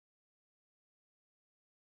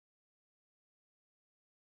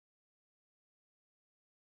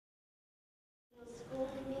School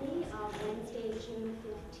Committee of Wednesday, June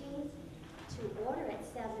 15th to order at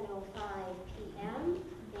 7:05 p.m.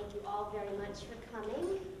 Thank you all very much for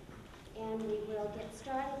coming. And we will get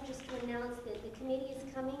started just to announce that the committee is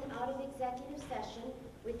coming out of executive session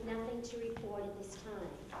with nothing to report at this time.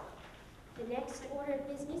 The next order of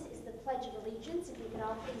business is the Pledge of Allegiance. If we could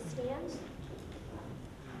all please stand.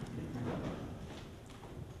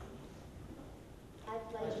 I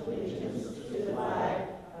pledge allegiance to the flag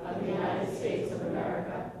of the United States of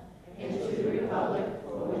America and to the republic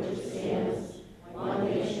for which it stands, one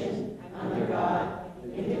nation, under God,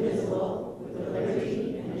 indivisible, with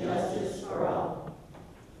liberty and justice for all.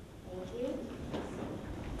 Thank you.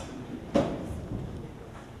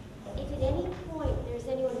 If at any point there's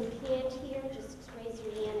anyone who can't hear, just raise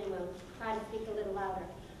your hand and we'll try to speak a little louder.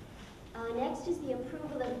 Next is the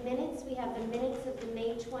approval of minutes. We have the minutes of the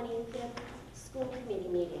May 25th School Committee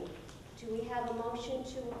meeting. Do we have a motion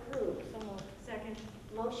to approve? So moved. Second.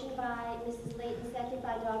 Motion by Mrs. Layton, second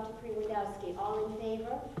by Dr. Prewodowski. All in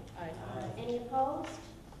favor? Aye. Any opposed?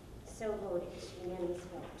 So voted. Unanimous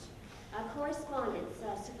vote. Correspondence.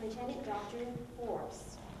 Superintendent Dr.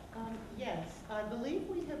 Forbes. Yes, I believe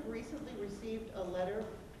we have recently received a letter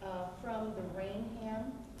from the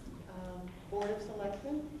Raynham Board of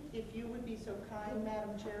Selectmen. If you would be so kind,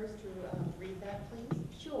 Madam Chair, as to read that, please.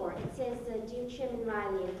 Sure. It says, Dear Chairman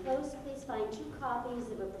Riley, enclosed, please find 2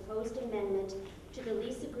 copies of a proposed amendment to the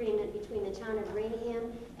lease agreement between the town of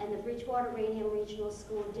Raynham and the Bridgewater-Raynham Regional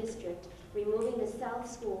School District, removing the South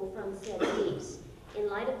School from said lease. In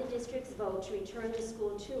light of the district's vote to return the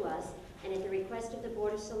school to us, and at the request of the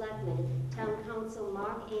Board of Selectmen, Town Council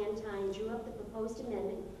Mark Antine drew up the proposed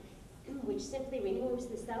amendment, which simply removes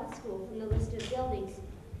the South School from the list of buildings,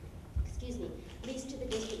 leased to the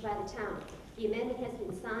district by the town. The amendment has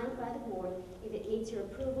been signed by the board. If it needs your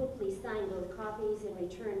approval, please sign both copies and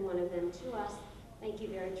return one of them to us. Thank you.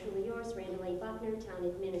 Very truly yours, Randall A. Buckner, Town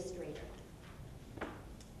Administrator.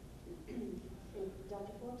 And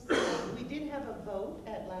Dr. Forbes? We did have a vote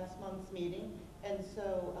at last month's meeting, and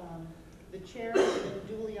so the chair has been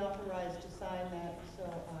duly authorized to sign that, so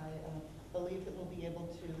I believe that we'll be able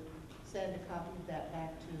to send a copy of that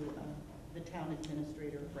back to the town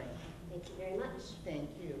administrator, Frank. Thank you very much. Thank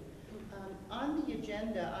you. On the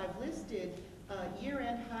agenda, I've listed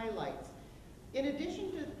year-end highlights. In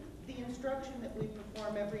addition to the instruction that we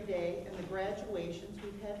perform every day and the graduations,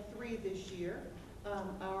 we've had 3 this year.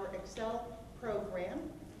 Our Excel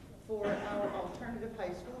program for our alternative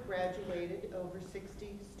high school graduated over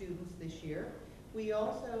 60 students this year. We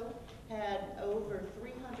also had over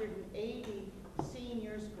 380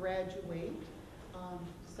 seniors graduate on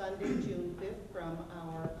Sunday, June 5th from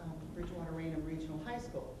our Bridgewater-Raynham Regional High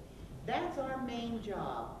School. That's our main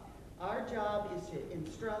job. Our job is to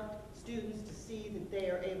instruct students to see that they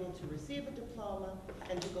are able to receive a diploma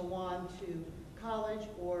and to go on to college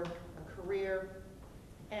or a career.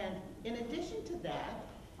 And in addition to that,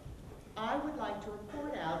 I would like to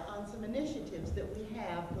report out on some initiatives that we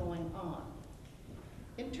have going on.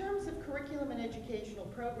 In terms of curriculum and educational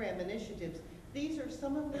program initiatives, these are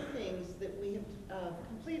some of the things that we have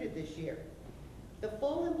completed this year. The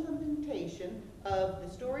full implementation of the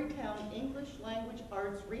Storytown English Language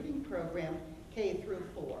Arts Reading Program, K through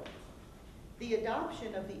 4. The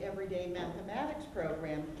adoption of the Everyday Mathematics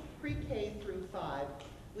Program, pre-K through 5.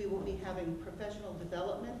 We will be having professional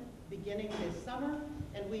development beginning this summer,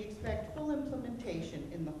 and we expect full implementation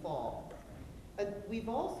in the fall. We've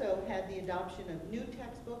also had the adoption of new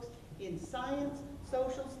textbooks in science,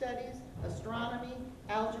 social studies, astronomy,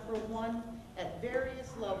 Algebra 1 at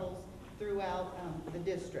various levels throughout the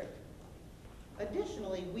district.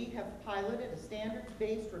 Additionally, we have piloted a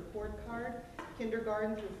standards-based report card,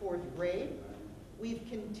 kindergarten through 4th grade. We've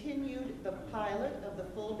continued the pilot of the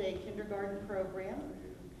full-day kindergarten program.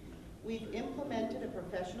 We've implemented a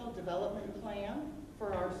professional development plan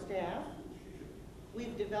for our staff.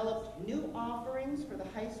 We've developed new offerings for the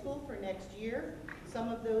high school for next year. Some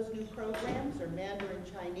of those new programs are Mandarin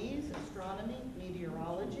Chinese, astronomy,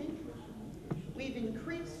 meteorology. We've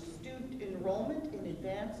increased student enrollment in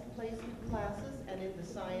advanced placement classes and in the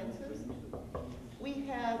sciences. We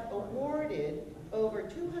have awarded over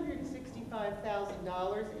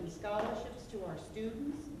 $265,000 in scholarships to our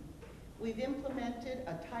students. We've implemented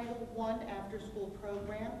a Title I after-school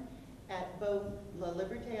program at both La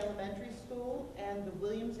Liberté Elementary School and the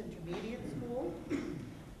Williams Intermediate School.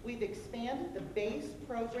 We've expanded the base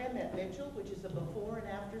program at Mitchell, which is a before and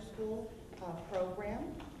after school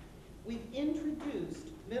program. We've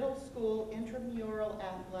introduced middle school intramural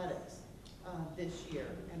athletics this year,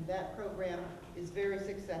 and that program is very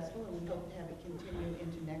successful, and we hope to have it continue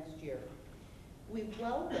into next year. We've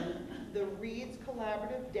welcomed the Reed's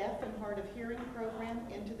Collaborative Deaf and Hard of Hearing program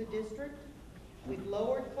into the district. We've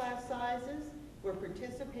lowered class sizes. We're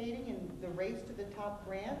participating in the Race to the Top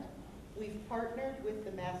grant. We've partnered with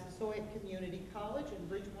the Massasoit Community College and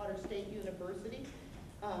Bridgewater State University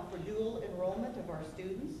for dual enrollment of our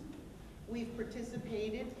students. We've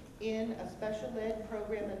participated in a special ed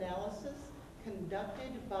program analysis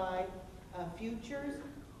conducted by Futures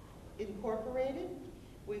Incorporated.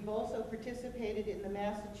 We've also participated in the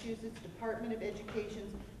Massachusetts Department of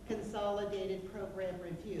Education's Consolidated Program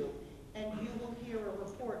Review. And you will hear a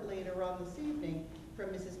report later on this evening from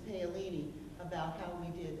Mrs. Paolini about how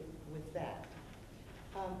we did with that.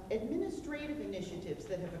 Administrative initiatives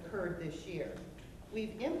that have occurred this year.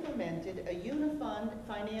 We've implemented a Unifund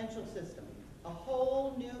financial system, a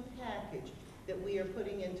whole new package that we are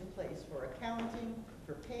putting into place for accounting,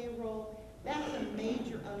 for payroll. That's a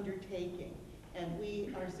major undertaking, and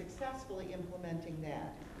we are successfully implementing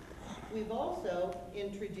that. We've also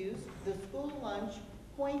introduced the school lunch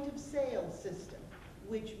point of sale system,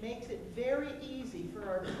 which makes it very easy for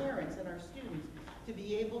our parents and our students to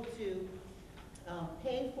be able to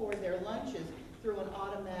pay for their lunches through an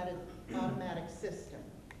automatic system.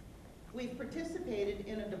 We've participated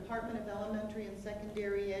in a Department of Elementary and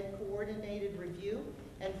Secondary Ed coordinated review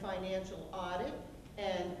and financial audit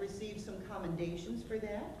and received some commendations for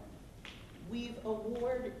that. We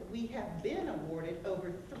have been awarded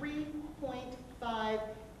over $3.5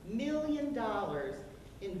 million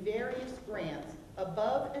in various grants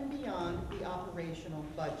above and beyond the operational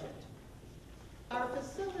budget. Our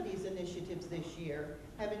facilities initiatives this year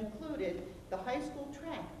have included the high school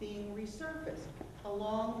track being resurfaced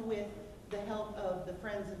along with the help of the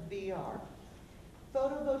Friends of VR.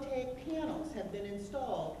 Photovoltaic panels have been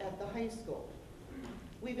installed at the high school.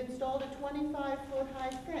 We've installed a 25-foot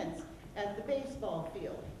high fence at the baseball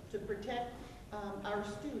field to protect our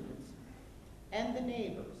students and the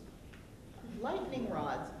neighbors. Lightning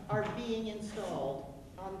rods are being installed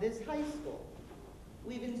on this high school.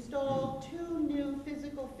 We've installed 2 new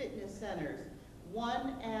physical fitness centers,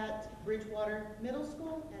 one at Bridgewater Middle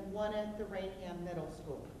School and one at the Raynham Middle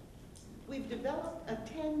School. We've developed a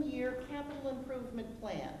 10-year capital improvement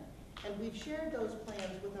plan, and we've shared those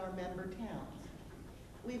plans with our member towns.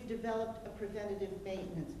 We've developed a preventative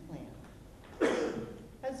maintenance plan.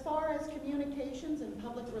 As far as communications and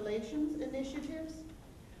public relations initiatives,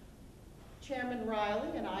 Chairman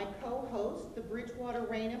Riley and I co-host the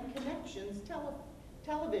Bridgewater-Raynham Connections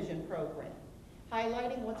television program,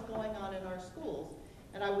 highlighting what's going on in our schools.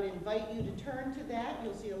 And I would invite you to turn to that.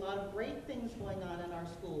 You'll see a lot of great things going on in our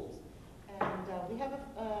schools. And we have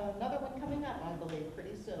another one coming up, I believe,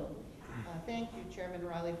 pretty soon. Thank you, Chairman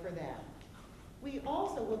Riley, for that. We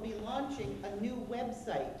also will be launching a new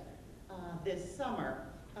website this summer.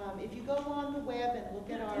 If you go on the web and look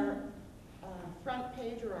at our front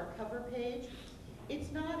page or our cover page,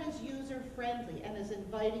 it's not as user-friendly and as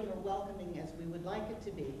inviting or welcoming as we would like it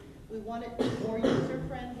to be. We want it more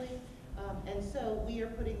user-friendly, and so we are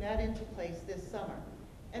putting that into place this summer.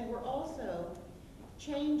 And we're also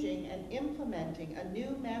changing and implementing a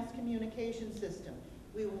new mass communication system.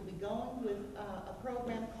 We will be going with a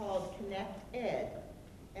program called Connect Ed,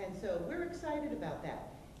 and so we're excited about that.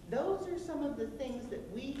 Those are some of the things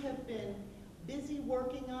that we have been busy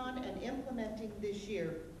working on and implementing this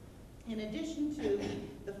year, in addition to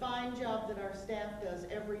the fine job that our staff does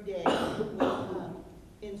every day with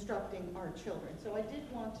instructing our children. So I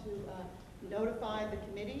did want to notify the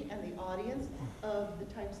committee and the audience of the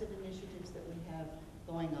types of initiatives that we have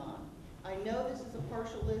going on. I know this is a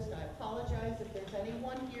partial list. I apologize if there's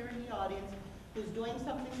anyone here in the audience who's doing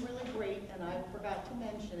something really great and I forgot to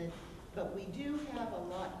mention it, but we do have a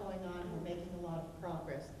lot going on. We're making a lot of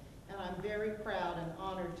progress. And I'm very proud and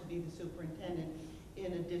honored to be the superintendent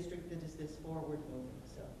in a district that is this forward moving.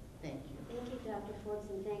 So thank you. Thank you, Dr. Forbes,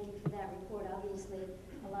 and thank you for that report. Obviously,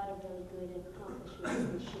 a lot of really good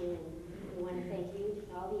accomplishments this year. And we want to thank you,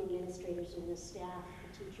 all the administrators and the staff, the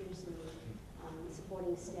teachers, and the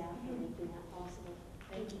supporting staff for making that possible.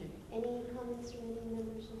 Thank you. Any comments from any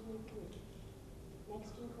members of the committee?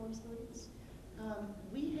 Next in correspondence?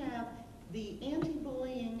 We have the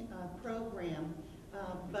anti-bullying program,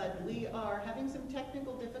 but we are having some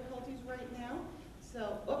technical difficulties right now.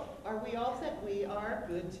 So, are we all set? We are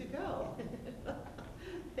good to go.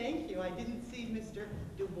 Thank you. I didn't see Mr.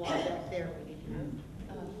 Dubois back there.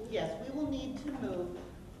 Yes, we will need to move.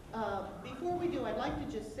 Before we do, I'd like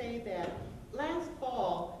to just say that last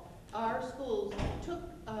fall, our schools took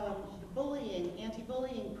the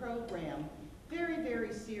anti-bullying program very,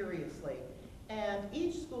 very seriously. And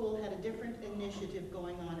each school had a different initiative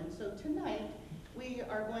going on. And so tonight, we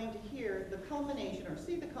are going to hear the culmination, or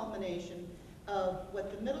see the culmination, of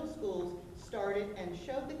what the middle schools started and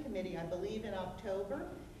showed the committee, I believe, in October.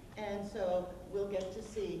 And so we'll get to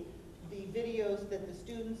see the videos that the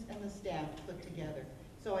students and the staff put together.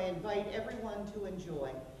 So I invite everyone to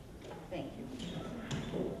enjoy. Thank you.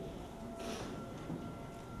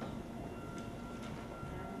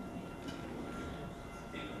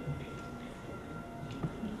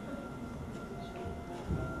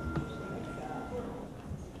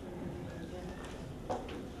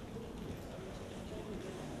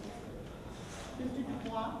 Mr.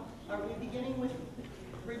 Dubois, are we beginning with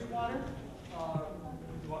Bridgewater?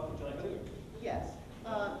 Would you like to? Yes.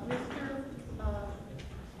 Mr.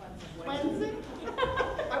 Swenson?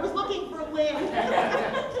 I was looking for a win.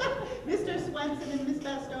 Mr. Swenson and Ms.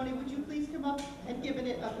 Bastoni, would you please come up and give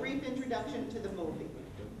it a brief introduction to the movie?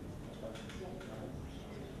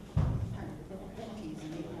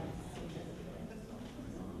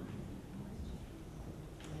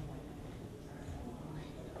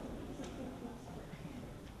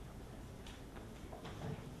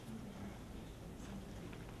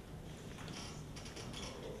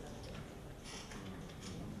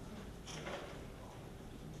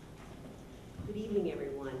 Good evening,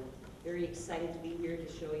 everyone. Very excited to be here to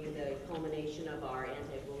show you the culmination of our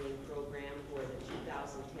anti-bullying program for the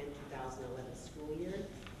 2010-2011 school year.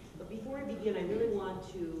 But before I begin, I really want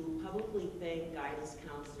to publicly thank guidance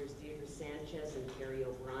counselors Deirdre Sanchez and Terry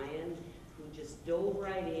O'Brien, who just dove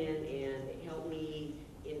right in and helped me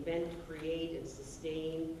invent, create, and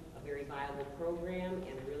sustain a very viable program.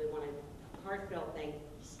 And I really want to heartfelt thanks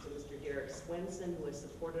to Mr. Derek Swenson, who has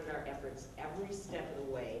supported our efforts every step of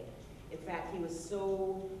the way. In fact, he was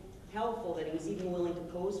so helpful that he was even willing to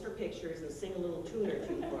pose for pictures and sing a little tune or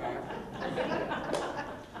two for our video.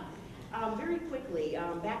 Very quickly,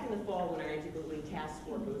 back in the fall when our anti-bullying task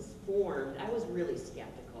force was formed, I was really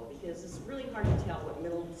skeptical because it's really hard to tell what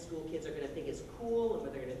middle school kids are going to think is cool and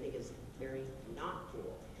what they're going to think is very not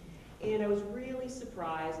cool. And I was really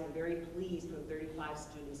surprised and very pleased when 35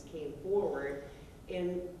 students came forward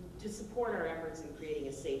and to support our efforts in creating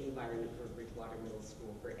a safe environment for Bridgewater Middle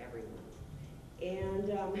School for everyone.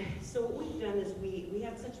 And so what we've done is we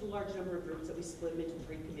have such a large number of groups that we split them into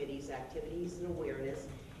 3 committees: activities and awareness.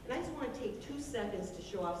 And I just want to take 2 seconds to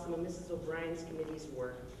show off some of Mrs. O'Brien's committee's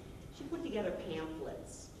work. She put together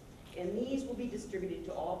pamphlets, and these will be distributed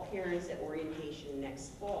to all parents at orientation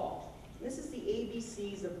next fall. And this is the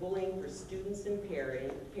ABCs of bullying for students and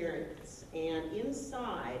parents, and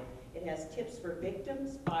inside it has tips for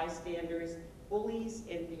victims, bystanders, bullies,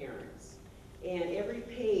 and parents. And every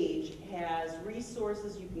page has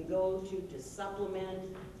resources you can go to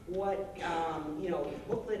supplement what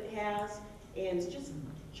booklet has, and it's just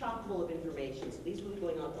chock full of information. So these will be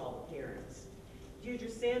going out to all the parents. Deirdre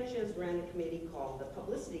Sanchez ran a committee called the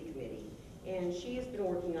Publicity Committee, and she has been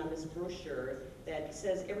working on this brochure that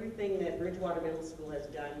says everything that Bridgewater Middle School has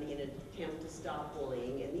done in an attempt to stop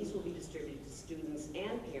bullying, and these will be distributed to students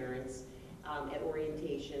and parents at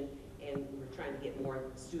orientation, and we're trying to get more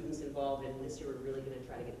students involved, and this year we're really going to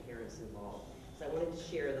try to get parents involved. So I wanted to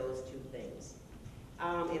share those 2 things.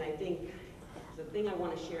 And I think the thing I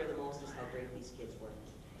want to share the most is how great these kids were.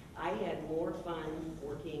 I had more fun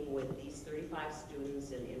working with these 35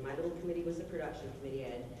 students, and my little committee was a production committee. I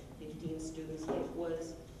had 15 students. It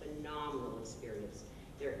was a phenomenal experience.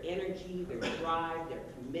 Their energy, their drive, their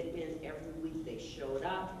commitment, every week they showed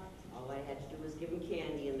up. All I had to do was give them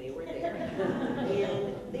candy and they were there.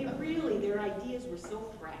 And they really, their ideas were so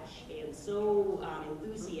fresh and so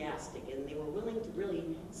enthusiastic, and they were willing to really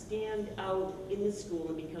stand out in the school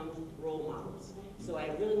and become role models. So I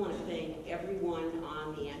really want to thank everyone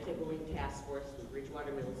on the anti-bullying task force for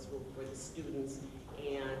Bridgewater Middle School, for the students,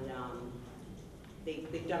 and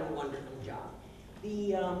they've done a wonderful job.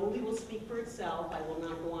 The movie will speak for itself. I will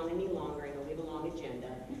not go on any longer. I know we have a long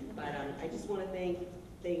agenda, but I just want to thank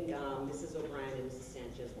Mrs. O'Brien and Mrs.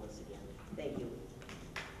 Sanchez once again. Thank you.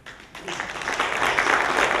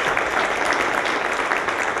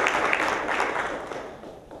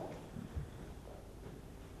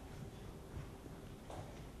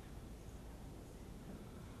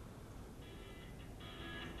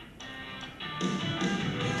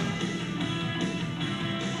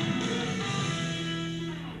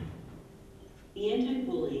 The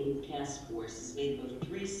Anti-Bullying Task Force is made up of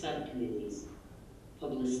 3 subcommittees: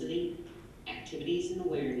 publicity, activities and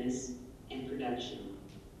awareness, and production.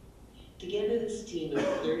 Together, this team of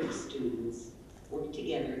 30 students work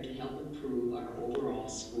together to help improve our overall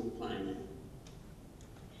school climate.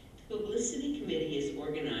 The Publicity Committee is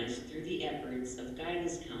organized through the efforts of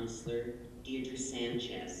guidance counselor Deirdre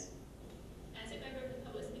Sanchez. As a member of the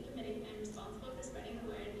Publicity Committee, I'm responsible for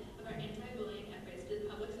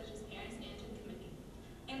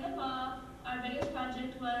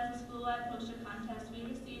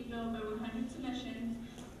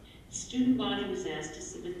The student body was asked to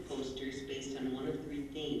submit posters based on one of three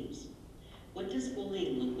themes. What does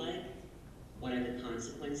bullying look like? What are the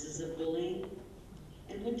consequences of bullying?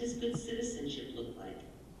 And what does good citizenship look like?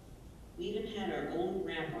 We even had our own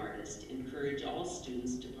rap artist encourage all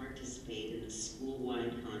students to participate in a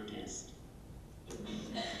school-wide contest.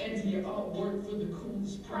 Enter your artwork for the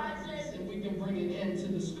coolest prizes, and we can bring an end to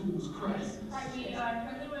the school's crisis. We are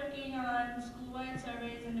currently working on school-wide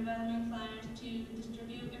surveys and development plans to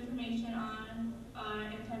distribute information on our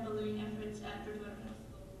anti-bullying efforts at Bridgewater Middle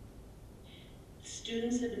School.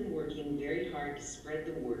 Students have been working very hard to spread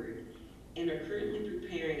the word and are currently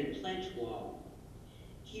preparing a pledge wall.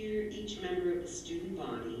 Here, each member of the student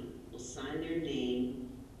body will sign their name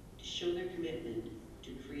to show their commitment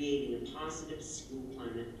to creating a positive school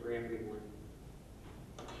climate for everyone.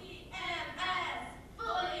 EMS!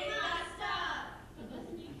 Bullying must stop!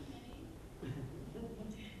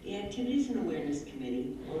 The Activities and Awareness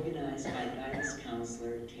Committee, organized by guidance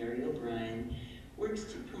counselor Terry O'Brien, works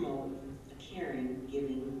to promote a caring,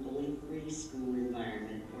 giving, bully-free school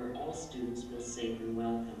environment where all students feel safe and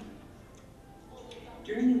welcome.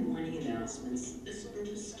 During the morning announcements, this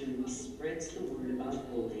group of students spreads the word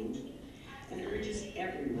about bullying and urges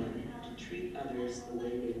everyone to treat others the way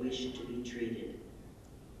they wish to be treated.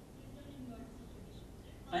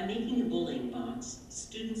 By making a bullying box,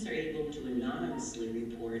 students are able to anonymously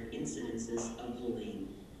report incidences of bullying.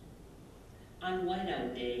 On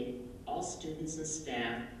Whiteout Day, all students and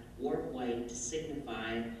staff wore white to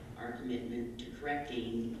signify our commitment to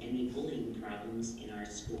correcting any bullying problems in our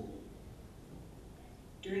school.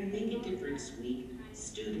 During Make a Difference Week,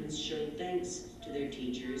 students showed thanks to their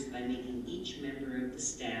teachers by making each member of the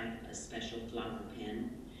staff a special flower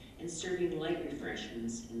pen and serving light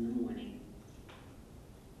refreshments in the morning.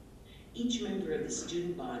 Each member of the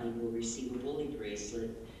student body will receive a bully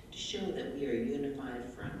bracelet to show that we are a unified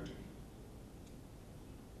front.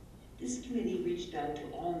 This committee reached out to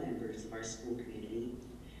all members of our school community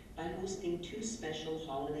by hosting 2 special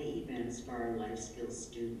holiday events for our life skills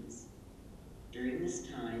students. During this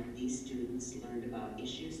time, these students learned about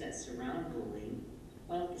issues that surround bullying,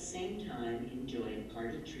 while at the same time enjoyed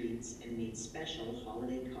party treats and made special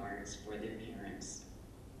holiday cards for their parents.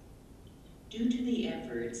 Due to the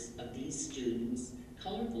efforts of these students,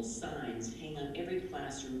 colorful signs hang on every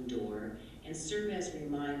classroom door and serve as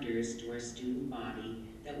reminders to our student body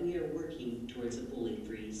that we are working towards a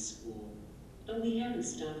bully-free school. But we haven't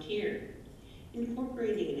stopped here.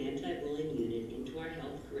 Incorporating an anti-bullying unit into our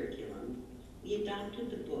health curriculum, we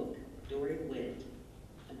adopted the book, Dory Witt,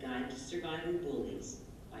 A Guide to Surviving Bullies,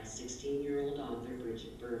 by 16-year-old author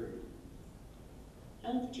Bridget Berman.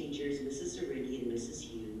 Health teachers Mrs. Zaridi and Mrs.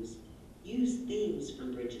 Hughes used themes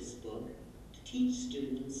from Bridget's book to teach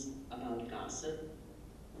students about gossip,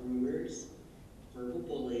 rumors, verbal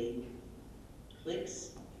bullying,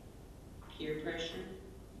 cliques, peer pressure,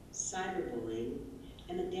 cyberbullying,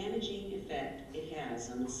 and the damaging effect it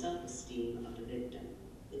has on the self-esteem of the victim.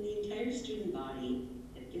 When the entire student body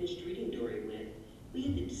had finished reading Dory Witt, we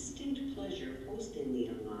had the distinct pleasure of hosting the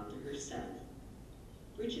young author herself.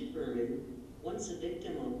 Bridget Berman, once a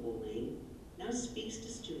victim of bullying, now speaks to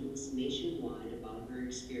students nationwide about her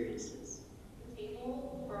experiences. The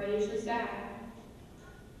table where I usually sat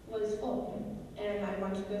was full, and I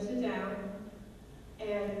went to go sit down,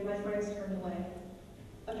 and my friends turned away.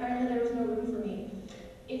 Apparently there was no room for me.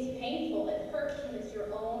 It's painful, it hurts when it's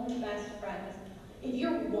your own best friends. If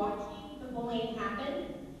you're watching the bullying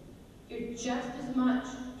happen, you're just as much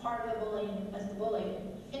part of the bullying as the bullied.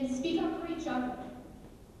 And speak up for each other.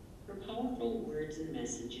 Her powerful words and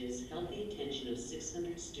messages held the attention of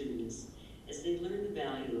 600 students as they learned the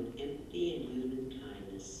value of empathy and human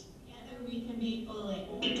kindness. Together we can be bullied.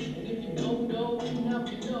 And if you don't know, now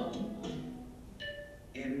you know.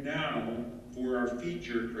 And now for our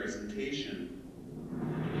featured presentation.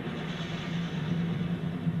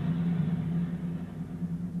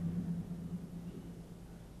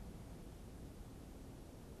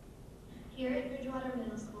 Here at Bridgewater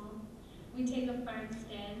Middle School, we take a firm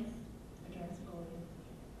stance against bullying.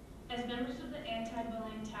 As members of the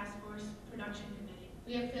Anti-Bullying Task Force Production Committee,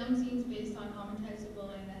 We have film scenes based on common types of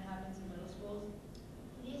bullying that happens in middle schools.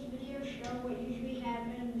 These videos show what usually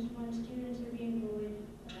happens when students are being bullied.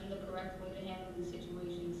 And the correct way to handle these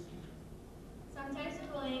situations. some types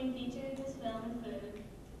of bullying featured in this film include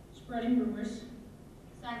Spreading rumors.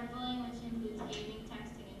 cyberbullying, which includes gaming,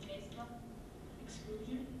 texting, and Facebook,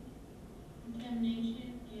 Exclusion.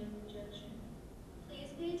 Contamination and rejection.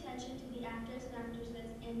 Please pay attention to the actors and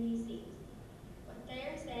actresses in these scenes, what they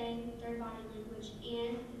are saying, their body language,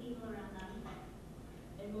 and the people around them.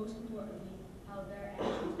 And most importantly, how their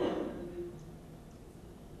actions will hurt you.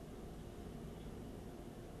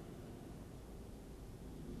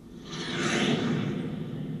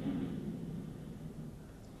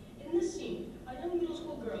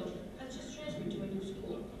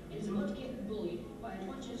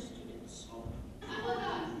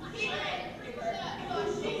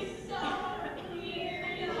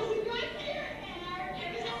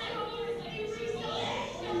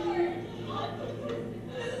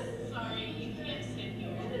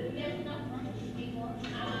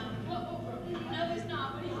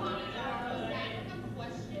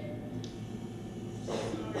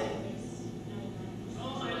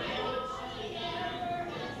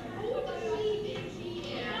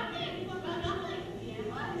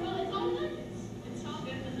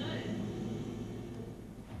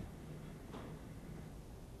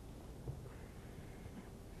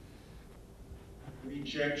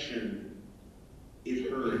 injection,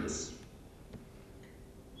 it hurts.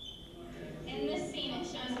 In this scene, it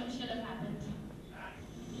shows what should have happened.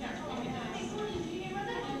 Hey, Courtney, do you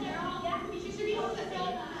remember that girl? Yeah, we should be home that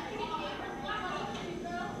girl.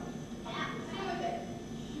 Stay with it.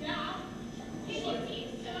 Yeah.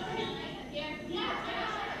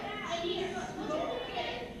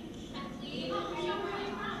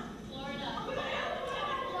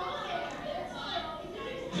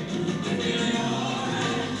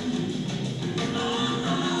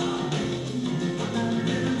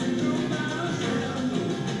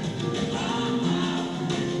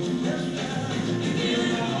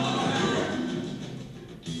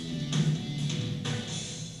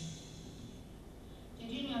 Did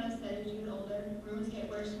you notice that as you get older, rumors get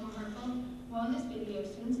worse and more hurtful? Well, in this video,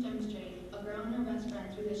 students demonstrate a girl and her best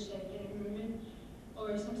friend through this ship getting rumored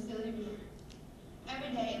over some silly rumor.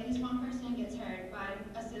 Every day, at least one person gets hurt by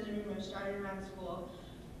a silly rumor started around school.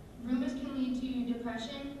 Rumors can lead to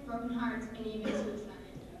depression, broken hearts, and even suicide.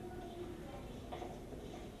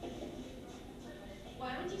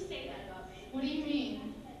 Why would you say that about me? What do you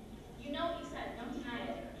mean? You know what you said, don't deny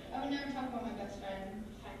it. I would never talk about my best friend.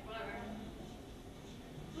 Okay, whatever.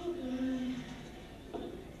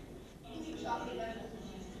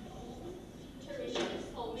 Teresa just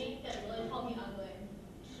told me that Lily called me ugly.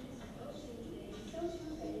 So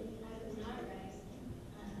stupid. I was not right.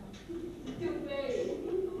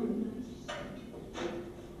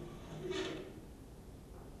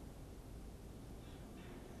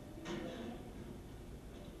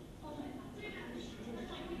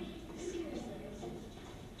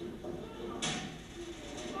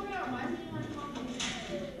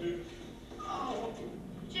 Oh,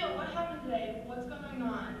 Jill, what happened today? What's going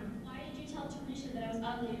on? Why did you tell Teresa that I was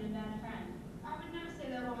ugly and a bad friend? I would never say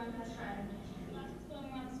that about my best friend. That's what's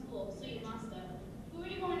going around school, so you must have. Who are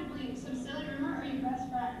you going to believe? Some silly rumor or your best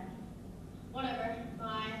friend? Whatever,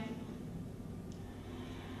 bye.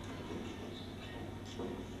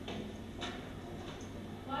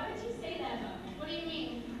 Why would you say that about me? What do you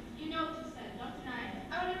mean? You know what you said, don't deny it.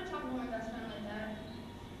 I would never talk about my best friend like that.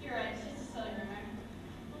 You're right, it's just a silly rumor.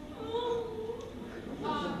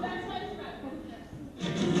 That's my friend.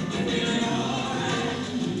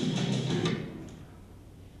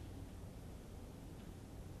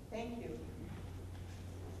 Thank you.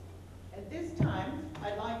 At this time,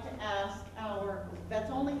 I'd like to ask that's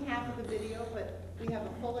only half of the video, but we have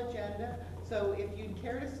a full agenda. So if you'd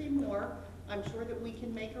care to see more, I'm sure that we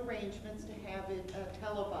can make arrangements to have it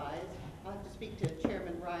televised. I'll have to speak to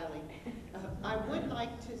Chairman Riley. I would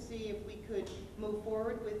like to see if we could move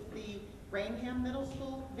forward with the Raynham Middle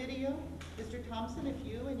School video. Mr. Thompson, if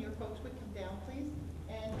you and your folks would come down, please.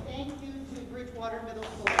 And thank you to Bridgewater Middle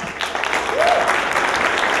School.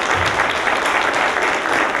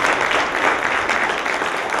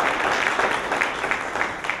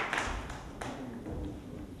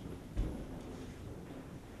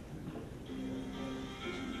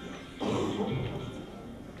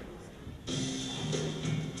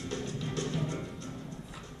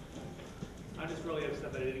 I'm just really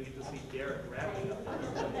upset that I didn't get to see Derek wrapping up.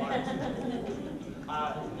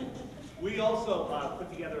 We also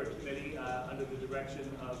put together a committee under the direction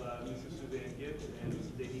of Mrs. Suzanne Gibbs and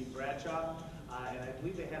Mrs. Denise Bradshaw, and I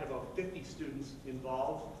believe they had about 50 students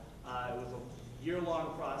involved. It was a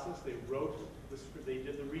year-long process. They wrote the script, they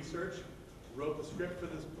did the research, wrote the script for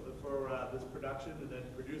this production, and then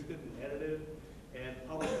produced it and edited it and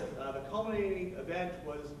published it. The culminating event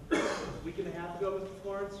was a week and a half ago, Mr.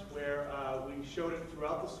 Florence, where we showed it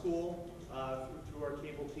throughout the school through our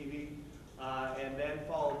cable TV, and then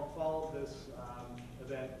followed this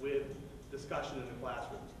event with discussion in the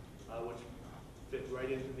classrooms, which fit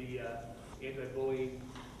right into the anti-bullying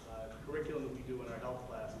curriculum that we do in our health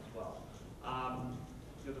class as well.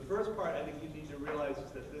 The first part I think you need to realize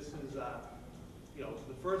is that this is,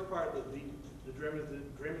 the first part, the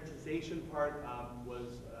dramatization part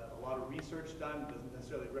was a lot of research done, doesn't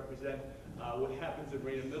necessarily represent what happens in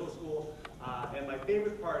Raynham Middle School. And my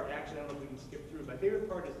favorite part, actually, I don't know if we can skip through, my favorite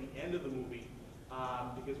part is the end of the movie,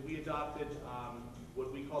 because we adopted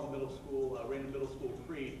what we call the middle school, Raynham Middle School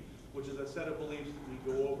Creed, which is a set of beliefs that we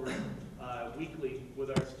go over weekly with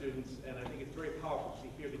our students, and I think it's very powerful to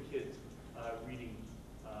hear the kids reading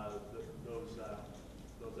those items.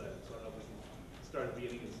 So I don't know if we can start at the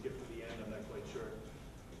beginning and skip to the end, I'm not quite sure.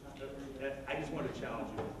 I just want to challenge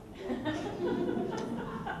you.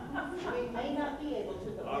 We may not be able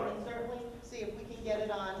to, but All we right. can certainly see if we can get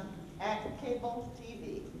it on cable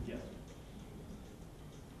TV. Yes.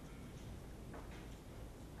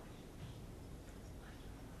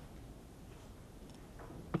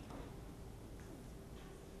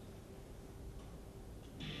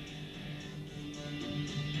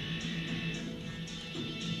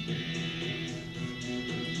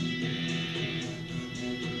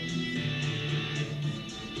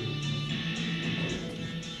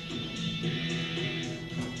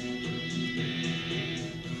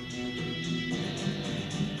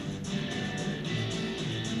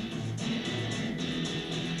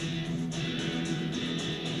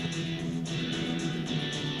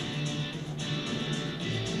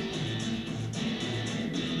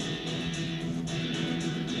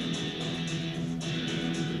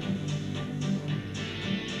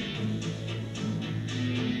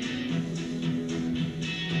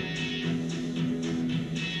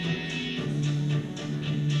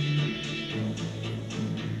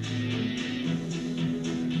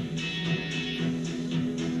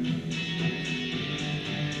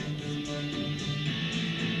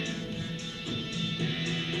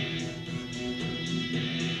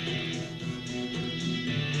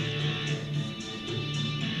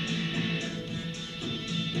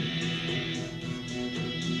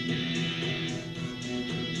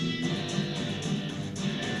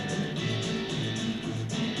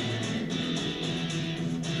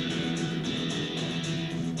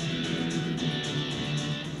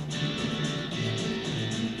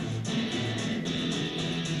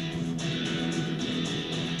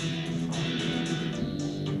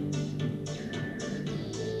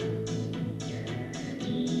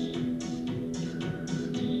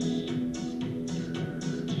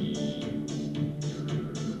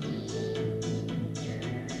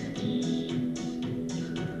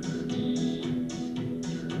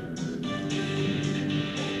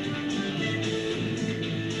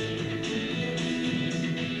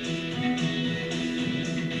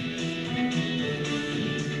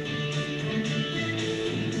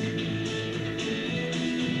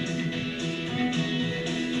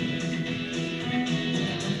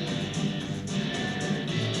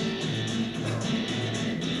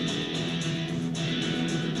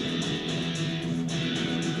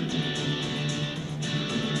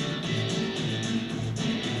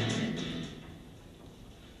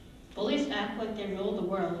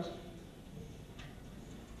 world.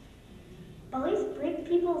 Bullies break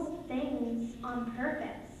people's things on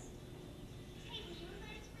purpose. Hey, were you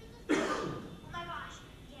invited to break this? Oh my gosh,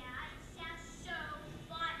 yeah, it sounds so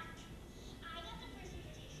fun. I got the first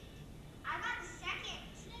invitation. I got the second.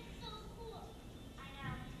 That's so cool. I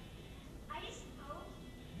know. I just hope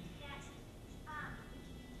that,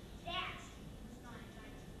 that was not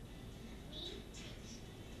invited. Me too.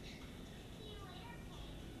 See you later,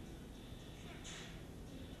 Kate.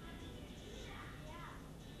 How did you do that? Yeah.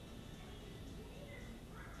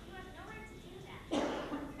 You have nowhere to do that.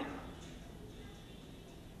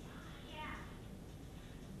 Yeah.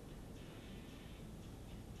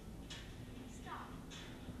 Stop.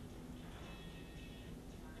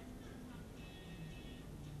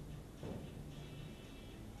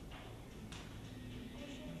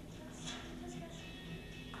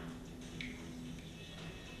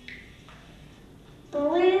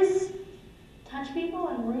 Bullies touch people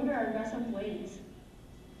in rude or aggressive ways.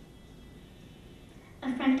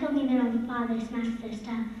 A friend told me their own father smashed their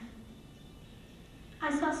stuff.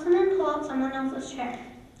 I saw someone pull out someone else's chair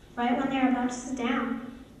right when they were about to sit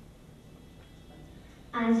down.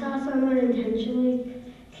 I saw someone intentionally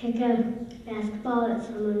kick a basketball at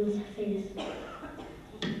someone's face.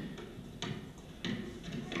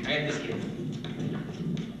 I have this kid.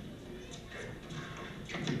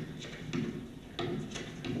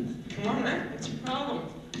 Come on, man. What's your problem?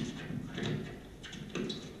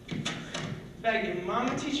 Bag, did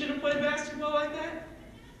mama teach you to play basketball like that?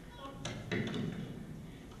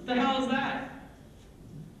 What the hell is that?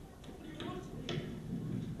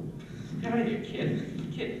 Get out of here, kid.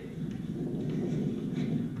 Kid.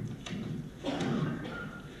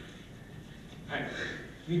 Alright,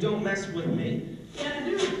 you don't mess with me. Yeah, I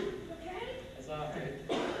do. Okay? That's alright.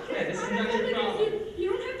 Hey, this is none of your problem. You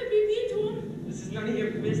don't have to be mean to him. This is none of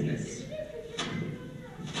your business.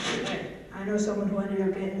 Hey. I know someone who ended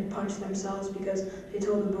up getting punched themselves because they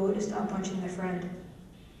told the bully to stop punching their friend.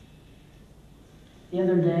 The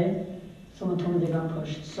other day, someone told me they got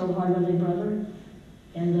pushed so hard by their brother,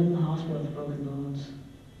 they ended up in the hospital with broken bones.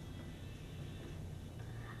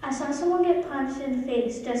 I saw someone get punched in the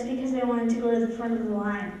face just because they wanted to go to the front of the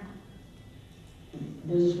line.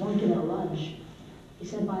 There's this one kid at lunch. He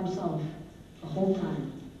sat by himself the whole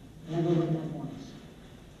time. Never looked up once.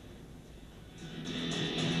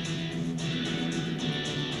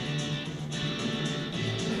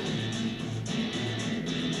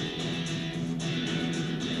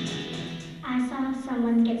 I saw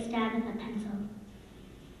someone get stabbed with a pencil.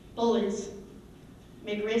 Bullies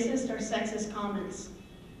make racist or sexist comments.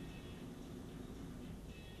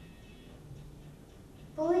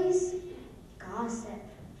 Bullies gossip.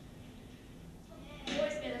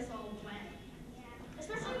 Boys get us all wet. Yeah.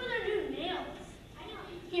 Especially when they're new nails. I know.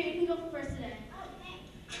 Here, you can go first today. Oh, thanks.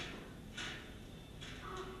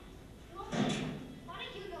 Well, why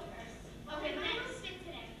don't you go first? Okay, then. I will stick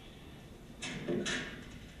today.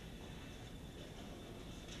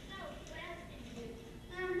 So, what else did you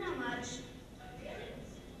do? Not much. Oh, really?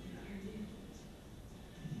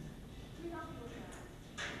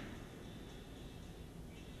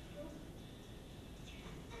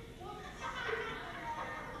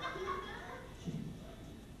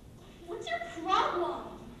 What's your problem?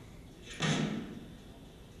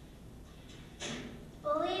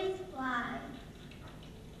 Bullies fly.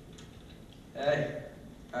 Hey,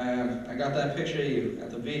 I got that picture of you at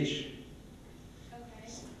the beach. Okay.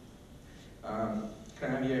 Can I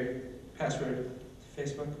have your password to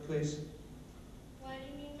Facebook, please? Why do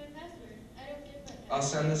you need my password? I don't give my password. I'll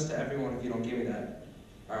send this to everyone if you don't give me that.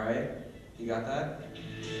 All right? You got that?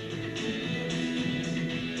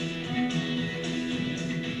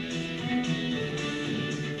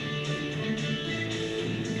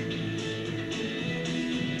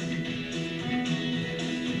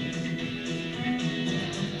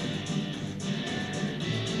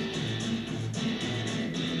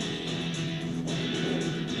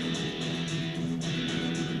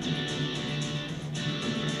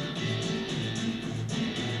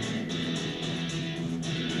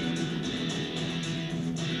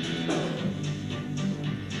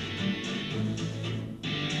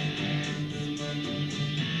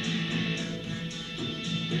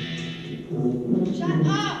 Shut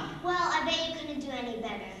up! Well, I bet you couldn't do any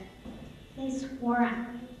better. They swore at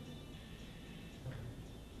me.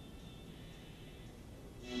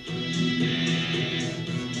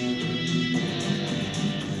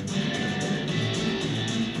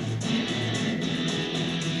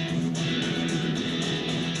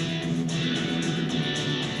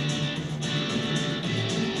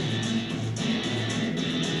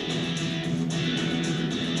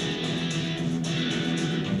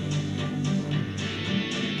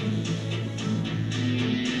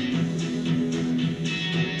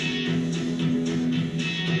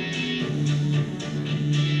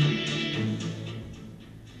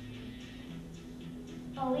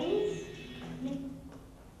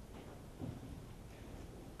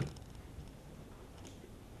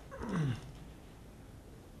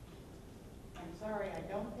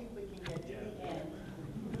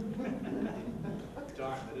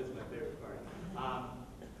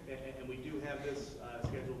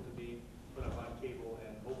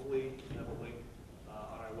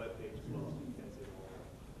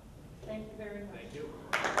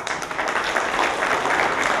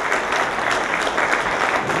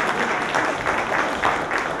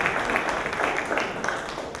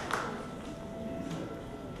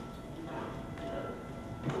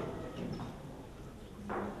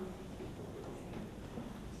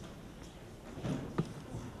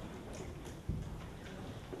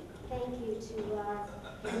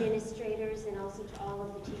 administrators, and also to all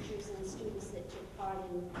of the teachers and students that took part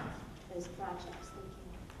in those projects.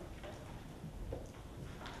 Thank you.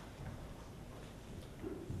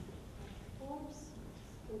 Forbes,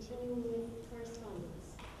 continuing with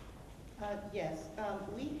correspondence. Yes,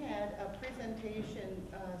 we had a presentation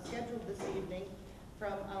scheduled this evening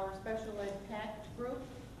from our special ed PACT group.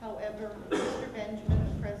 However, Mr.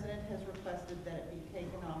 Benjamin, the president, has requested that it be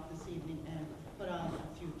taken off this evening and put on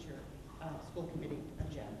a future school committee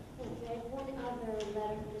agenda. Thank you. I have one other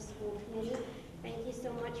letter from the school committee. Thank you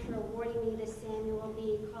so much for awarding me the Samuel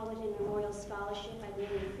B. College and Memorial Scholarship. I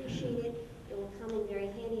really appreciate it. It will come in very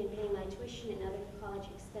handy in paying my tuition and other college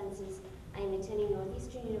expenses. I am attending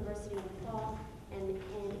Northeastern University in the fall and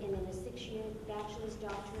in a 6-year bachelor's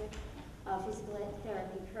doctorate physical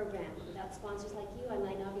therapy program. Without sponsors like you, I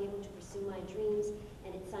might not be able to pursue my dreams,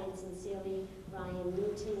 and it's signed sincerely, Ryan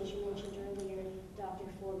Newton. As you mentioned earlier, Dr.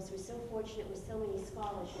 Forbes was so fortunate with so many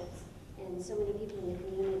scholarships and so many people in the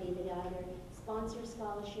community that either sponsor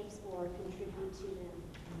scholarships or contribute to them.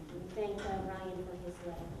 We thank Ryan for his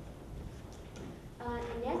letter.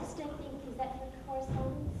 Next, I think, is that for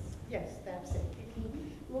correspondence? Yes, that's it. Okay.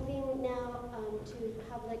 Moving now to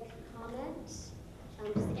public comment.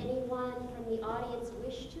 Does anyone from the audience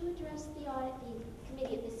wish to address the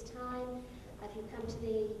committee at this time? If you come to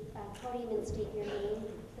the podium and state your name,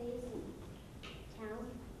 please, and town.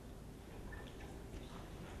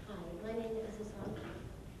 Hi, my name is Susan.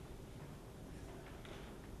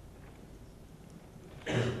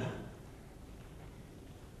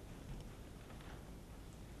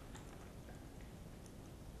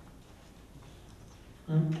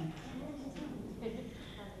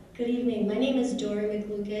 Good evening. My name is Dory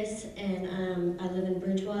McLucas, and I live in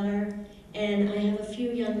Bridgewater. And I have a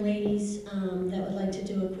few young ladies that would like to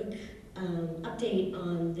do a quick update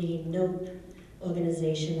on the NOPE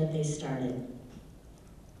organization that they started.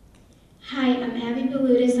 Hi, I'm Abby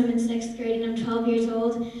Beludis. I'm in 6th grade and I'm 12 years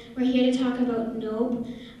old. We're here to talk about NOPE.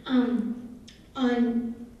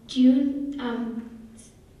 On June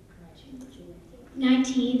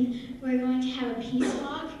 19th, we're going to have a peace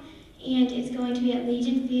walk, and it's going to be at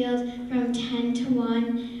Legion Field from 10 to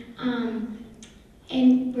 1.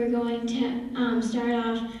 And we're going to start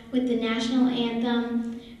off with the national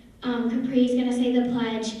anthem. Capri's going to say the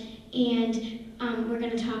pledge, and we're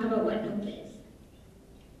going to talk about what NOPE is.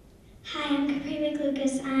 Hi, I'm Capri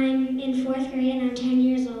McLucas. I'm in 4th grade and I'm 10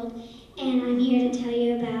 years old, and I'm here to tell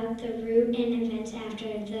you about the route and events after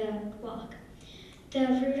the walk. The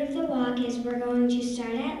route of the walk is we're going to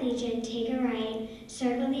start at Legion, take a right,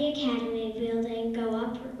 circle the Academy building, go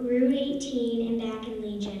up Route 18 and back in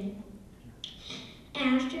Legion.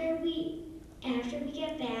 After we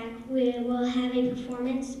get back, we will have a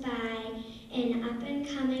performance by an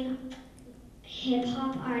up-and-coming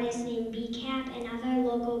hip-hop artist named B-Cap and other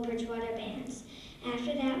local Bridgewater bands.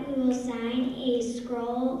 After that, we will sign a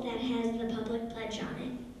scroll that has the public pledge on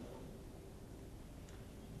it.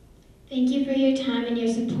 Thank you for your time and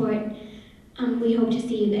your support. We hope to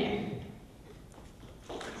see you there.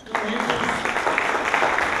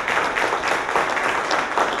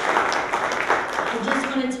 I just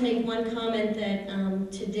wanted to make one comment that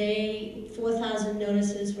today 4,000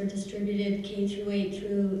 notices were distributed K through 8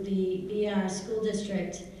 through the BR school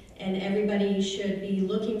district, and everybody should be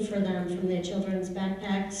looking for them from their children's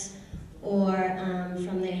backpacks or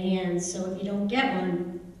from their hands. So if you don't get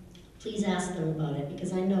one, please ask them about it,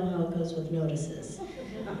 because I know how it goes with notices.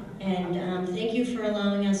 And thank you for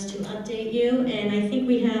allowing us to update you. And I think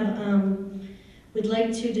we have, we'd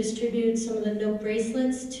like to distribute some of the NOPE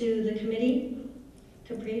bracelets to the committee.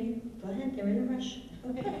 Capri, go ahead, they're in a rush.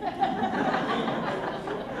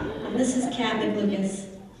 And this is Kat McLucas.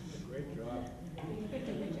 Great job.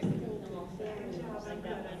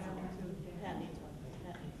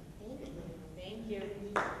 Thank you.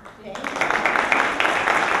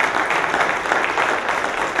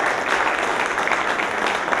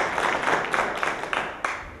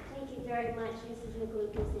 Very much, Mrs.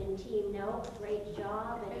 McLucas and Team NOPE. Great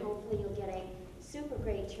job, and hopefully you'll get a super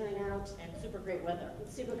great turnout. And super great weather.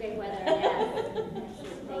 Super great weather, yes.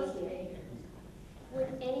 Thank you. Would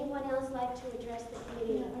anyone else like to address the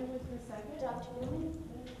committee? Yeah, I would for a second. Dr. Newman?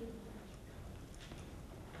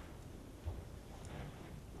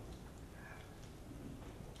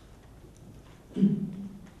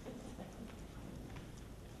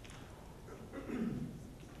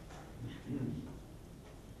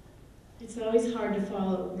 It's always hard to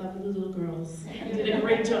follow lovely little girls. You did a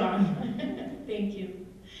great job. Thank you.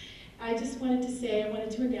 I just wanted to say, I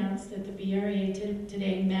wanted to announce that the BRA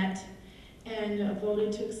today met and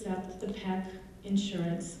voted to accept the PEC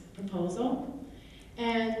insurance proposal.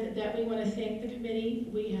 and that we want to thank the committee.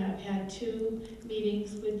 We have had 2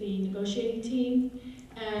 meetings with the negotiating team,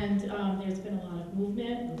 and there's been a lot of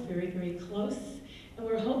movement. We're very, very close, and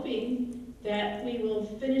we're hoping that we will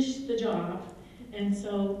finish the job. And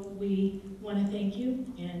so we want to thank you,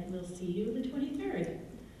 and we'll see you the 23rd.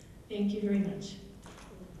 Thank you very much.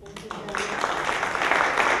 Thank you very much.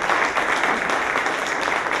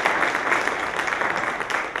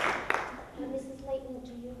 Mrs. Layton,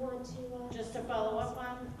 do you want to? Just to follow up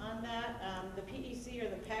on that, the PEC or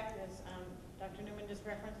the PEC, as Dr. Newman just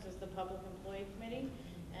referenced, is the Public Employee Committee.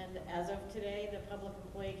 And as of today, the Public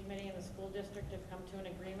Employee Committee and the school district have come to an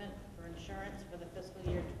agreement for insurance for the fiscal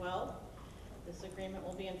year 12. This agreement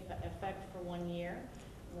will be in effect for 1 year.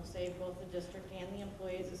 It will save both the district and the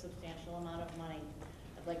employees a substantial amount of money.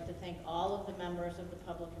 I'd like to thank all of the members of the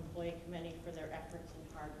Public Employee Committee for their efforts and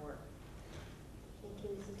hard work. Thank you,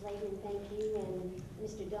 Mrs. Layton. Thank you, and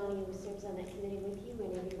Mr. Donahue, who serves on that committee with you,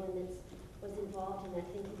 and everyone that was involved in that.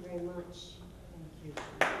 Thank you very much. Thank you.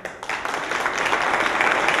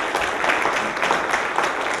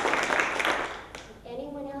 Would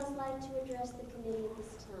anyone else like to address the committee at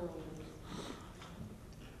this time?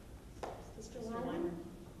 Mr. Wyman,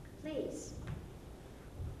 please.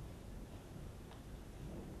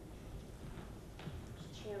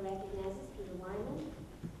 Chair recognizes Peter Wyman.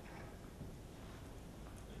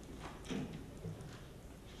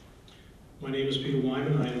 My name is Peter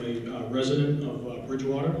Wyman. I am a resident of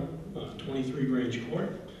Bridgewater, 23 Grange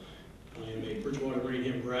Court. I am a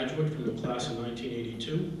Bridgewater-Raynham graduate from the class of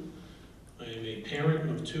 1982. I am a parent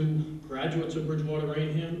of 2 graduates of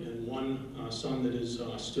Bridgewater-Raynham and 1 son that is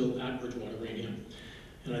still at Bridgewater-Raynham.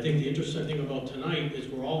 And I think the interesting thing about tonight is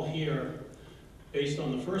we're all here based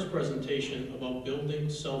on the first presentation about building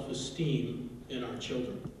self-esteem in our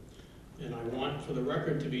children. And I want for the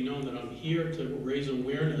record to be known that I'm here to raise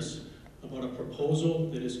awareness about a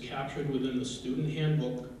proposal that is captured within the student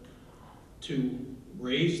handbook to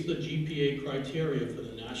raise the GPA criteria for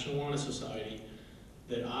the National Honor Society,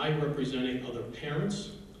 that I, representing other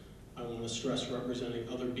parents, I want to stress representing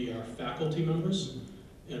other BR faculty members,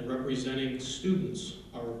 and representing students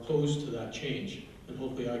are opposed to that change. And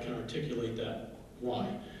hopefully I can articulate that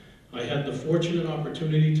why. I had the fortunate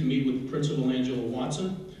opportunity to meet with Principal Angela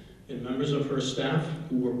Watson and members of her staff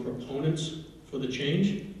who were proponents for the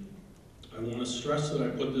change. I want to stress that I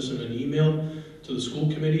put this in an email to the school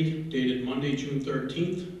committee dated Monday, June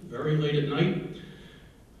 13th, very late at night.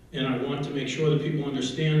 And I want to make sure that people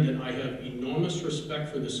understand that I have enormous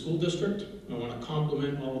respect for the school district. I want to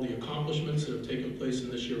compliment all of the accomplishments that have taken place in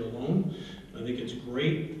this year alone. I think it's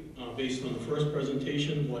great, based on the first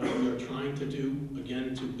presentation, what we are trying to do,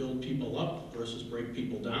 again, to build people up versus break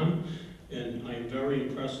people down. And I am very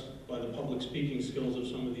impressed by the public speaking skills of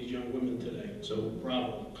some of these young women today. So,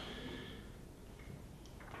 bravo.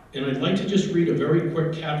 And I'd like to just read a very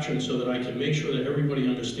quick caption so that I can make sure that everybody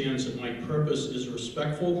understands that my purpose is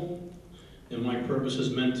respectful and my purpose is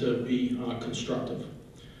meant to be constructive.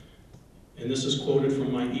 And this is quoted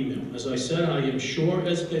from my email. As I said, I am sure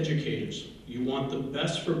as educators, you want the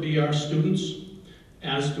best for BR students,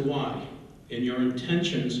 as do I, and your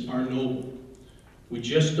intentions are noble. We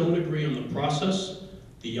just don't agree on the process,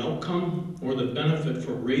 the outcome, or the benefit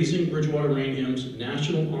for raising Bridgewater-Raynham's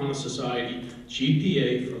National Honor Society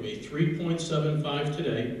GPA from a 3.75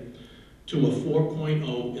 today to a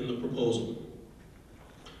 4.0 in the proposal.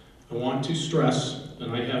 I want to stress,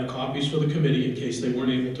 and I have copies for the committee in case they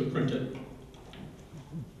weren't able to print it.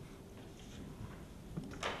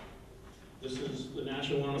 This is the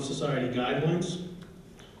National Honor Society guidelines,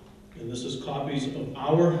 and this is copies of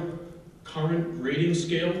our current grading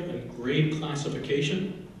scale and grade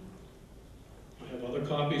classification. I have other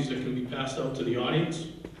copies that can be passed out to the audience.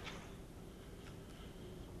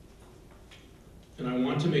 And I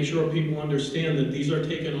want to make sure people understand that these are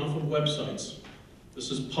taken off of websites.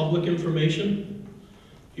 This is public information.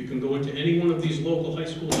 You can go into any one of these local high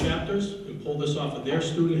school chapters and pull this off of their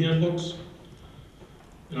student handbooks.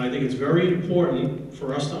 And I think it's very important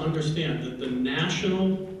for us to understand that the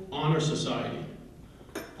National Honor Society,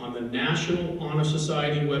 on the National Honor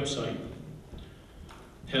Society website,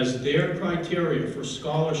 has their criteria for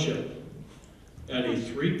scholarship at a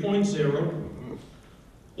 3.0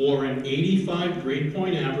 or an 85 grade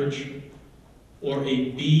point average or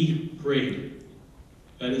a B grade.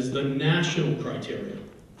 That is the national criteria.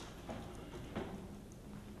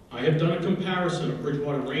 I have done a comparison of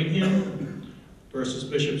Bridgewater-Raynham versus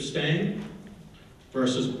Bishop Stang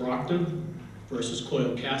versus Brockton versus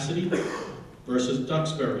Coyle Cassidy versus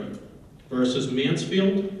Duxbury versus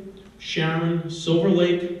Mansfield, Sharon, Silver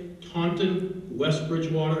Lake, Taunton, West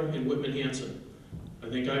Bridgewater, and Whitman-Hanson. I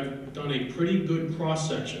think I've done a pretty good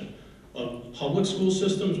cross-section of public school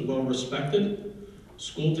systems, well-respected,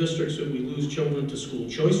 school districts that we lose children to school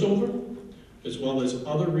choice over, as well as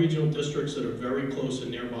other regional districts that are very close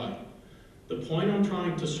and nearby. The point I'm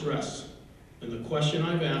trying to stress, and the question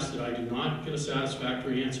I've asked that I do not get a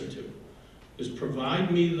satisfactory answer to, is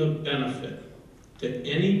provide me the benefit that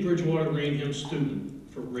any Bridgewater-Raynham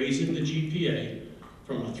student for raising the GPA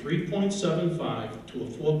from a 3.75 to a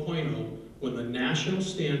 4.0 when the national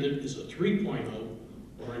standard is a 3.0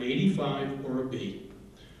 or an 85 or a B.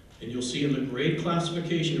 And you'll see in the grade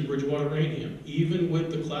classification of Bridgewater-Raynham, even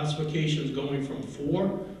with the classifications going from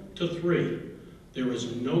 4 to 3, there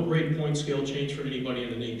is no grade point scale change for anybody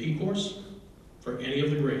in an AP course, for any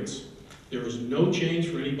of the grades. There is no change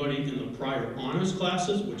for anybody in the prior honors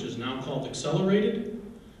classes, which is now called accelerated,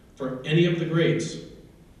 for any of the grades.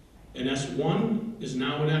 And S1 is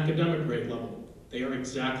now an academic grade level. They are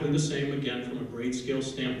exactly the same again from a grade scale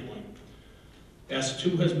standpoint.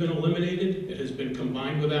 S2 has been eliminated, it has been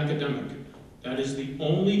combined with academic. That is the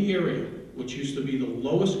only area which used to be the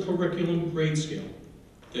lowest curriculum grade scale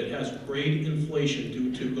that has grade inflation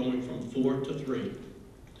due to going from 4 to 3.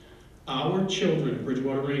 Our children at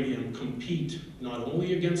Bridgewater-Raynham compete not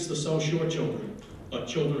only against the South Shore children, but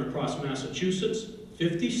children across Massachusetts,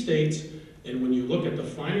 50 states, and when you look at the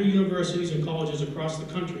finer universities and colleges across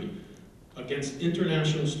the country, against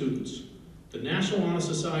international students. The National Honor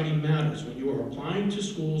Society matters when you are applying to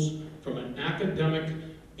schools from an academic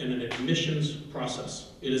and an admissions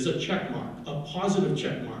process. It is a check mark, a positive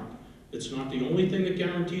check mark. It's not the only thing that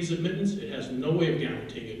guarantees admittance. It has no way of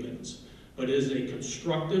guaranteeing admittance. But it is a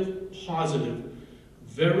constructive, positive,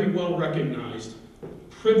 very well recognized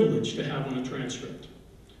privilege to have on a transcript.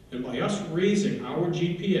 And by us raising our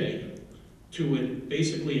GPA to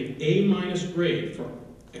basically an A- grade for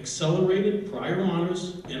accelerated prior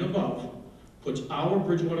honors and above, puts our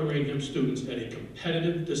Bridgewater-Raynham students at a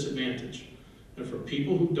competitive disadvantage. And for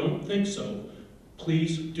people who don't think so,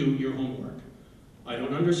 please do your homework. I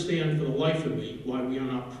don't understand for the life of me why we are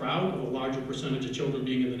not proud of a larger percentage of children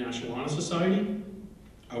being in the National Honor Society.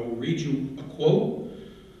 I will read you a quote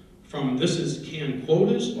from this is, can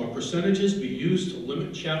quotas or percentages be used to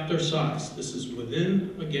limit chapter size? This is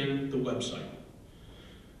within, again, the website.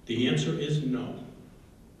 The answer is no.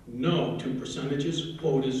 No to percentages,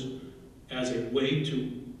 quotas, as a way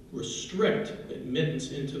to restrict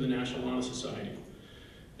admittance into the National Honor Society.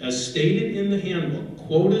 As stated in the handbook,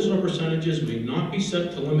 quotas or percentages may not be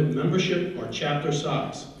set to limit membership or chapter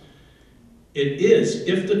size. It is,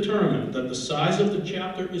 if determined that the size of the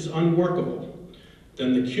chapter is unworkable,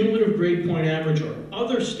 then the cumulative grade point average or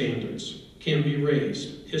other standards can be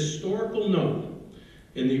raised. Historical note,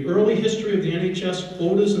 in the early history of the NHS,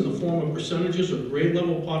 quotas in the form of percentages of grade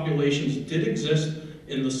level populations did exist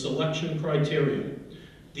in the selection criteria.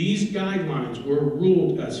 These guidelines were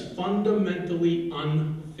ruled as fundamentally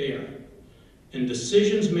unfair, and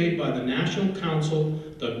decisions made by the National Council,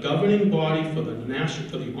 the governing body for the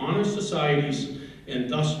honor societies, and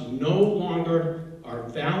thus no longer are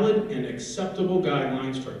valid and acceptable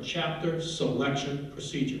guidelines for chapter selection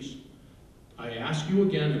procedures. I ask you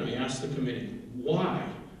again, and I ask the committee, why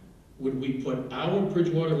would we put our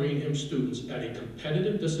Bridgewater-Raynham students at a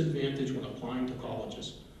competitive disadvantage when applying to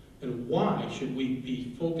colleges? And why should we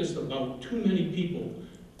be focused about too many people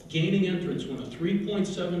gaining entrance when a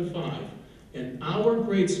 3.75 and our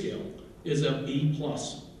grade scale is a B+,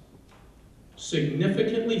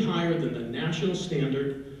 significantly higher than the national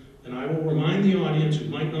standard? And I will remind the audience who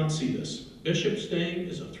might not see this, Bishop Stang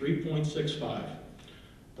is a 3.65,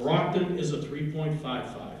 Brockton is a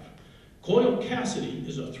 3.55, Coyle Cassidy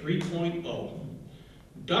is a 3.0,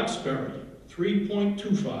 Duxbury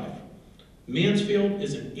 3.25, Mansfield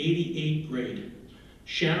is an 88 grade.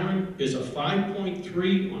 Sharon is a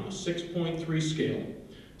 5.3 on a 6.3 scale.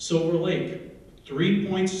 Silver Lake,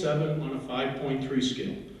 3.7 on a 5.3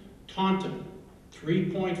 scale. Taunton,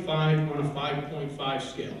 3.5 on a 5.5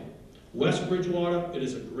 scale. West Bridgewater, it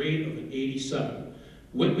is a grade of an 87.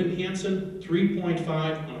 Whitman-Hanson, 3.5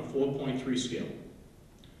 on a 4.3 scale.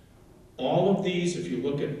 All of these, if you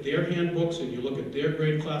look at their handbooks and you look at their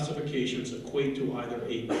grade classifications, equate to either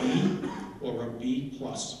a B or a B+.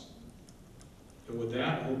 And with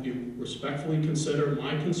that, I hope you respectfully consider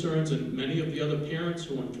my concerns and many of the other parents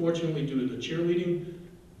who, unfortunately, due to the cheerleading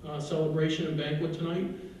celebration and banquet tonight,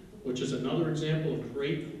 which is another example of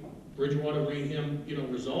great Bridgewater-Raynham,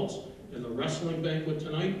 results, and the wrestling banquet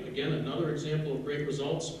tonight, again, another example of great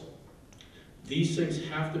results. These things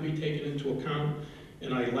have to be taken into account.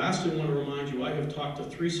 And I lastly want to remind you, I have talked to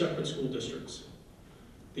 3 separate school districts.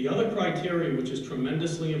 The other criteria, which is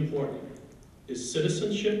tremendously important, is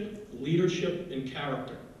citizenship leadership, and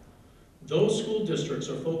character. Those school districts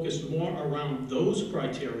are focused more around those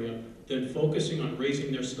criteria than focusing on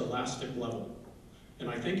raising their scholastic level. And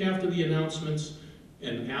I think after the announcements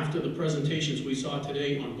and after the presentations we saw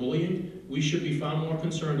today on bullying, we should be far more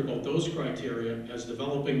concerned about those criteria as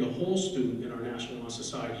developing the whole student in our national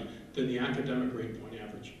society than the academic grade point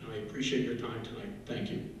average. And I appreciate your time tonight. Thank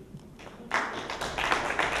you.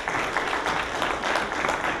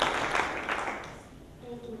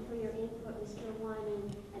 Thank you for your input, Mr.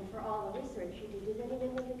 Wyman, and for all the research you did. Does any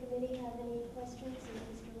member of the committee have any questions of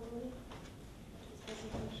Mr. Wyman? His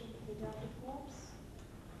presentation for Dr. Forbes?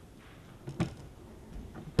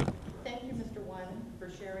 Thank you, Mr. Wyman, for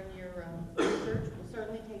sharing your research. We'll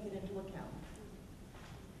certainly take it into account.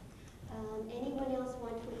 Anyone else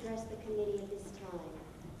want to address the committee at this time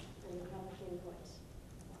under public input?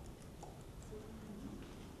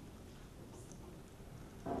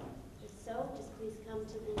 If so, just please come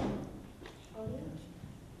to the podium.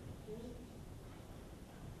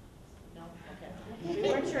 No? Okay. We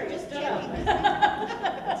weren't sure. You stood up.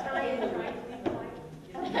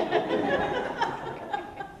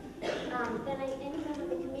 Then any member of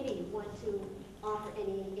the committee want to offer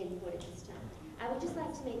any input at this time? I would just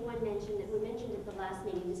like to make one mention that we mentioned at the last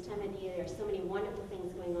meeting. This time of year, there are so many wonderful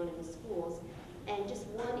things going on in the schools. And just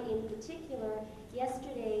one in particular,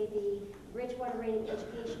 yesterday the Bridgewater-Raynham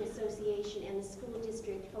Education Association and the school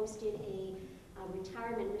district hosted a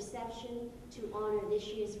retirement reception to honor this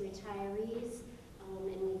year's retirees.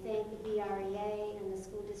 And we thank the BREA and the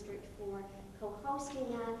school district for co-hosting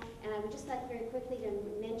that. And I would just like very quickly to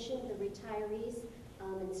mention the retirees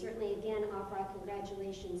and certainly again offer our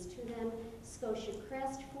congratulations to them. Scotia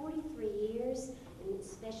Crest, 43 years in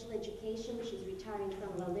special education. She's retiring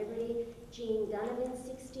from La Liberty. Jean Donovan,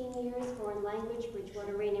 16 years, foreign language,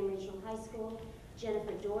 Bridgewater-Raynham Regional High School.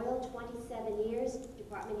 Jennifer Doyle, 27 years,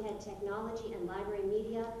 department head technology and library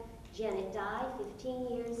media. Janet Dye,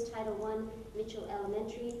 15 years, Title I, Mitchell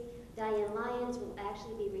Elementary. Diane Lyons will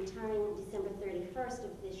actually be retiring December 31st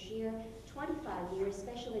of this year, 25 years,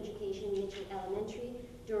 special education, Mitchell Elementary.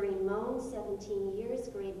 Doreen Moan, 17 years,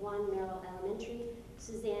 grade 1, Merrill Elementary.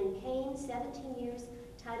 Suzanne Kane, 17 years,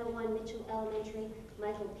 Title I, Mitchell Elementary.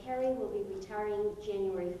 Michael Perry will be retiring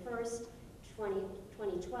January 1st,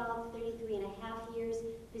 2012, 33 and a half years,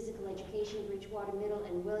 physical education, Bridgewater Middle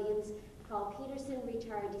and Williams. Paul Peterson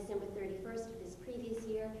retired December 31st of this previous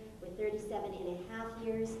year with 37 and a half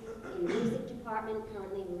years in music department,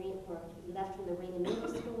 currently left from the Raynham Middle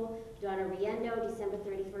School. Donna Riendo, December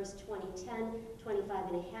 31st, 2010, 25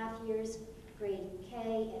 and a half years, grade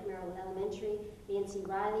K at Merrill Elementary. Nancy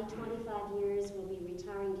Riley, 25 years, will be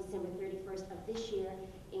retiring December 31st of this year,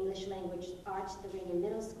 English Language Arts at the Raynham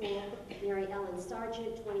Middle School. Mary Ellen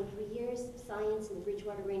Sargent, 23 years, science in the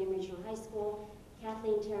Bridgewater-Raynham Regional High School.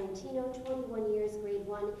 Kathleen Tarantino, 21 years, grade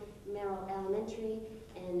 1, Merrill Elementary.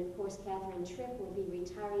 And of course, Catherine Tripp will be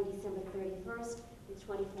retiring December 31st with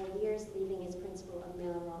 24 years, leaving as principal of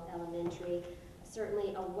Merrill Elementary.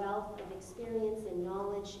 Certainly a wealth of experience and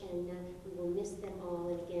knowledge, and we will miss them all.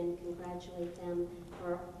 And again, congratulate them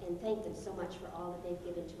and thank them so much for all that they've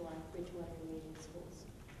given to our Bridgewater and Raynham schools.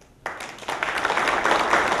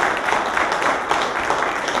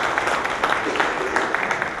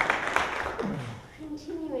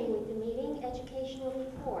 Continuing with the meeting, educational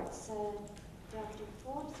reports. Dr.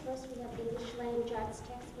 Forbes, first we have English Language Arts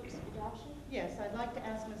textbooks adoption. Yes, I'd like to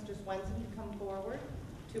ask Mr. Swenson to come forward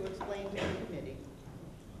to explain to the committee.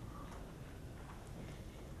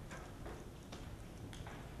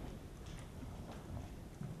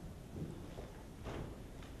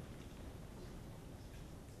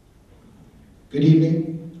 Good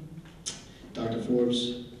evening, Dr.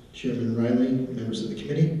 Forbes, Chairman Riley, members of the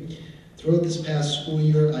committee. Throughout this past school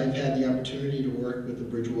year, I've had the opportunity to work with the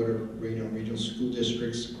Bridgewater-Raynham Regional School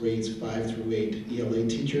District's grades 5 through 8 ELA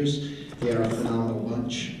teachers. They are a phenomenal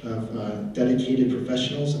bunch of dedicated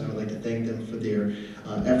professionals, and I would like to thank them for their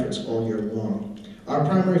efforts all year long. Our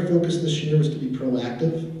primary focus this year was to be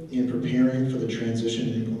proactive in preparing for the transition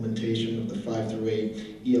and implementation of the 5 through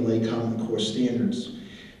 8 ELA Common Core standards.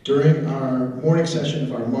 During our morning session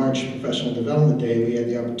of our March Professional Development Day, we had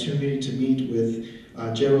the opportunity to meet with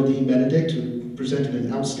Geraldine Benedict, who presented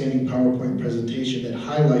an outstanding PowerPoint presentation that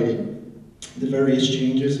highlighted the various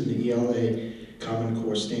changes in the ELA Common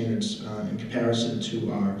Core standards in comparison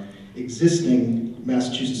to our existing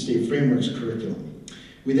Massachusetts State Frameworks curriculum.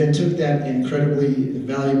 We then took that incredibly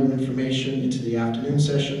valuable information into the afternoon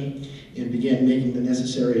session and began making the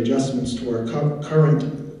necessary adjustments to our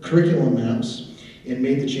current curriculum maps and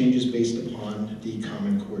made the changes based upon the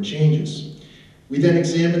Common Core changes. We then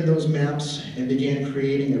examined those maps and began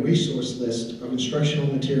creating a resource list of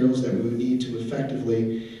instructional materials that we would need to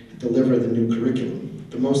effectively deliver the new curriculum.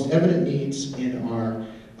 The most evident needs in our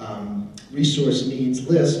resource needs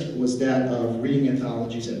list was that of reading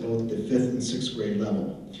anthologies at both the 5th and 6th grade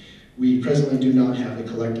level. We presently do not have a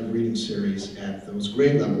collective reading series at those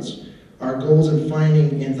grade levels. Our goals in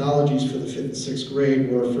finding anthologies for the 5th and 6th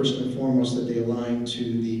grade were first and foremost that they align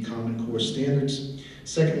to the Common Core standards.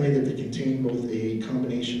 Secondly, that they contain both a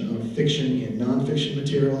combination of fiction and nonfiction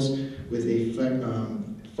materials with a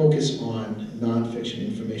focus on nonfiction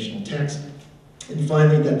informational text. And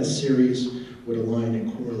finally, that the series would align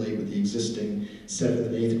and correlate with the existing 7th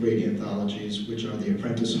and 8th grade anthologies, which are the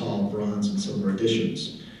Apprentice Hall Bronze and Silver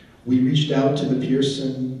editions. We reached out to the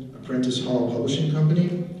Pearson Apprentice Hall Publishing Company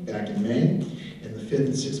back in May, and the 5th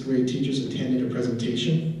and 6th grade teachers attended a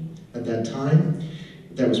presentation at that time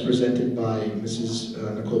that was presented by Mrs.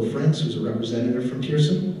 Nicole Franks, who's a representative from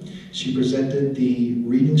Pearson. She presented the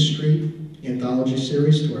Reading Street anthology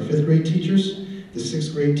series to our 5th grade teachers. The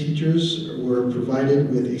 6th grade teachers were provided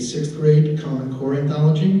with a 6th grade Common Core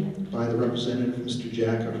anthology by the representative, Mr.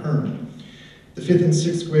 Jack Ahern. The 5th and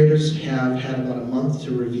 6th graders have had about a month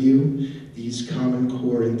to review these Common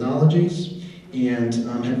Core anthologies and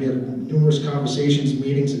have had numerous conversations,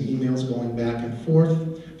 meetings, and emails going back and forth,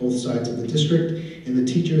 both sides of the district, and the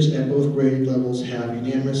teachers at both grade levels have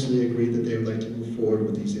unanimously agreed that they would like to move forward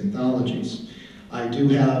with these anthologies. I do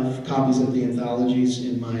have copies of the anthologies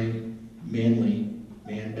in my manly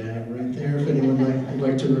man bag right there, if anyone would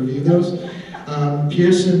like to review those.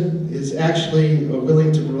 Pearson is actually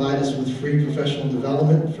willing to provide us with free professional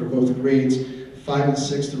development for both grades 5 and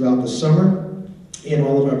 6 throughout the summer, and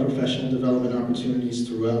all of our professional development opportunities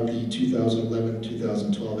throughout the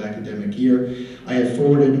 2011-2012 academic year. I have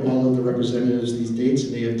forwarded all of the representatives these dates,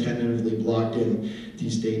 and they have tentatively blocked in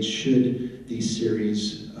these dates should these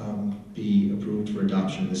series be approved for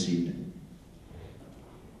adoption this evening.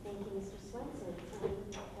 Thank you, Mr. Swenson.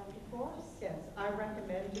 Dr. Forbes? Yes, I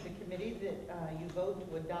recommend to the committee that you vote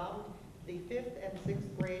to adopt the 5th and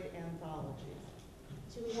 6th grade anthologies.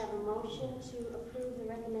 Do we have a motion to approve the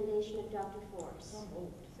recommendation of Dr. Forbes? So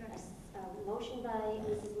moved. Second. A motion by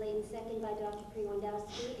Mrs. Layton, second by Dr.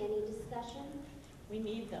 Priwandowski. Any discussion? We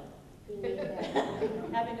need them. We need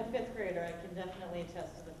them. Having a 5th grader, I can definitely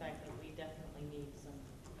attest to the fact that we definitely need some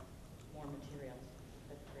more materials.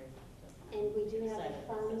 5th grade. So And we do have the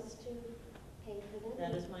excited. funds to pay for them?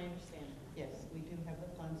 That is my understanding. Yes, we do have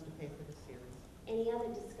the funds to pay for the series. Any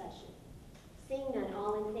other discussion? Seeing none,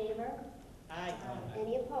 all in favor? Aye.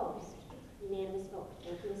 Any opposed? Unanimous vote.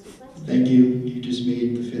 Thank you, Mr. Swenson. Thank you. You just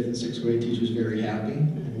made the 5th and 6th grade teachers very happy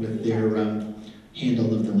with their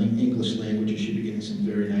handle of the English language. You should be getting some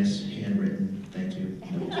very nice handwritten. Thank you.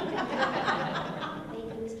 Thank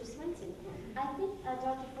you, Mr. Swenson. I think,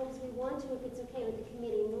 Dr. Forbes, we want to, if it's okay with the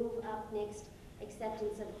committee, move up next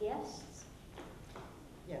acceptance of gifts.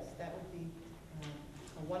 Yes, that would be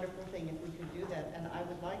a wonderful thing if we could do that. And I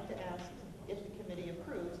would like to ask, if the committee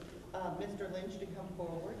approves, Mr. Lynch to come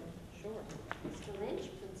forward. Sure. Mr. Lynch,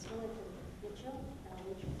 Principal at the Mitchell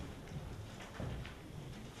Elementary.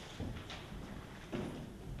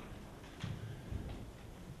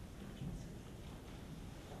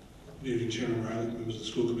 Good evening, Chairman Riley, members of the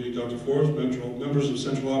school committee, Dr. Forbes, members of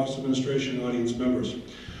Central Office Administration, and audience members.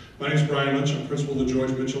 My name is Brian Lynch. I'm principal of the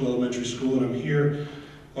George Mitchell Elementary School, and I'm here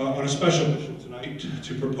on a special mission tonight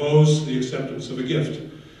to propose the acceptance of a gift.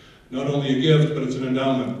 Not only a gift, but it's an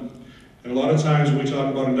endowment. And a lot of times when we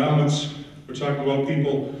talk about endowments, we're talking about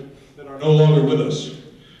people that are no longer with us.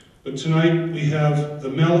 But tonight we have the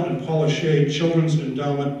Mel and Paula Shea Children's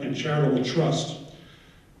Endowment and Charitable Trust.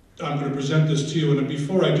 I'm going to present this to you, and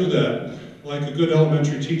before I do that, like a good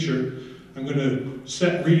elementary teacher, I'm going to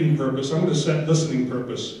set reading purpose, I'm going to set listening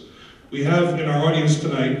purpose. We have in our audience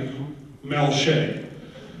tonight, Mel Shea.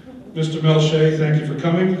 Mr. Mel Shea, thank you for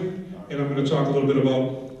coming, and I'm going to talk a little bit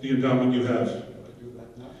about the endowment you have.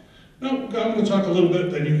 No, I'm going to talk a little bit,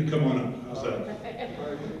 then you can come on up. How's that?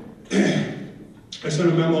 I sent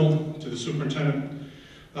a memo to the superintendent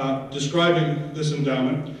describing this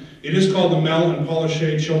endowment. It is called the Mel and Paula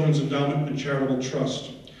Shea Children's Endowment and Charitable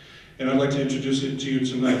Trust, and I'd like to introduce it to you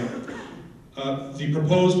tonight. The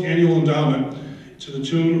proposed annual endowment to the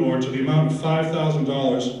tune or to the amount of $5,000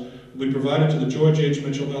 will be provided to the George H.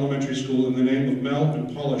 Mitchell Elementary School in the name of Mel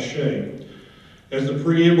and Paula Shea. As the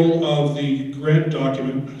preamble of the grant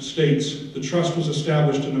document states, the trust was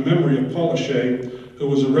established in the memory of Paula Shea, who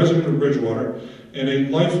was a resident of Bridgewater and a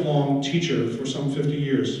lifelong teacher for some 50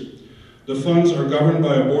 years. The funds are governed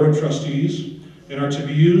by a board of trustees and are to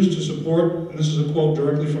be used to support, and this is a quote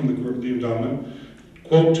directly from the endowment,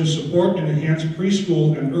 quote, to support and enhance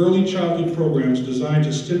preschool and early childhood programs designed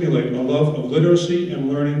to stimulate a love of literacy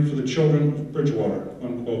and learning for the children of Bridgewater,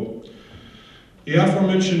 unquote. The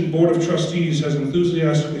aforementioned Board of Trustees has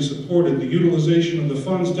enthusiastically supported the utilization of the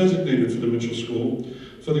funds designated for the Mitchell School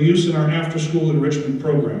for the use in our after-school enrichment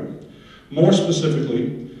program. More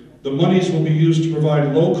specifically, the monies will be used to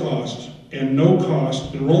provide low-cost and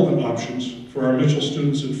no-cost enrollment options for our Mitchell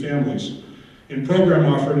students and families in program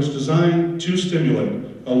offerings designed to stimulate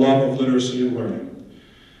a love of literacy and learning.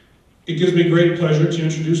 It gives me great pleasure to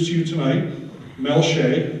introduce to you tonight Mel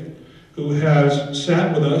Shea, who has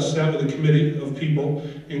sat with a committee of people,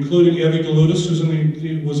 including Evie Galutis,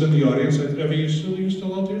 who was in the audience. Evie, you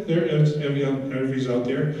still out there? There, Evie's out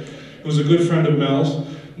there. Who was a good friend of Mel's.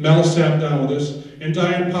 Mel sat down with us. And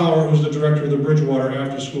Diane Power, who's the director of the Bridgewater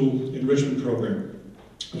After School Enrichment Program.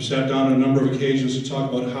 We've sat down on a number of occasions to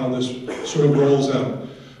talk about how this sort of rolls out.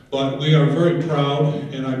 But we are very proud,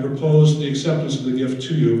 and I propose the acceptance of the gift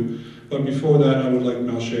to you. But before that, I would like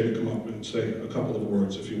Mel Shea to come up and say a couple of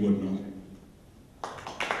words, if you would, Mel.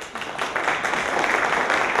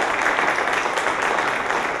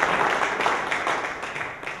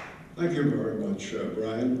 Thank you very much,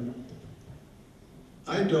 Brian.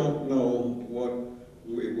 I don't know what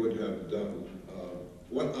we would have done,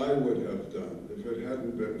 what I would have done if it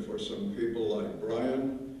hadn't been for some people like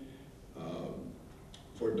Brian,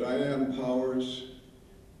 for Diane Powers,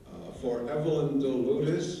 for Evelyn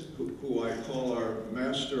DeLutis, who I call our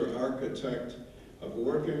master architect of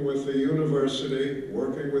working with the university,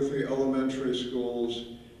 working with the elementary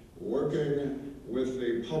schools, working with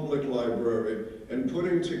the public library, and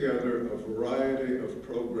putting together a variety of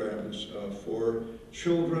programs for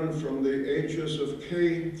children from the ages of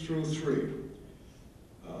K through 3.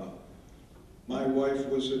 My wife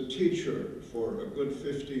was a teacher for a good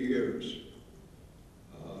 50 years.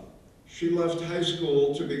 She left high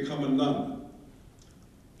school to become a nun.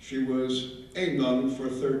 She was a nun for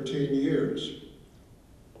 13 years.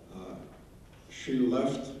 She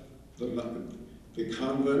left the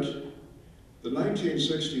convent. The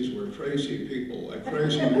 1960s were crazy people, like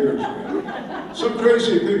crazy years, man. Some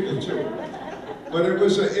crazy people too. But it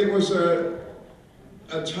was a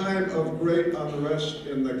time of great unrest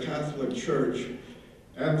in the Catholic Church,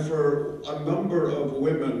 and for a number of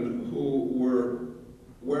women who were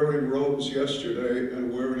wearing robes yesterday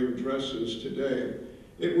and wearing dresses today,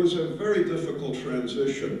 it was a very difficult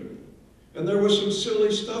transition. And there was some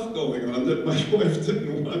silly stuff going on that my wife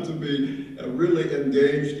didn't want to be really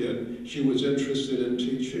engaged in. She was interested in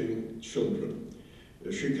teaching children.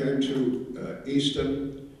 She came to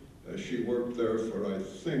Easton. She worked there for, I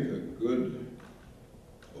think, a good,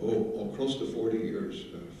 close to 40 years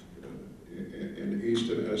in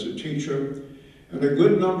Easton as a teacher. And a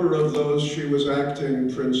good number of those, she was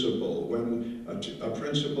acting principal. When a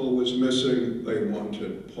principal was missing, they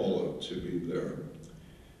wanted Paula to be there.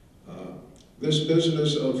 This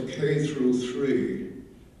business of K through 3,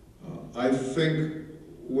 I think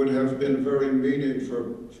would have been very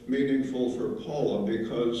meaningful for Paula,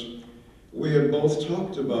 because we had both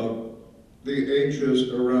talked about the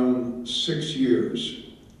ages around 6 years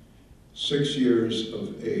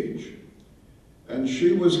of age. And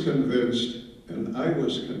she was convinced, and I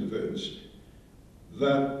was convinced,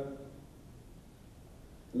 that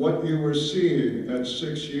what you were seeing at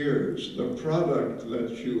 6 years, the product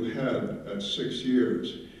that you had at 6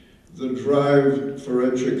 years, the drive for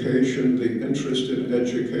education, the interest in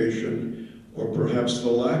education, or perhaps the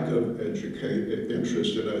lack of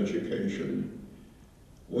interest in education,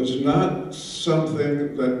 was not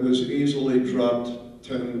something that was easily dropped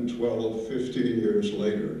 10, 12, 15 years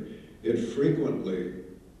later. It frequently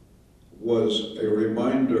was a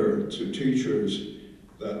reminder to teachers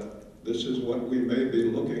that this is what we may be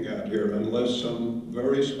looking at here unless some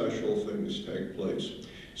very special things take place.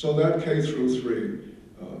 So that K through 3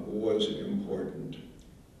 was important.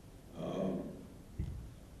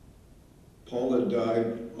 Paula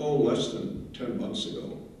died, less than 10 months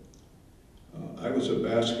ago. I was a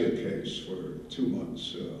basket case for 2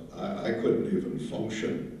 months. I couldn't even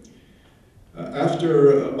function.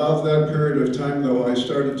 After about that period of time, though, I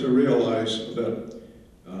started to realize that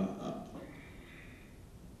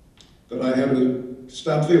I had to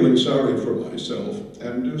stop feeling sorry for myself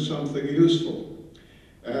and do something useful.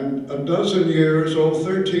 And a dozen years,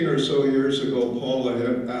 13 or so years ago, Paula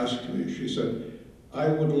had asked me, she said, I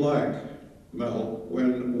would like, Mel,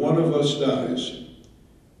 when one of us dies,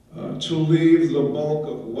 to leave the bulk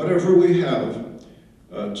of whatever we have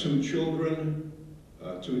to children,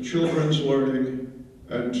 to children's learning,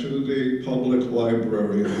 and to the public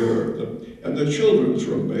library here, and the children's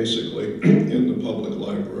room, basically, in the public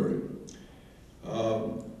library.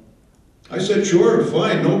 I said, sure,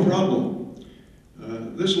 fine, no problem.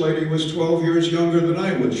 This lady was 12 years younger than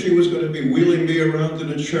I was. She was going to be wheeling me around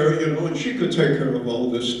in a chair, you know, and she could take care of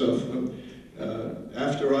all this stuff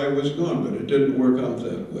after I was gone, but it didn't work out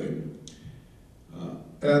that way.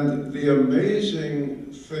 And the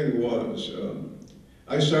amazing thing was,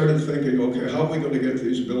 I started thinking, okay, how are we going to get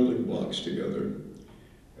these building blocks together?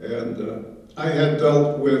 And I had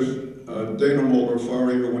dealt with Dana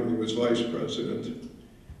Mulder-Faria when he was vice president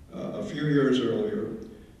a few years earlier.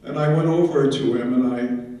 And I went over to him and I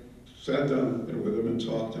sat down with him and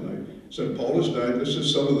talked, and I said, Paula's died, this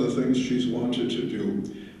is some of the things she's wanted to do.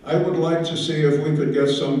 I would like to see if we could get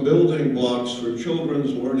some building blocks for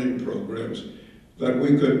children's learning programs that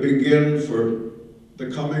we could begin for the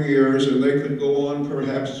coming years, and they could go on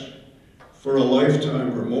perhaps for a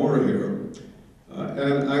lifetime or more here.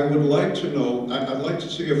 And I would like to know, I'd like to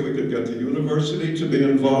see if we could get the university to be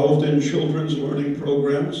involved in children's learning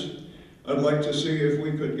programs. I'd like to see if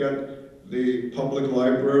we could get the public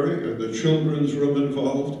library and the children's room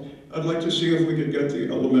involved. I'd like to see if we could get the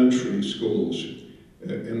elementary schools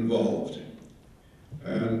involved.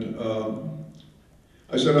 And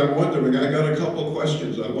I said, I'm wondering, I got a couple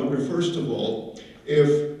questions. I wonder, first of all,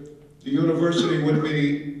 if the university would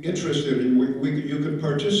be interested in, you could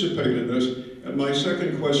participate in this. And my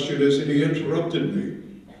second question is, and he interrupted me.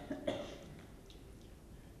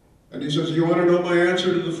 And he says, you want to know my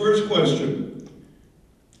answer to the first question?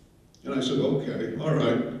 And I said, okay, all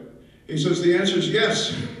right. He says, the answer is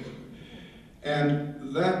yes.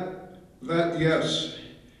 And that yes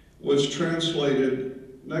was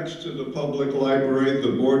translated next to the public library,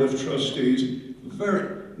 the board of trustees,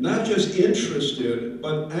 not just interested,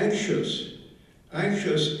 but anxious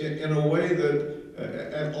in a way that,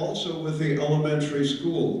 and also with the elementary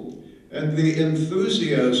school. And the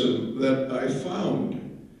enthusiasm that I found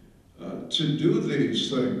to do these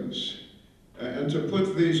things and to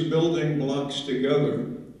put these building blocks together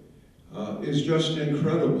is just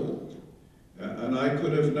incredible. And I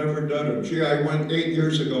could have never done it. Gee, 8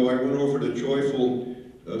 years ago, I went over to Joyful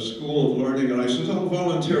School of Learning, and I said, I'll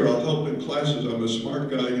volunteer, I'll help in classes, I'm a smart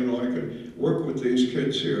guy, you know, I could work with these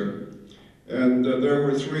kids here. And there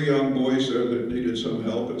were 3 young boys there that needed some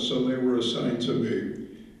help, and so they were assigned to me.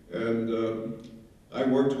 And I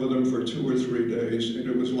worked with them for 2 or 3 days, and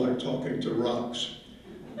it was like talking to rocks.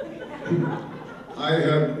 I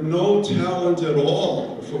had no talent at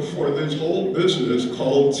all for this whole business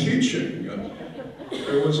called teaching.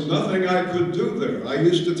 There was nothing I could do there. I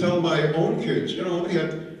used to tell my own kids, you know,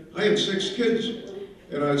 I had 6 kids.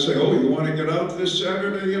 And I'd say, oh, you want to get out this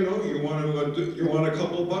Saturday, you know, you want a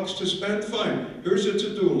couple bucks to spend? Fine, here's a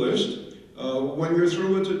to-do list. When you're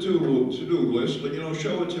through with the to-do list, you know,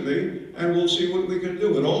 show it to me, and we'll see what we can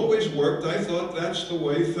do. It always worked. I thought that's the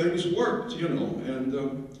way things worked, you know, and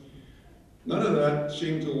none of that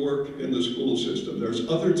seemed to work in the school system. There's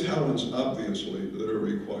other talents, obviously, that are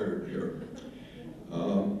required here.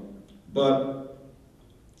 But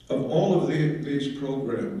of all of these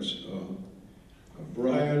programs,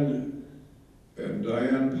 Brian and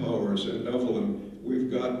Diane Powers and Evelyn, we've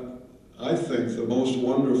got, I think, the most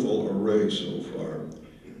wonderful array so far.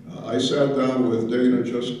 I sat down with Dana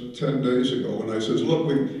just 10 days ago and I says, look,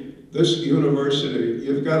 this university,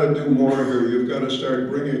 you've got to do more here. You've got to start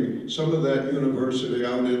bringing some of that university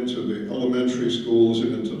out into the elementary schools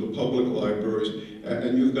and into the public libraries,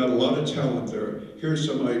 and you've got a lot of talent there. Here's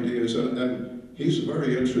some ideas, and he's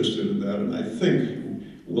very interested in that, and I think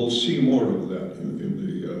we'll see more of that in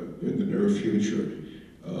the near future.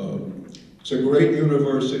 It's a great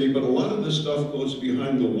university, but a lot of this stuff goes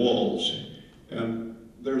behind the walls, and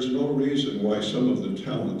there's no reason why some of the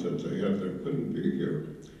talent that they have there couldn't be here.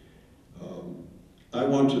 I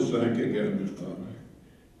want to thank again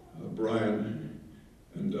Brian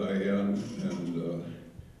and Diane, and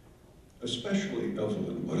especially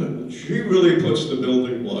Evelyn. She really puts the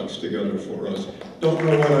building blocks together for us. Don't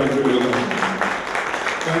know what I'd do without her.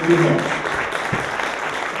 Thank you much.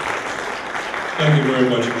 Thank you very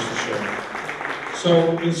much, Mr. Shea. So,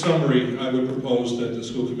 in summary, I would propose that the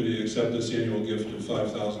school committee accept this annual gift of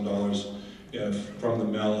 $5,000 from the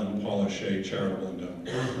Mel and Paula Shea Charitable Endowment.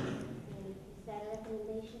 Is that a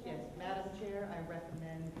recommendation? Yes, Madam Chair, I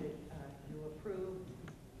recommend that you approve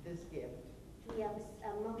this gift. Do we have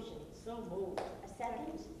a motion? So moved. A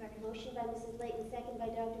second? Second. Motion by Mrs. Layton, second by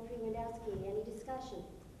Dr. Prewandowski. Any discussion?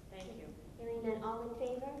 Thank you. Hearing none, all in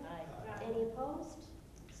favor? Aye. Any opposed?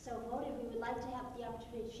 So voted. We would like to have the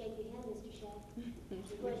opportunity to shake your hand, Mr. Shea.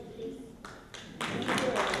 Would please.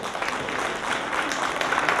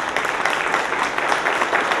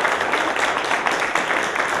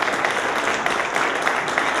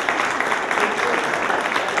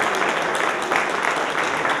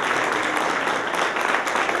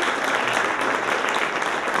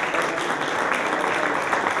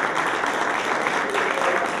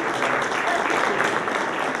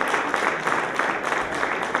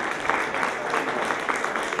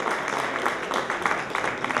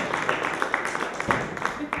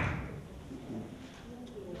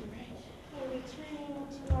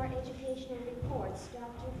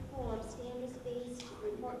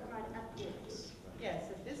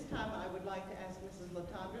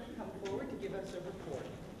 Conder come forward to give us a report.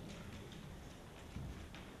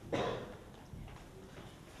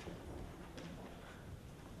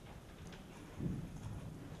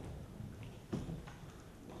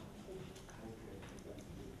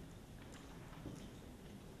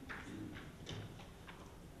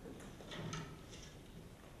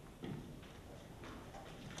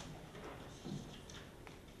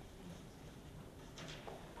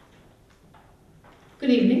 Good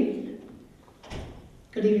evening.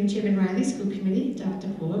 Good evening, Chairman Riley, School Committee, Dr.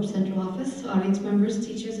 Forbes, Central Office, audience members,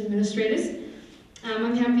 teachers, administrators.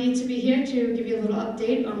 I'm happy to be here to give you a little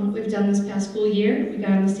update on what we've done this past school year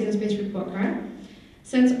regarding the standards-based report card.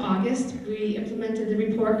 Since August, we implemented the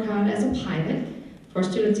report card as a pilot for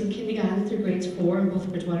students in kindergarten through grades 4 in both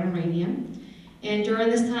Bridgewater and Raynham. And during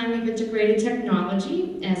this time, we've integrated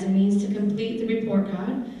technology as a means to complete the report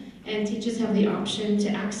card, and teachers have the option to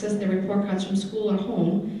access their report cards from school or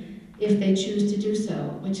home if they choose to do so,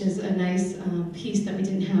 which is a nice piece that we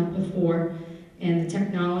didn't have before, and the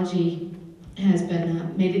technology has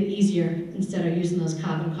been made it easier instead of using those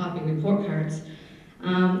carbon copy report cards.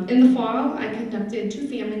 In the fall, I conducted 2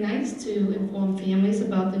 family nights to inform families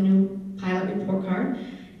about the new pilot report card,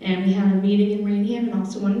 and we had a meeting in Raynham and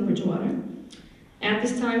also one in Bridgewater. At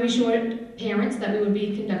this time, we assured parents that we would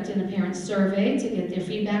be conducting a parent survey to get their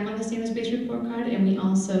feedback on the standards-based report card, and we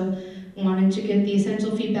also wanted to get the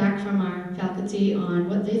essential feedback from our faculty on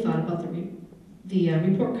what they thought about the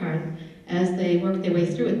report card as they worked their way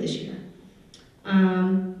through it this year.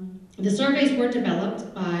 The surveys were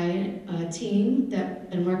developed by a team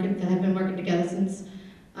that have been working together since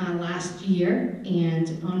last year,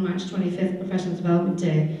 and on March 25th, Professional Development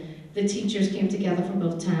Day, the teachers came together from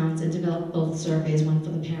both towns and developed both surveys, one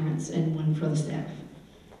for the parents and one for the staff.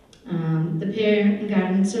 The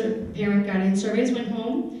parent-guardian surveys went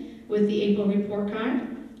home with the April report card,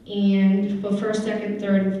 and for 1st, 2nd,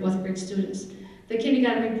 3rd, and 4th grade students. The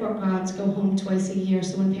kindergarten report cards go home twice a year,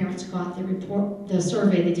 so when parents got the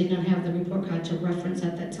survey, they did not have the report card to reference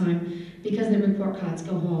at that time because the report cards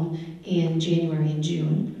go home in January and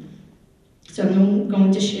June. So I'm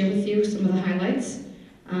going to share with you some of the highlights.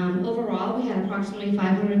 Overall, we had approximately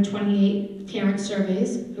 528 parent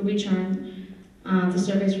surveys who returned the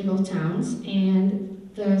surveys from both towns, and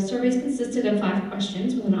the surveys consisted of 5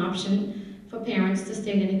 questions with an option for parents to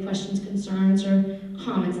state any questions, concerns, or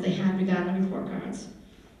comments they had regarding the report cards.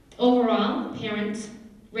 Overall, parents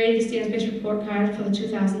rated the standards-based report card for the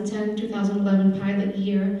 2010-2011 pilot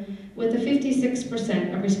year with a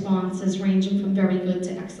 56% of responses ranging from very good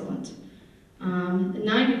to excellent.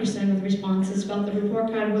 90% of the responses felt the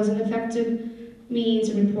report card was an effective means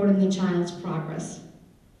of reporting the child's progress.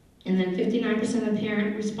 And then 59% of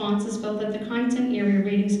parent responses felt that the content area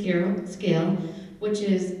rating scale, which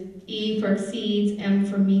is E for exceeds, M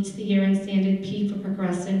for meets the year-end standard, P for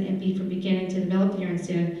progressing, and B for beginning to develop the year-end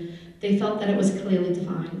standard, they felt that it was clearly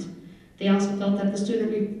defined. They also felt that the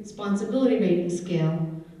student responsibility rating scale,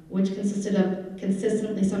 which consisted of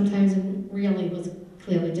consistently, sometimes and really, was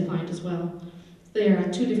clearly defined as well. There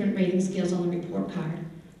are 2 different rating scales on the report card,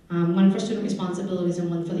 one for student responsibilities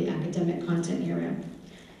and one for the academic content area.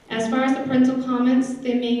 As far as the parental comments,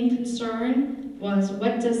 their main concern was,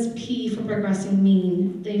 what does P for progressing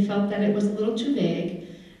mean? They felt that it was a little too vague,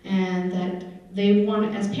 and that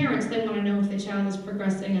as parents, they want to know if their child is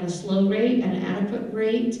progressing at a slow rate, at an adequate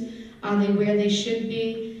rate, are they where they should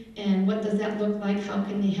be, and what does that look like? How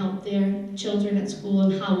can they help their children at school,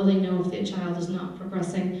 and how will they know if their child is not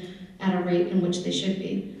progressing at a rate in which they should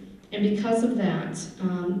be? And because of that,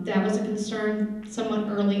 that was a concern somewhat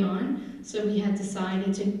early on, so we had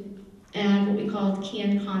decided to add what we called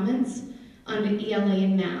canned comments under ELA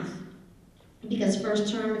and math. Because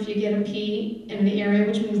first term, if you get a P in the area,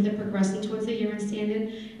 which means they're progressing towards the year-end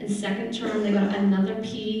standard, and second term they got another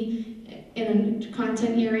P in a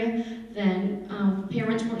content area, then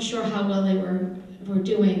parents weren't sure how well they were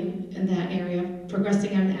doing in that area,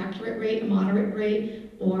 progressing at an accurate rate, a moderate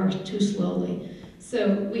rate, or too slowly.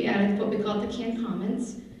 So we added what we called the canned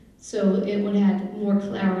comments, so it would add more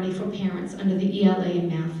clarity for parents under the ELA and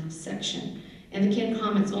math section. And the canned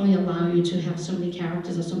comments only allow you to have so many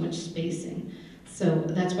characters or so much spacing. So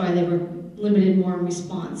that's why they were limited more in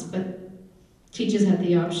response, but teachers had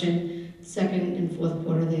the option, 2nd and 4th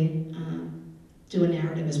quarter, they do a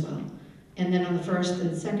narrative as well. And then on the 1st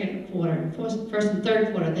and 2nd quarter, 1st and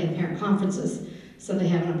 3rd quarter, they have parent conferences, so they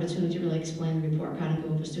have an opportunity to really explain the report card and go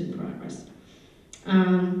over student progress.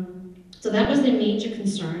 So that was their major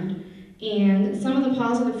concern. And some of the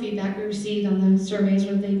positive feedback we received on the surveys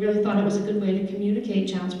was they really thought it was a good way to communicate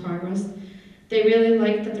child's progress. They really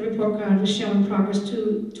liked that the report card was showing progress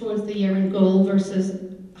towards the year-end goal versus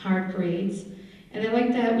hard grades. And they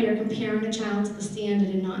like that we are comparing the child to the standard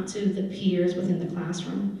and not to the peers within the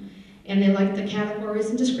classroom. And they like the categories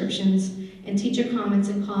and descriptions, and teacher comments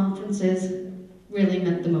and conferences really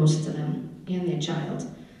meant the most to them and their child.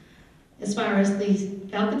 As far as the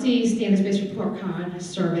faculty standards-based report card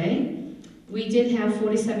survey, we did have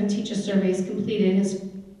 47 teacher surveys completed as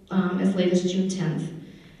late as June 10th.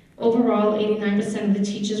 Overall, 89% of the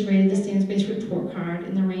teachers rated the standards-based report card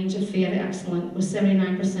in the range of fair to excellent, with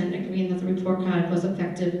 79% agreeing that the report card was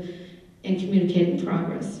effective in communicating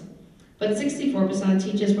progress. But 64% of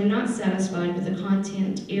teachers were not satisfied with the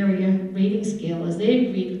content area rating scale, as they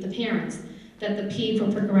agreed with the parents that the P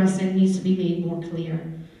for progressing needs to be made more clear.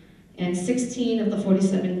 And 16 of the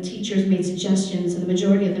 47 teachers made suggestions, and the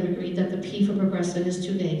majority of them agreed that the P for progressing is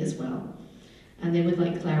too vague as well. And they would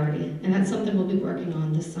like clarity, and that's something we'll be working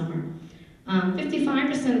on this summer.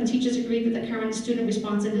 55% of teachers agreed that the current student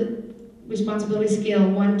responsibility scale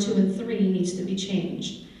 1, 2, and 3 needs to be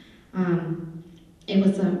changed. It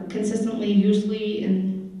was consistently, usually,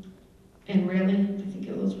 and rarely. I think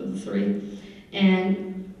it was with a 3.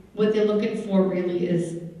 And what they're looking for really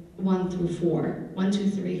is 1 through 4, 1, 2,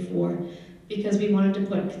 3, 4, because we wanted to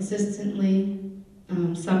put consistently,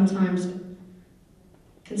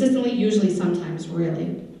 consistently, usually, sometimes,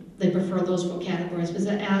 really. They prefer those 4 categories, because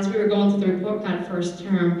as we were going through the report card first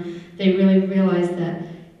term, they really realized that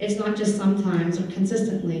it's not just sometimes or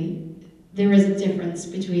consistently, there is a difference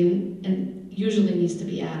between, and usually needs to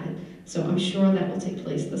be added. So I'm sure that will take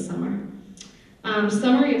place this summer.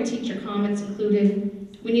 Summary of teacher comments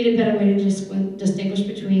included, we need a better way to distinguish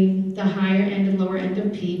between the higher end and lower end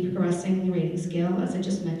of P progressing in the rating scale, as I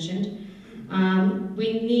just mentioned.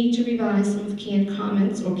 We need to revise some of the canned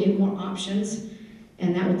comments or give more options,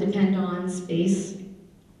 and that will depend on space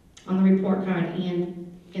on the report card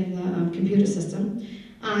and in the computer system.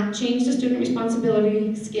 Change the student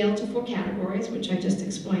responsibility scale to 4 categories, which I just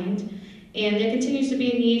explained. And there continues to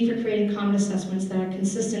be a need for creating common assessments that are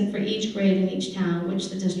consistent for each grade in each town, which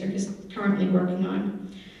the district is currently working on.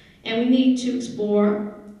 And we need to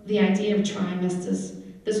explore the idea of trimesters.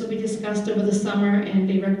 This will be discussed over the summer, and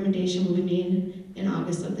a recommendation will be made in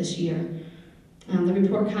August of this year. The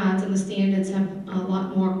report cards and the standards have a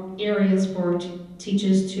lot more areas for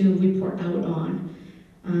teachers to report out on.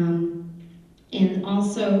 And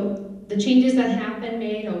also, the changes that have been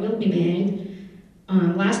made or will be made.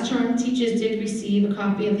 Last term, teachers did receive a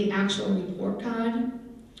copy of the actual report card,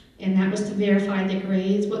 and that was to verify their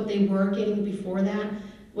grades. What they were getting before that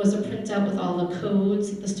was a printout with all the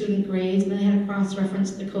codes, the student grades, and they had to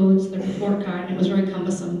cross-reference the codes to the report card, and it was very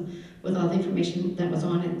cumbersome with all the information that was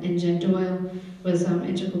on it. And Jen Doyle was an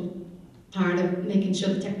integral part of making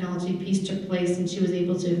sure the technology piece took place, and she was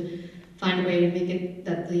able to find a way to make it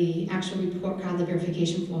that the actual report card, the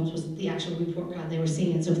verification forms, was the actual report card they were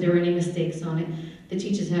seeing. So if there were any mistakes on it, the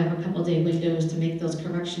teachers have a couple-day windows to make those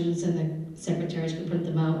corrections, and the secretaries can print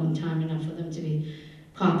them out in time enough for them to be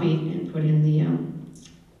copied and put in the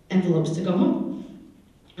envelopes to go home.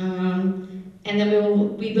 And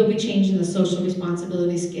then we will be changing the social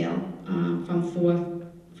responsibility scale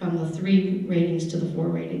from the 3 ratings to the 4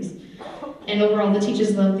 ratings. And overall, the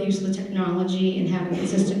teachers love the use of the technology and having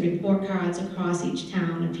consistent report cards across each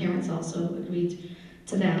town, and parents also agreed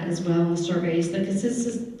to that as well in the surveys. The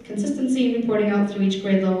consistency in reporting out through each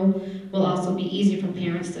grade level will also be easier for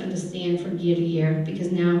parents to understand from year to year,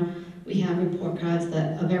 because now we have report cards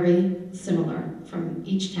that are very similar from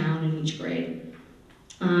each town and each grade.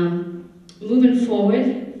 Moving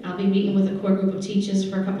forward, I'll be meeting with a core group of teachers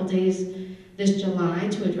for a couple days this July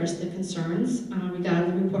to address the concerns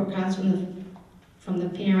regarding the report cards from the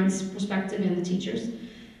parents' perspective and the teachers.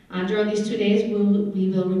 During these 2 days, we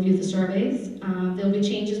will review the surveys. There will be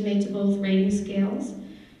changes made to both rating scales.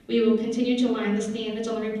 We will continue to align the standards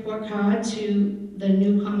on the report card to the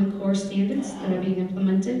new Common Core standards that are being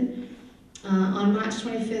implemented. On March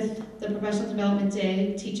 25th, the Professional Development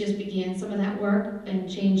Day, teachers began some of that work and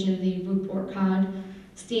changing the report card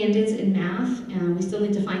standards in math. We still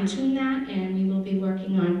need to fine-tune that, and we will be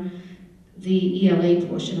working on the ELA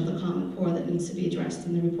portion of the Common Core that needs to be addressed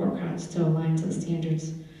in the report cards to align to the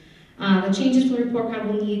standards. The changes for the report card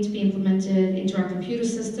will need to be implemented into our computer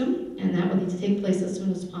system, and that will need to take place as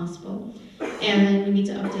soon as possible. And then we need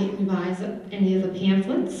to update and revise any of the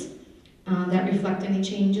pamphlets that reflect any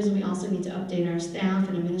changes. We also need to update our staff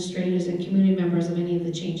and administrators and community members of any of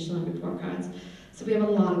the changes on the report cards. So we have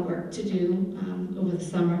a lot of work to do over the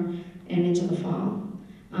summer and into the fall.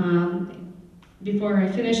 Before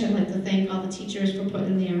I finish, I'd like to thank all the teachers for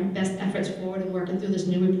putting their best efforts forward and working through this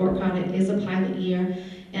new report card. It is a pilot year,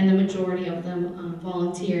 and the majority of them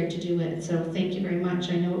volunteered to do it. So thank you very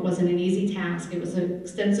much. I know it wasn't an easy task. It was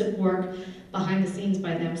extensive work behind the scenes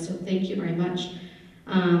by them, so thank you very much.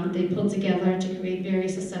 They pulled together to create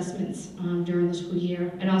various assessments during the school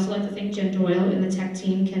year. I'd also like to thank Jen Doyle and the tech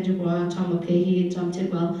team, Ken Dubois, Tom Mulcahy, and Tom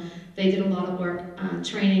Tidwell. They did a lot of work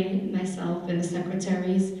training myself and the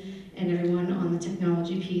secretaries and everyone on the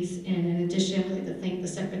technology piece. And in addition, I'd like to thank the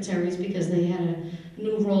secretaries because they had a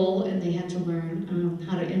new role and they had to learn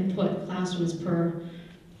how to input classrooms through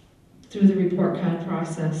the report card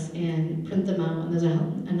process and print them out. And there's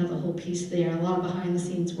another whole piece there, a lot of behind the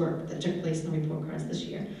scenes work that took place in the report cards this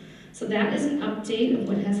year. So that is an update of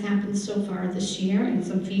what has happened so far this year and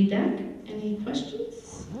some feedback. Any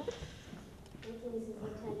questions? Thank you, Mrs.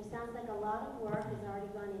 Lieutenant. It sounds like a lot of work has already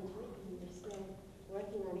gone into it, and you're still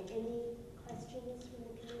working on it. Any questions from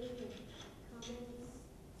the committee or comments?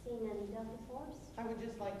 Seeing any, Dr. Forbes? I would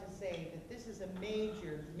just like to say that this is a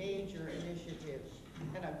major, major initiative,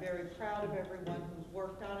 and I'm very proud of everyone who's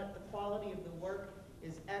worked on it. The quality of the work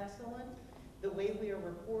is excellent. The way we are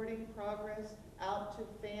reporting progress out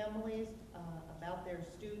to families about their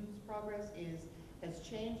students' progress has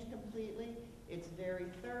changed completely. It's very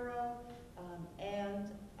thorough, and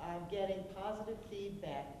I'm getting positive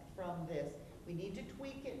feedback from this. We need to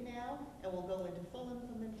tweak it now, and we'll go into full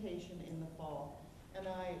implementation in the fall. And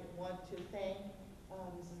I want to thank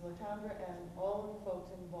Mrs. Latondra and all of the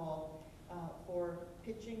folks involved for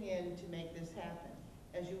pitching in to make this happen.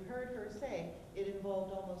 As you heard her say, it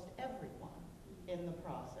involved almost everyone in the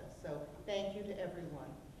process. So thank you to everyone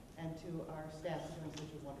and to our staff for doing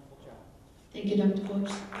such a wonderful job. Thank you, Dr.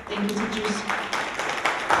 Forbes. Thank you, teachers.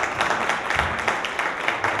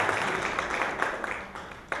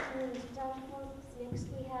 Dr. Forbes, next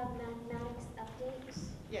we have mathematics updates.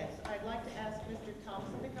 Yes, I'd like to ask Mr.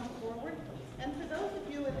 Thompson to come forward. And for those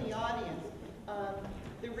of you in the audience,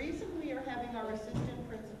 the reason we are having our assistant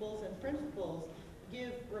principals and principals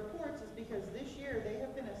give reports is because this year they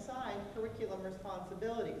have been assigned curriculum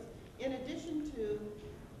responsibilities. In addition to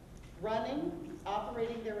running,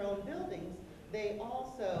 operating their own buildings, they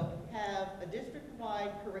also have a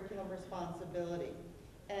district-wide curriculum responsibility.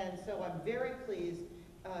 And so I'm very pleased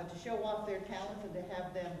to show off their talents and to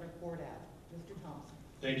have them report out. Mr. Thompson.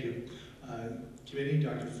 Thank you. Committee,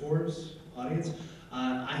 Dr. Forbes, audience.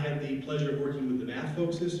 I had the pleasure of working with the math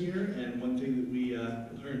folks this year, and one thing that we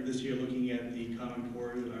learned this year looking at the Common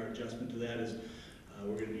Core and our adjustment to that is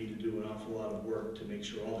we're going to need to do an awful lot of work to make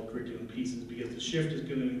sure all the curriculum pieces, because the shift is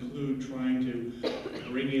going to include trying to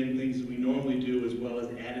bring in things that we normally do as well as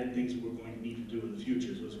add in things that we're going to need to do in the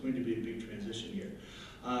future. So it's going to be a big transition here.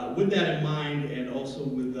 With that in mind, and also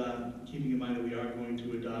with keeping in mind that we are going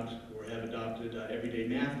to adopt or have adopted everyday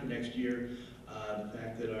math for next year, the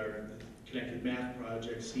fact that our Connected Math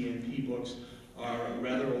Project CNP books are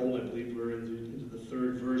rather old. I believe we're into the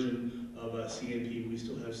third version of CNP. We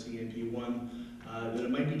still have CNP 1. That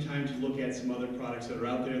it might be time to look at some other products that are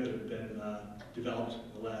out there that have been developed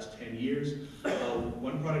in the last 10 years.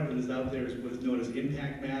 One product that is out there is what is known as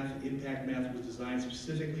Impact Math. Impact Math was designed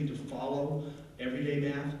specifically to follow everyday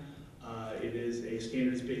math. It is a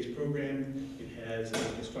standards-based program. It has a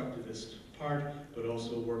constructivist part, but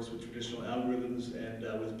also works with traditional algorithms, and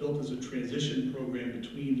was built as a transition program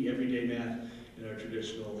between the everyday math and our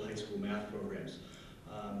traditional high school math programs.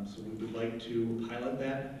 So we would like to pilot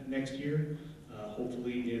that next year,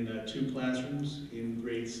 hopefully in 2 classrooms in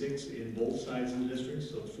grade 6 in both sides of the district,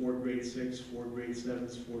 so 4 grade 6, 4 grade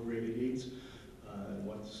 7s, 4 grade 8s. And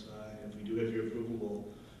once, if we do have your approval, we'll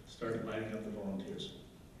start lining up the volunteers.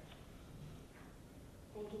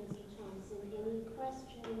 Thank you, Mr. Thompson. Any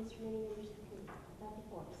questions from any members of the committee? Dr.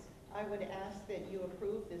 Forbes. I would ask that you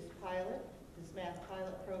approve this math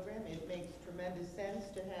pilot program. It makes tremendous sense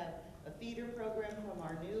to have a feeder program from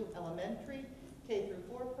our new elementary K through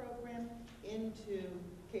 4 program into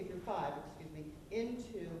K through 5,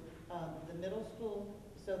 into the middle school,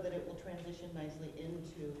 so that it will transition nicely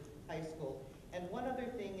into high school. And one other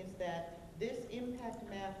thing is that this Impact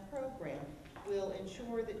Math program will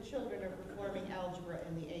ensure that children are performing algebra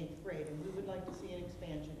in the 8th grade, and we would like to see an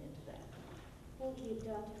expansion into that. Thank you,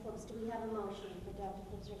 Dr. Forbes. Do we have a motion for Dr.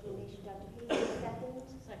 Forbes' recommendation? Dr. Peters, second.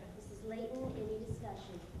 Second. Mrs. Layton, any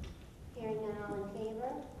discussion? Hearing none, all in favor?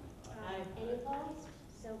 Aye. Any opposed?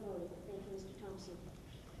 So voted. Thank you, Mr. Thompson.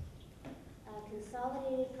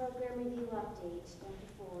 Consolidated program review update, Dr.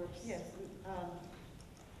 Forbes. Yes,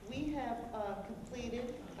 we have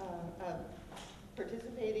completed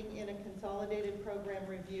participating in a consolidated program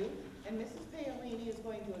review, and Mrs. Paolini is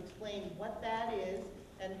going to explain what that is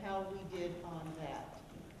and how we did on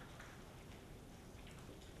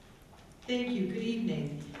Thank you. Good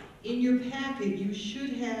evening. In your packet, you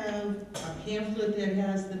should have a pamphlet that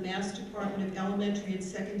has the Mass Department of Elementary and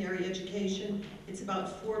Secondary Education. It's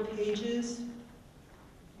about 4 pages,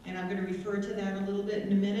 and I'm going to refer to that a little bit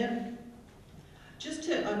in a minute. Just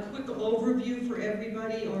a quick overview for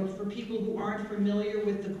everybody, or for people who aren't familiar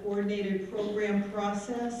with the coordinated program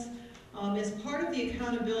process. As part of the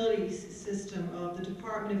accountability system of the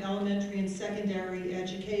Department of Elementary and Secondary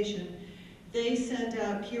Education, they send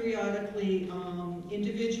out periodically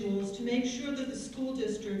individuals to make sure that the school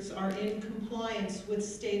districts are in compliance with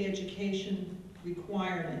state education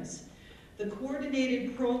requirements. The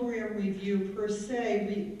coordinated program review per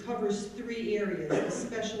se covers 3 areas: the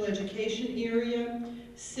special education area,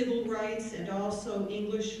 civil rights, and also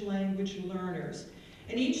English language learners.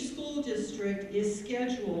 And each school district is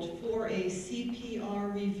scheduled for a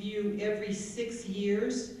CPR review every 6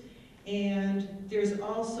 years. And there's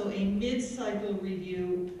also a mid-cycle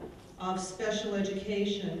review of special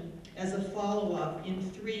education as a follow-up in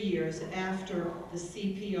 3 years after the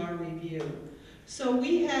CPR review. So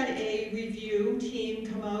we had a review team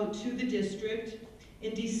come out to the district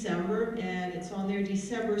in December, and it's on there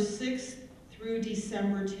December 6th through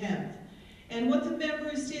December 10th. And what the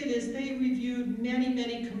members did is they reviewed many,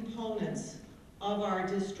 many components of our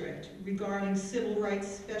district regarding civil rights,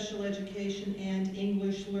 special education, and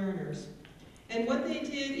English learners. And what they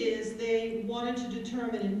did is they wanted to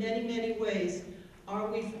determine in many, many ways,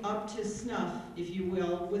 are we up to snuff, if you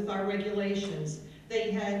will, with our regulations.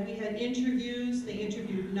 We had interviews. They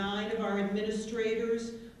interviewed 9 of our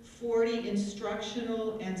administrators, 40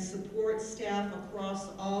 instructional and support staff across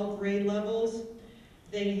all grade levels.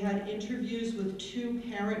 They had interviews with 2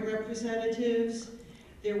 parent representatives.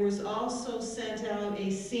 There was also sent out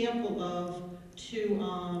a sample to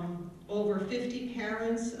over 50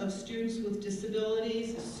 parents of students with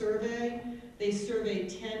disabilities, a survey. They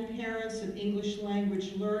surveyed 10 parents of English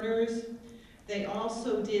language learners. They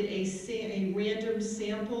also did a random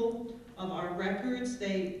sample of our records.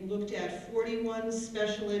 They looked at 41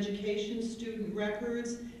 special education student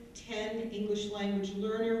records, 10 English language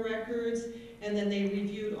learner records, and then they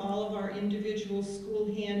reviewed all of our individual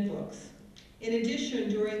school handbooks. In addition,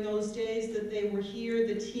 during those days that they were here,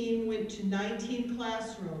 the team went to 19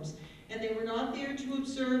 classrooms, and they were not there to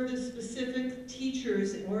observe the specific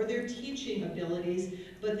teachers or their teaching abilities,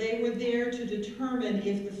 but they were there to determine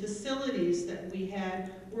if the facilities that we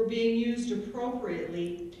had were being used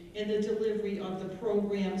appropriately in the delivery of the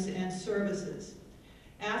programs and services.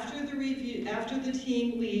 After the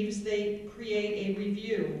team leaves, they create a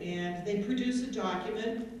review, and they produce a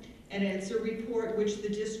document, and it's a report which the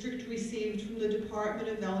district received from the Department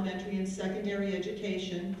of Elementary and Secondary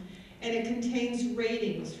Education, and it contains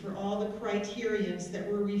ratings for all the criterions that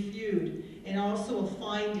were reviewed, and also a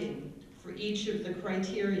finding for each of the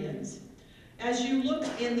criterions. As you look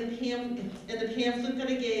in the pamphlet that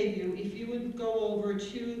I gave you, if you would go over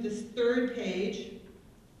to this 3rd page,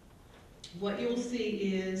 what you'll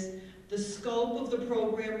see is the scope of the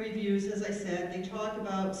program reviews. As I said, they talk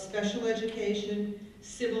about special education,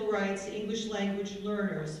 civil rights, English language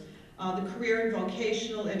learners. The career and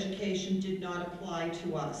vocational education did not apply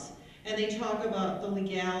to us. And they talk about the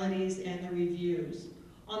legalities and the reviews.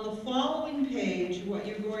 On the following page, what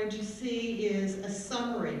you're going to see is a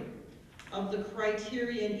summary of the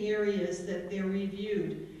criterion areas that they're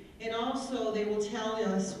reviewed. And also, they will tell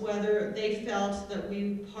us whether they felt that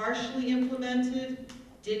we partially implemented,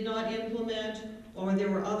 did not implement, or there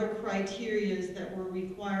were other criteria that were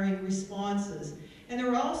requiring responses. And there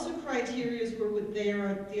were also criteria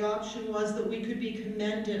where the option was that we could be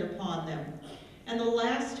commended upon them. And the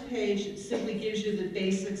last page simply gives you the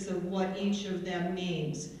basics of what each of them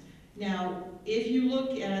means. Now, if you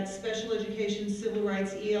look at special education, civil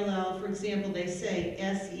rights, ELL, for example, they say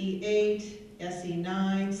SE8,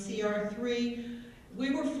 SE9, CR3.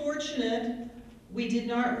 We were fortunate, we did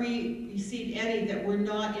not receive any that were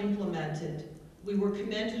not implemented. We were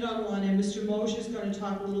commended on one, and Mr. Moshe is going to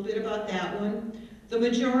talk a little bit about that one. The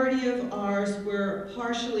majority of ours were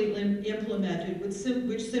partially implemented, which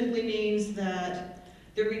simply means that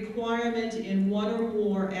the requirement in one or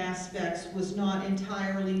more aspects was not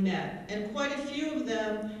entirely met. And quite a few of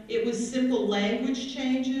them, it was simple language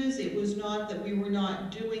changes. It was not that we were not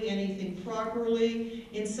doing anything properly.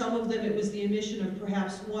 In some of them, it was the omission of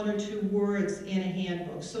perhaps 1 or 2 words in a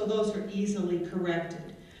handbook. So those are easily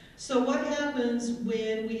corrected. So what happens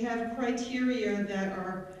when we have criteria that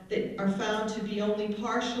are found to be only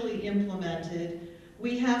partially implemented?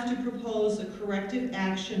 We have to propose a corrective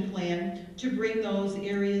action plan to bring those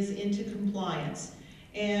areas into compliance.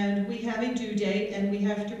 And we have a due date, and we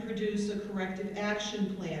have to produce a corrective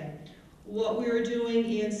action plan. what we are doing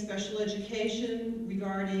in special education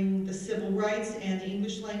regarding the civil rights and the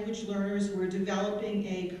English language learners. We're developing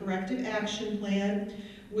a corrective action plan,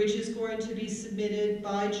 which is going to be submitted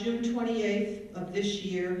by June 28th of this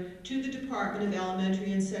year to the Department of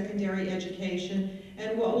Elementary and Secondary Education.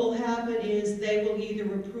 And what will happen is they will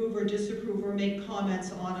either approve or disapprove or make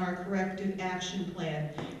comments on our corrective action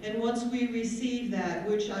plan. And once we receive that,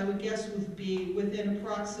 which I would guess would be within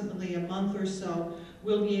approximately a month or so,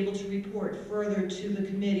 we'll be able to report further to the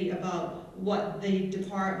committee about what the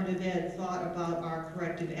Department of Ed thought about our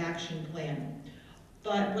corrective action plan.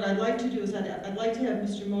 But what I'd like to do is I'd like to have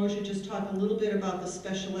Mr. Mosher just talk a little bit about the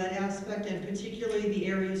special ed aspect and particularly the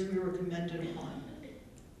areas we were commended upon.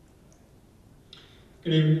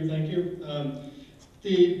 Good evening, thank you.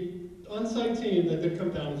 The on-site team that did come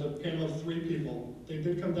down was a panel of 3 people. They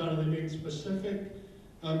did come down and they made specific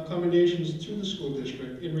commendations to the school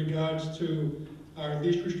district in regards to our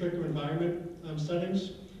least restrictive environment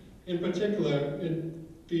settings. In particular, in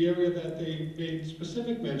the area that they made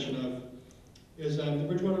specific mention of is the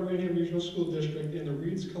Bridgewater-Raynham Regional School District and the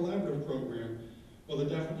Reads Collaborative Program, or the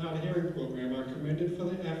Deaf and Hard of Hearing Program, are commended for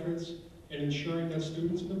their efforts in ensuring that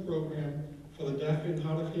students in the program for the deaf and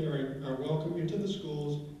hard of hearing are welcome into the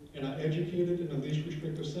schools and are educated in a least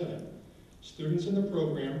restrictive setting. Students in the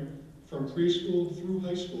program, from preschool through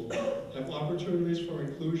high school, have opportunities for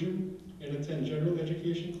inclusion and attend general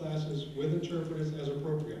education classes with interpreters as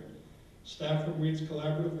appropriate. Staff from Reads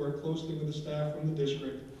Collaborative work closely with the staff from the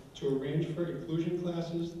district to arrange for inclusion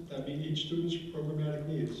classes that meet each student's programmatic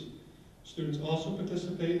needs. Students also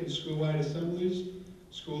participate in school-wide assemblies,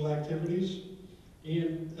 school activities,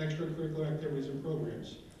 and extracurricular activities and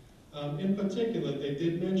programs. In particular, they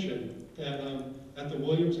did mention that at the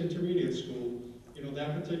Williams Intermediate School,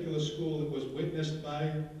 that particular school, it was witnessed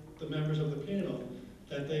by the members of the panel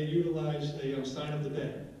that they utilized a sign of the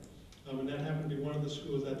day. And that happened to be one of the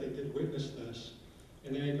schools that they did witness this.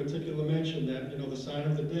 And they in particular mentioned that, the sign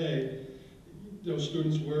of the day,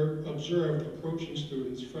 students were observed approaching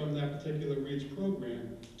students from that particular Reads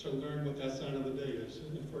program to learn what that sign of the day is.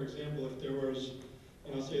 And for example, if there was,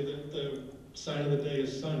 say that the sign of the day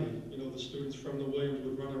is sunny, the students from the Williams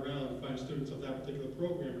would run around and find students of that particular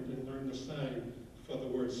program and learn the sign for the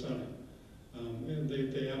word sunny. And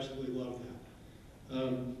they absolutely love that.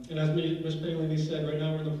 And as Ms. Paley said, right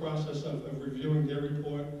now we're in the process of reviewing their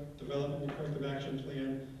report, developing a corrective action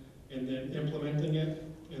plan, and then implementing it,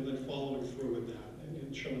 and then following through with that,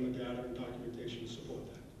 and showing the data and documentation to support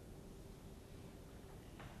that.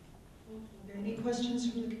 Are there any questions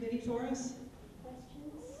from the committee for us?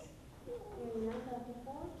 Questions? Hearing none, Dr.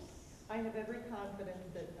 Forbes? I have every confidence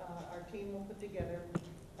that our team will put together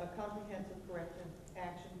a comprehensive corrective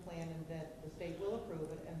action plan and that the state will approve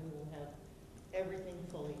it and we will have everything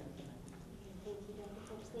fully implemented. Thank you, Dr.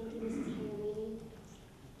 Forbes. Thank you, Mrs. Paolini.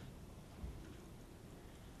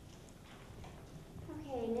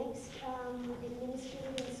 Okay, next,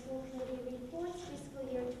 Administrative and School Committee reports, fiscal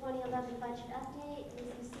year 2011 budget update,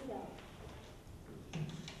 Ms. Lucido.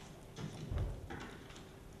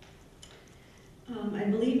 I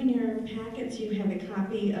believe in your packets you have a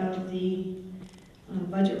copy of the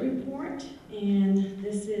budget report, and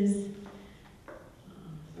this is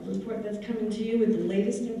a report that's coming to you with the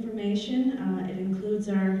latest information. It includes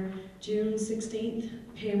our June 16th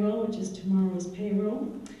payroll, which is tomorrow's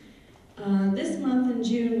payroll. This month in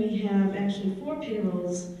June we have actually 4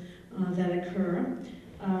 payrolls that occur.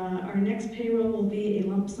 Our next payroll will be a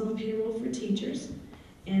lump sum payroll for teachers.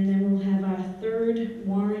 And then we'll have our 3rd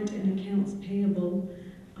warrant and accounts payable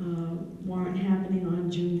warrant happening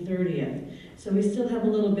on June 30th. So we still have a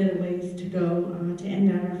little bit of ways to go to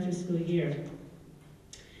end out our fiscal year.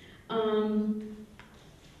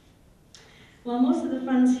 While most of the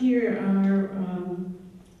funds here are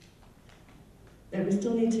that we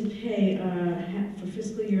still need to pay for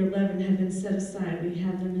fiscal year 11 have been set aside. We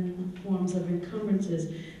have them in forms of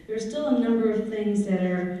encumbrances. There are still a number of things that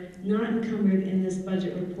are not encumbered in this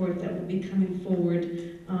budget report that will be coming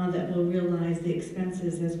forward that will realize the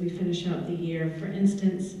expenses as we finish out the year. For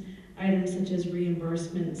instance, items such as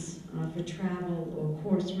reimbursements for travel or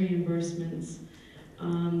course reimbursements.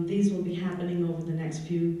 These will be happening over the next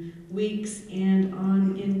few weeks and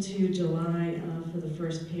on into July for the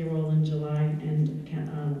first payroll in July and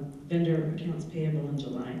vendor accounts payable in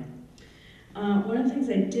July. One of the things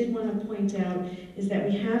I did want to point out is that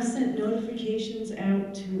we have sent notifications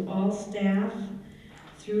out to all staff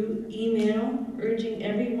through email, urging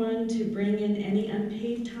everyone to bring in any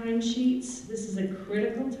unpaid timesheets. This is a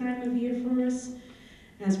critical time of year for us.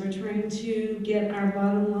 As we're trying to get our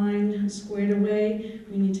bottom line squared away,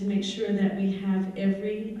 we need to make sure that we have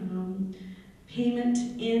every payment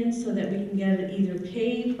in so that we can get it either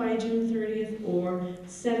paid by June 30th or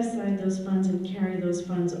set aside those funds and carry those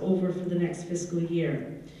funds over for the next fiscal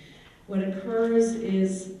year. What occurs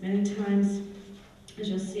is many times, as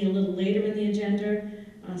you'll see a little later in the agenda,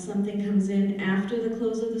 something comes in after the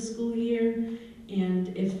close of the school year,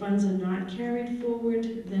 and if funds are not carried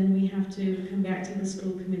forward, then we have to come back to the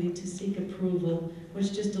school committee to seek approval,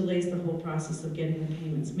 which just delays the whole process of getting the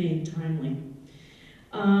payments made timely.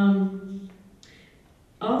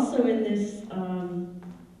 Also in this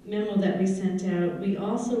memo that we sent out, we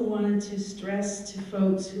also wanted to stress to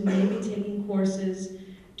folks who may be taking courses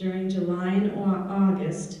during July and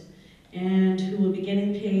August and who will be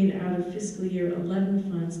getting paid out of fiscal year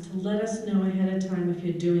 11 funds to let us know ahead of time if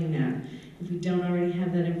you're doing that, if we don't already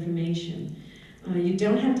have that information. You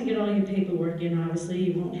don't have to get all your paperwork in, obviously.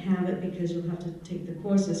 You won't have it because you'll have to take the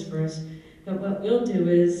courses first. But what we'll do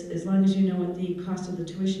is, as long as you know what the cost of the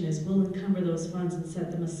tuition is, we'll encumber those funds and set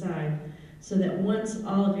them aside so that once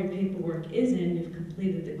all of your paperwork is in, you've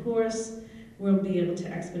completed the course, we'll be able to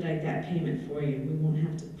expedite that payment for you. We won't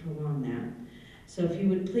have to prolong that. So if you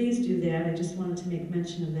would please do that, I just wanted to make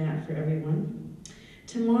mention of that for everyone.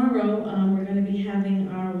 Tomorrow, we're going to be having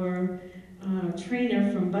our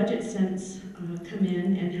trainer from Budget Sense come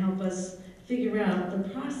in and help us figure out the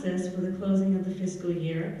process for the closing of the fiscal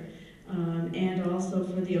year and also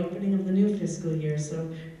for the opening of the new fiscal year.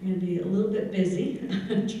 So we're going to be a little bit busy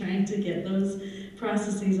trying to get those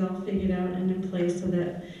processes all figured out and in place so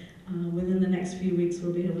that within the next few weeks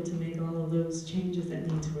we'll be able to make all of those changes that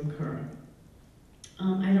need to occur.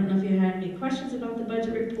 I don't know if you had any questions about the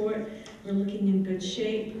budget report. We're looking in good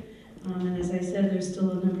shape. And as I said, there's still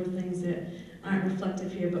a number of things that aren't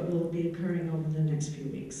reflective here, but will be occurring over the next few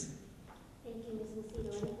weeks. Thank you, Ms. Macedo.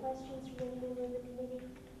 Any questions from any member of the committee?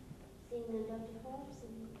 Seeing none, Dr. Forbes,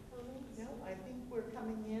 any comments? No, I think we're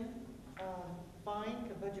coming in fine.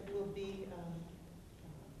 The budget will be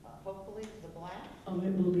hopefully the black. Oh,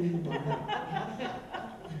 it will be in the black.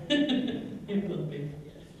 It will be.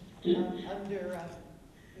 Under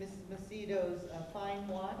Mrs. Macedo's fine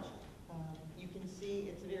watch, you can see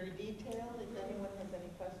it's very detailed. If anyone has any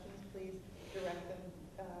questions, please direct them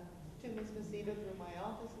to Ms. Macedo through my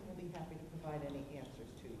office, and we'll be happy to provide any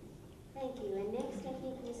answers to you. Thank you. And next, I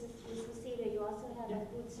think, Ms. Macedo, you also have a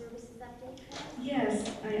food services update for us?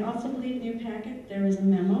 Yes, I also believe in your packet there is a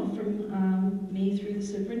memo from me through the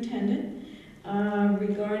superintendent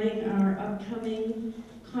regarding our upcoming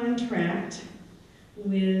contract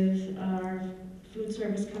with our food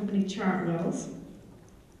service company Chartwell's.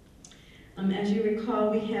 As you recall,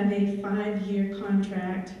 we have a 5-year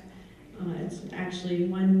contract. It's actually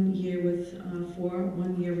 1 year with 4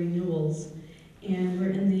 one-year renewals. And we're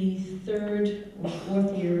in the 3rd or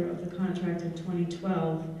 4th year of the contract in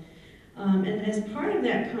 2012. And as part of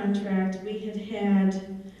that contract, we had,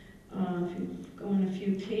 if you go on a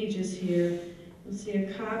few pages here, you'll see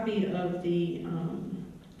a copy of the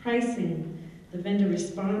pricing, the vendor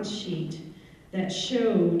response sheet that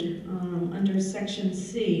showed under Section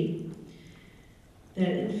C that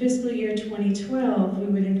in fiscal year 2012 we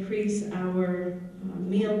would increase our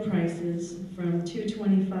meal prices from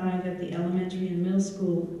 $2.25 at the elementary and middle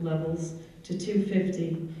school levels to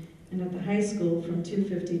 $2.50, and at the high school from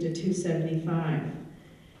 $2.50 to $2.75.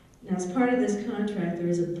 Now, as part of this contract, there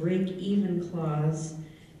is a break-even clause,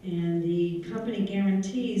 and the company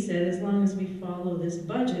guarantees that as long as we follow this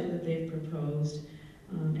budget that they've proposed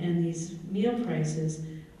and these meal prices,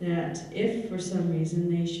 that if for some reason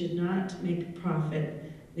they should not make a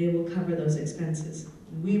profit, they will cover those expenses.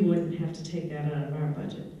 We wouldn't have to take that out of our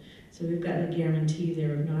budget. So we've got a guarantee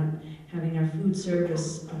there of not having our food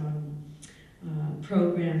service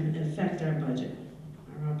program affect our budget,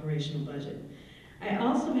 our operational budget. I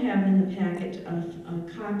also have in the packet a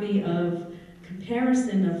copy of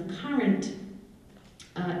comparison of current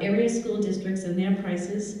area school districts and their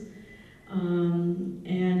prices.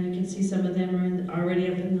 And you can see some of them are already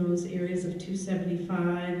up in those areas of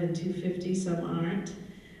 $2.75 and $2.50, some aren't.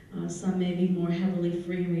 Some may be more heavily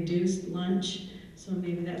free and reduced lunch, so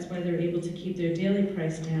maybe that's why they're able to keep their daily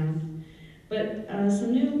price down. But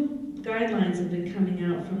some new guidelines have been coming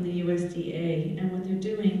out from the USDA, and what they're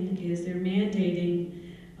doing is they're mandating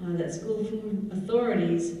that school food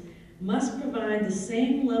authorities must provide the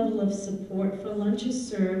same level of support for lunches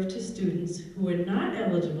served to students who are not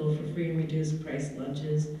eligible for free and reduced price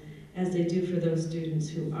lunches as they do for those students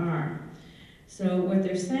who are. So what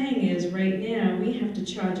they're saying is right now we have to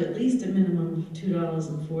charge at least a minimum of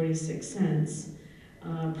 $2.46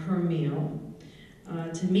 per meal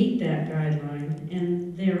to meet that guideline,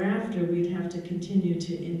 and thereafter we'd have to continue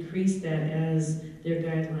to increase that as their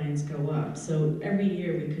guidelines go up. So every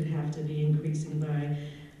year we could have to be increasing by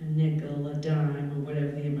a nickel, a dime, or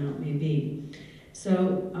whatever the amount may be.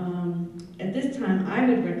 So at this time, I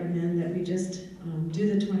would recommend that we just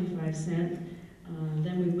do the 25 cent.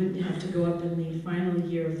 Then we wouldn't have to go up in the final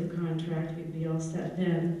year of the contract. We'd be all set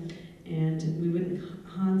then, and we wouldn't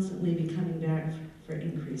constantly be coming back for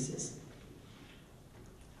increases.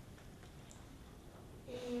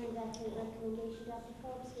 And that's a recommendation, Dr.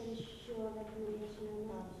 Forbes. What is your recommendation on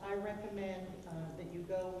that? I recommend that you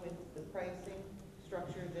go with the pricing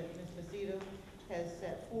structure that Ms. Macedo has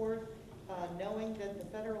set forth, knowing that the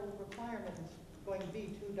federal requirement is going to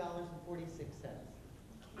be $2.46.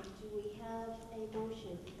 Do we have a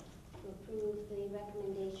motion to approve the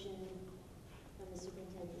recommendation from the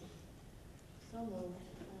superintendent? So moved.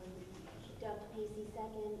 Dr. Pacey,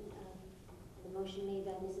 second. The motion made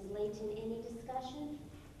by Mrs. Layton. Any discussion?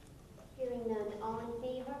 Hearing none. All in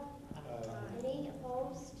favor? Any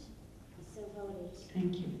opposed? So voted.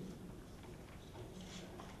 Thank you.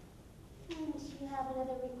 And you have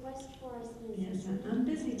another request for us, Ms. Yes, I'm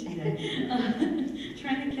busy today.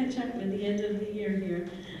 Trying to catch up with the end of the year here.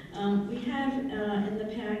 We have in the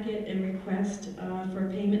packet a request for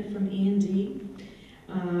payment from E&D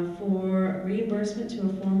for reimbursement to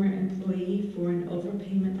a former employee for an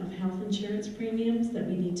overpayment of health insurance premiums that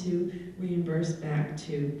we need to reimburse back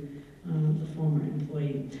to the former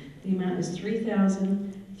employee. The amount is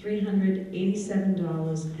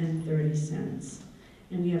 $3,387.30.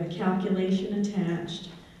 And we have a calculation attached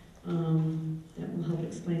that will help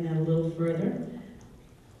explain that a little further.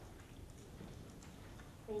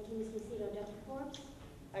 Thank you, Ms. Macedo. Dr. Forbes?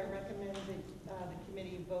 I recommend that the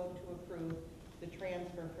committee vote to approve the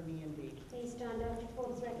transfer from E&D. Based on Dr.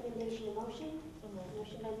 Forbes' recommendation, a motion?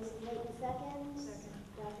 Motion by Mrs. Layton, second.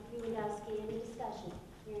 Dr. Piwodowski, any discussion?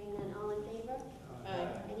 Hearing none. All in favor?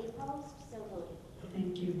 Any opposed? So voted.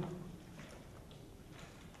 Thank you.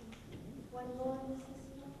 One more, Mrs.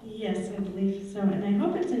 Yes, I believe so, and I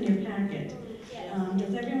hope it's in your packet. Yes.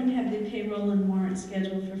 Does everyone have the payroll and warrant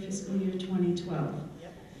schedule for fiscal year 2012?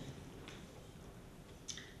 Yep.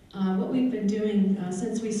 What we've been doing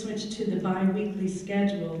since we switched to the bi-weekly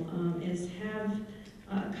schedule is have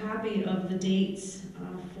a copy of the dates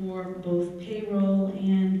for both payroll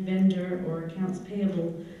and vendor or accounts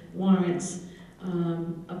payable warrants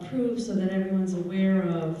approved so that everyone's aware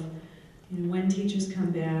of when teachers come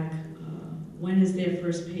back, when is their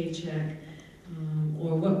first paycheck,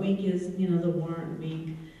 or what week is, the warrant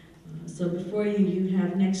week. So before you, you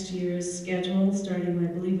have next year's schedule, starting,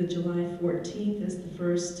 I believe, with July 14th as the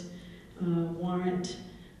first warrant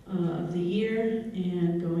of the year,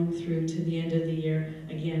 and going through to the end of the year,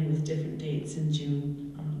 again, with different dates in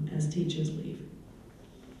June as teachers leave.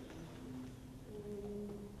 Do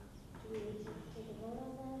we need to take a vote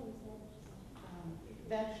on that, or is that just?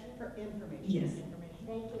 That's for information. Yes.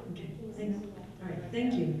 Thank you. Okay. Ms. Thanks. Macedo. All right,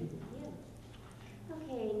 thank you.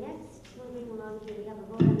 Okay, next, moving along here, we have a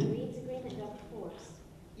vote on the Reed's agreement. Dr. Forbes?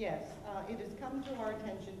 Yes, it has come to our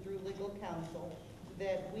attention through legal counsel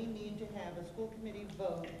that we need to have a school committee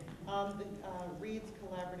vote on the Reed's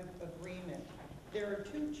collaborative agreement. There are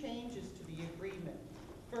two changes to the agreement.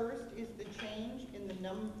 First is the change in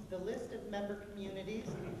the list of member communities.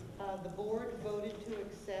 The board voted to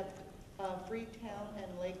accept Freetown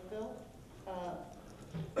and Lakeville,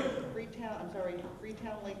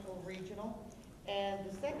 Freetown Lakeville Regional. And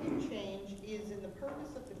the second change is in the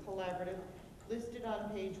purpose of the collaborative listed on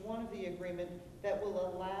page 1 of the agreement that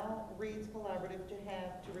will allow Reed's Collaborative to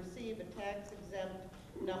receive a tax-exempt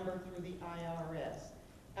number through the IRS.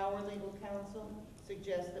 Our legal counsel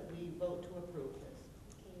suggests that we vote to approve this.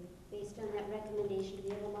 Okay, based on that recommendation, do we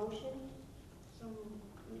have a motion? So,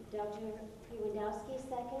 Dr. Piwodowski,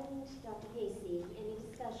 second. Dr. Pacey, any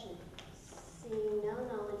discussion? Seeing none,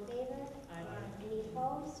 all in favor? Aye. Any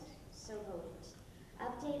opposed? So voted.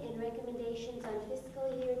 Update and recommendations on fiscal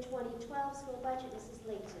year 2012 school budget. Mrs.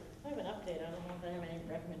 Layton. I have an update. I don't know if I have any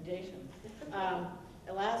recommendations.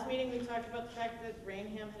 At last meeting, we talked about the fact that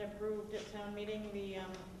Raynham had approved at town meeting the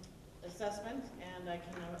assessment, and I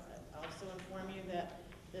can also inform you that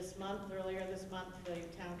earlier this month, the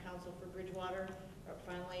town council for Bridgewater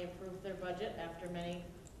finally approved their budget after many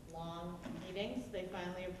long meetings. They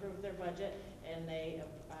finally approved their budget, and they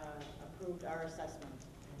approved our assessment.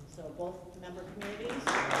 So both member communities.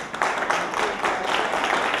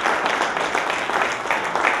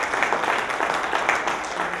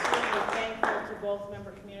 I'm certainly thankful to both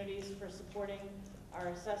member communities for supporting our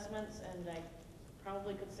assessments, and I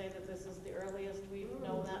probably could say that this is the earliest we've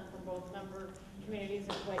known that from both member communities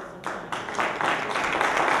in quite some time.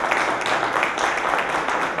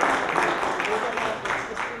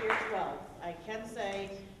 Fiscal year 12. I can say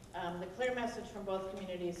The clear message from both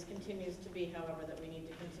communities continues to be, however, that we need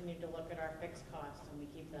to continue to look at our fixed costs, and we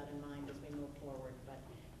keep that in mind as we move forward. But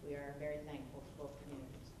we are very thankful to both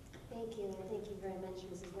communities. Thank you, and thank you very much,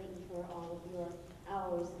 Mrs. Layton, for all of your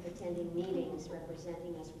hours of attending meetings,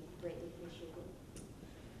 representing us. We greatly appreciate it.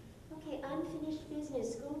 Okay, unfinished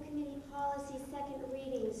business, school committee policy, second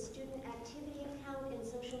reading, student activity account and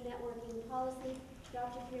social networking policy.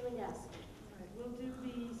 Dr. Freelandowski. All right, we'll do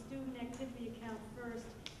the student activity account first,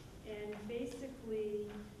 and basically,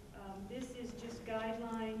 this is just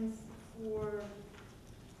guidelines for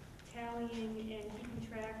tallying and keeping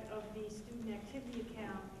track of the student activity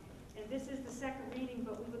account. And this is the second reading,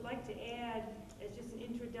 but we would like to add, as just an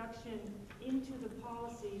introduction into the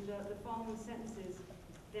policy, the following sentences,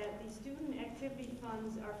 that the student activity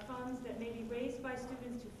funds are funds that may be raised by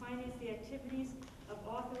students to finance the activities of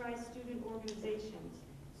authorized student organizations.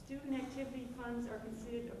 Student activity funds are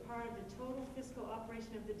considered a part of the total fiscal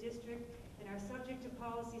operation of the district and are subject to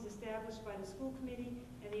policies established by the school committee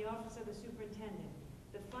and the office of the superintendent.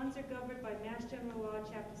 The funds are governed by Mass General Law,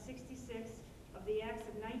 Chapter 66 of the Acts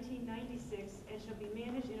of 1996 and shall be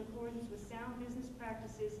managed in accordance with sound business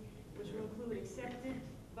practices, which will include accepted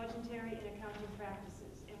budgetary and accounting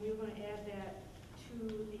practices. And we were going to add that to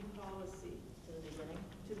the policy. To the beginning?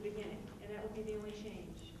 To the beginning. And that would be the only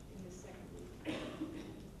change in this second reading.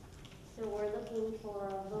 So we're looking for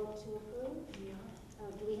a vote to approve? Yeah.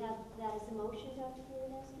 Do we have that as a motion, Dr.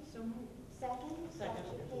 Freelandowski? So moved. Second? Second.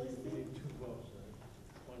 Dr. We Casey? need two votes, right?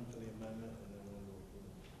 One for the amendment and then one to approve.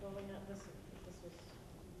 Well, we know this was,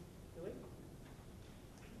 do we?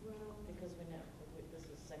 Well, Because we know, this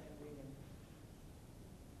is second reading.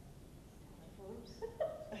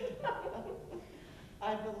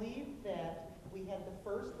 I believe that we had the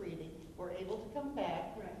first reading, we're able to come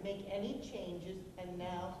back, Right. make any changes, and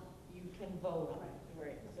now you can vote on it.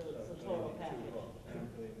 Right, so it's a we total need two package. votes, one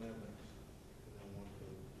for the amendment and then one for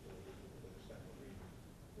the second reading.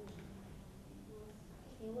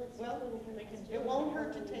 Well, it won't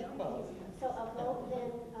hurt to take both. So a vote then,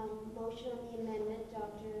 motion on the amendment,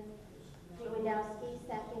 Dr. Freelandowski,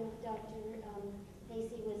 second, Dr.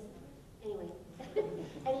 Casey was, anyway.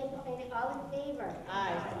 All in favor?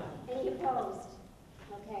 Aye. Any opposed?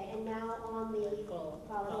 Okay, and now on the Full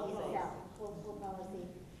policy policy. itself, full policy.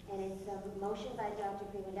 And it's a motion by Dr.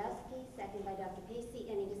 Freelandowski, second by Dr. Casey.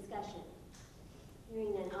 Any discussion?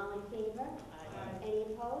 Hearing none, all in favor? Aye. Any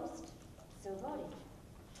opposed? So voted.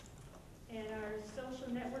 and our social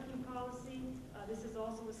networking policy, this is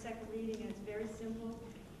also a second reading, and it's very simple.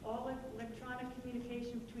 All electronic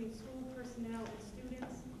communication between school personnel and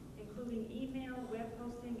students, including email, web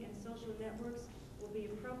hosting, and social networks, will be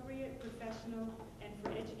appropriate, professional, and for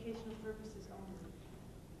educational purposes only.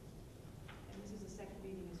 And this is a second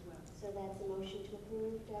reading as well. So that's a motion to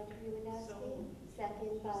approve, Dr. Freelandowski. So-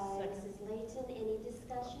 Second by Second. Mrs. Layton. Any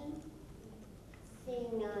discussion?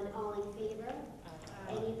 Seeing none, all in favor?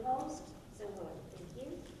 Any opposed? So voted. Thank you.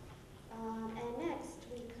 And next,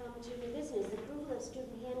 we come to new business, approval of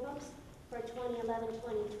student handbooks for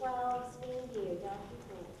 2011-2012 school year. Dr.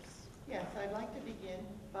 Forbes. Yes, I'd like to begin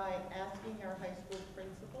by asking our high school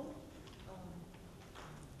principal.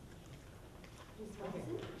 Ms.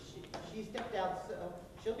 Watson? She stepped out, so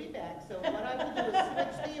she'll be back. So what I will do is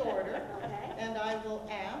switch the order. Okay. And I will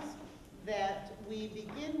ask that we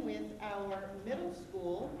begin with our middle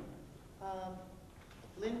school,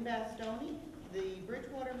 Lynn Bastoni, the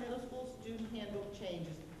Bridgewater Middle School Student Handbook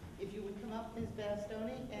changes. If you would come up, Ms.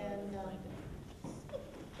 Bastoni, and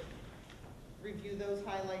review those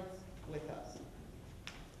highlights with us.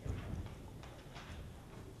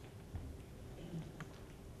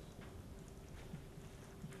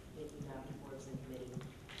 Thank you, Dr. Forbes and committee.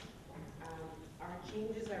 Our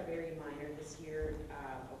changes are very minor this year.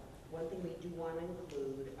 One thing we do want to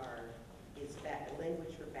include is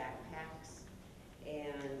language for backpacks,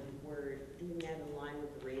 and we're doing that in line with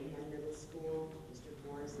the Raynham Middle School. Mr.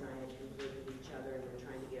 Morris and I have conferred with each other, and we're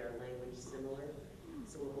trying to get our language similar,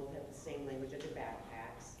 so we'll both have the same language under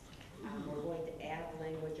backpacks. We're going to add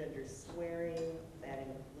language under swearing. That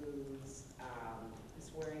includes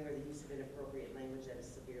swearing or the use of inappropriate language that is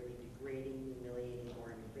severely degrading, humiliating,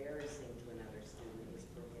 or embarrassing to another student is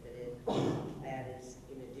prohibited. That is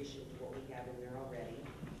in addition to what we have in there already.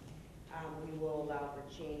 We will allow for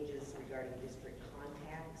changes regarding district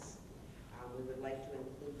contacts. We would like to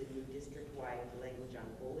include the new district-wide language on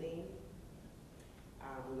bullying.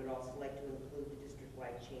 We would also like to include the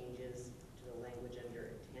district-wide changes to the language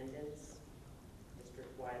under attendance,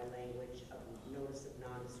 district-wide language of notice of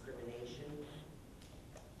non-discrimination,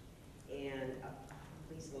 and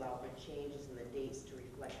please allow for changes in the dates to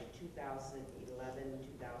reflect the 2011-2012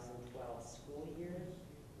 school year.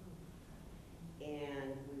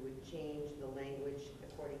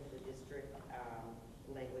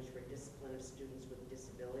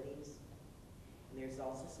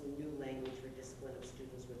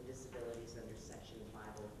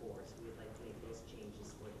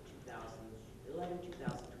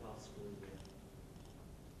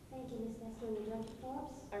 assessment, and Dr.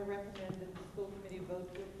 Forbes? I recommend that the school committee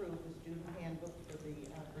vote to approve the student handbook for the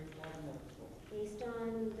Bridgewater Middle School. Based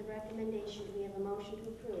on the recommendation, do we have a motion to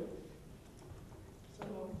approve? So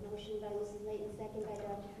moved. Motion by Mrs. Layton, second by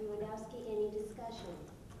Dr. Lewandowski. Any discussion?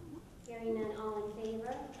 Hearing none, all in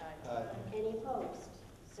favor? Aye. Any opposed?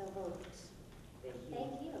 So voted.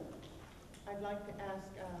 Thank you. I'd like to ask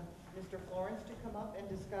Mr. Florence to come up and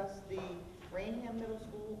discuss the Raynham Middle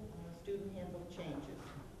School student handbook changes.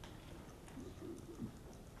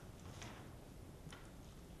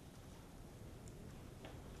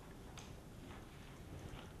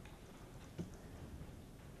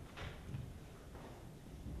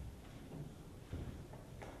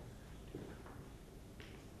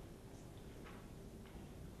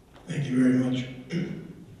 Thank you very much.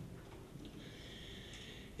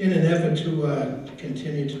 In an effort to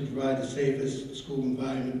continue to provide the safest school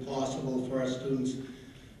environment possible for our students,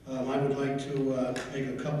 I would like to make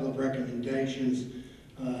a couple of recommendations.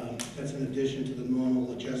 That's in addition to the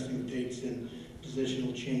normal adjusting of dates and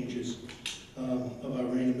positional changes of our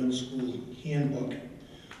Raynham Middle School handbook.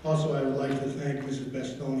 Also, I would like to thank Mrs.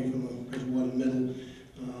 Bestoni from the Bridgewater Middle.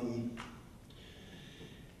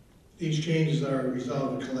 These changes are a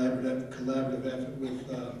result of a collaborative effort with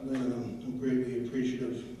Lynn, and I'm greatly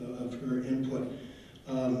appreciative of her input.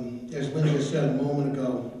 As Lynn just said a moment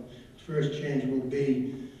ago, the first change will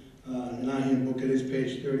be, in our handbook, it is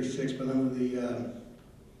page 36, but under the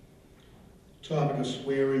topic of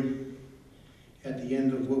swearing, at the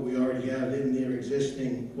end of what we already have in there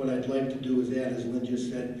existing, what I'd like to do is add, as Lynn just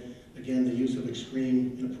said, again, the use of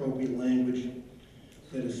extreme, inappropriate language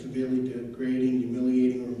that is severely degrading,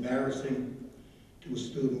 humiliating, or embarrassing to a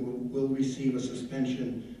student will receive a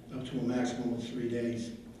suspension up to a maximum of 3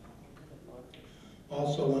 days.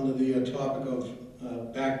 Also, under the topic of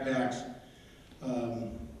backpacks,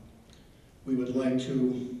 we would like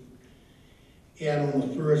to add on the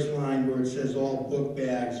first line where it says all book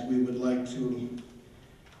bags, we would like to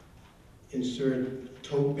insert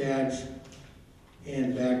tote bags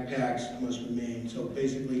and backpacks must remain. So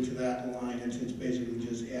basically to that line, it's basically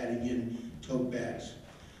just adding in tote bags.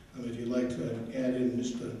 If you'd like to add in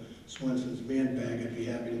Mr. Swenson's man bag, I'd be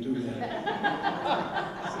happy to do that.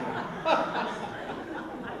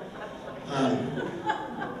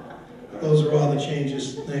 Those are all the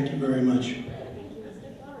changes. Thank you very much.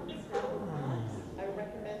 I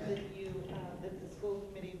recommend that the school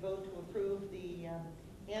committee vote to approve the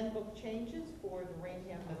handbook changes for the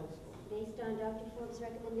Raynham Middle School. Based on Dr. Forbes'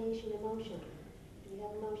 recommendation and motion. Do we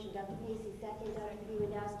have a motion? Dr. Pacey, second. Dr.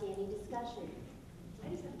 Lewandowski, any discussion?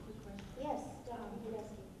 I just have a quick question. Yes, Dr.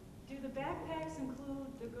 Lewandowski. Do the backpacks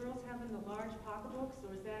include the girls having the large pocketbooks,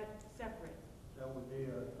 or is that separate? That would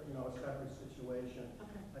be a separate situation.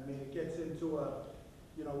 Okay. I mean, it gets into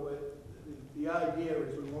the idea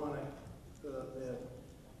is we want to,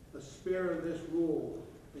 the spirit of this rule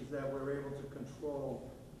is that we're able to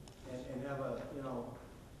control and have a,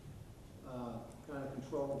 kind of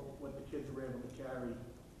control what the kids are able to carry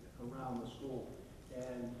around the school.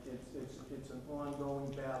 And it's an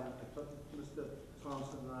ongoing battle. Mr.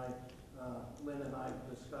 Thompson and I, Lynn and I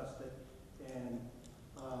discussed it, and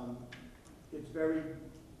it's very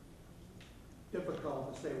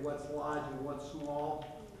difficult to say what's large and what's small.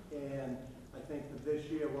 And I think that this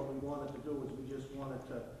year what we wanted to do is we just wanted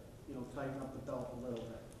to, tighten up the belt a little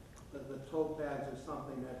bit. The tote bags is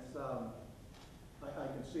something that's, I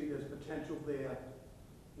can see there's potential there,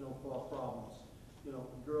 for problems.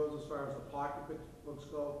 Girls, as far as the pocketbooks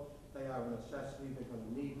go, they are a necessity. They're going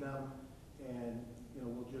to need them, and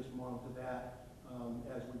we'll just monitor that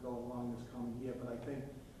as we go along this coming year. But I think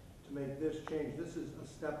to make this change, this is a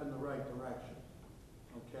step in the right direction.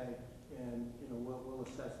 Okay, and we'll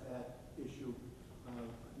assess that issue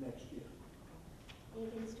next year.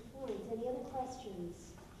 Thank you, Mr. Florence. Any other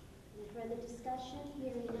questions? Any further discussion?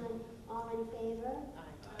 Hearing none, all in favor?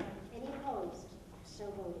 Aye. Any opposed? So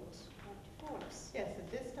voted. Dr. Forbes. Yes,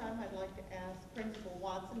 at this time, I'd like to ask Principal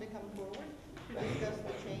Watson to come forward to discuss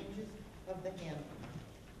the changes of the handbook.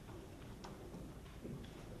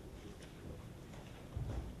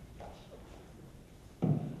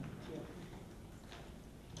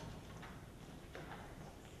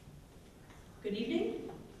 Good evening.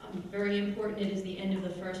 Very important, it is the end of the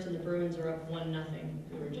first and the Bruins are up 1-0,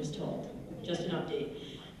 we were just told. Just an update.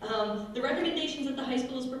 The recommendations that the high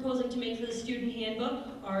school is proposing to make for the student handbook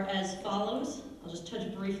are as follows. I'll just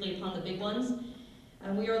touch briefly upon the big ones.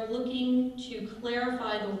 We are looking to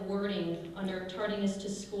clarify the wording under tardiness to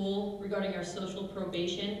school regarding our social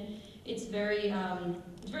probation. It's very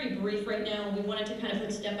brief right now. We wanted to kind of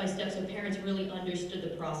put step by step so parents really understood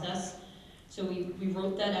the process. So we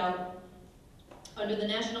wrote that out. Under the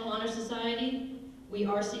National Honor Society, we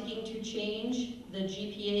are seeking to change the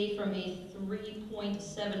GPA from a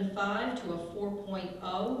 3.75 to a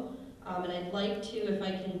 4.0. And I'd like to, if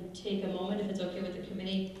I can take a moment, if it's okay with the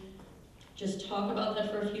committee, just talk about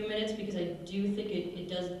that for a few minutes, because I do think it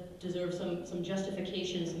does deserve some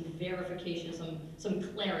justification, some verification, some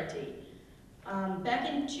clarity. Back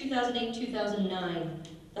in 2008-2009,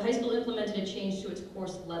 the high school implemented a change to its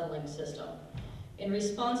course leveling system. In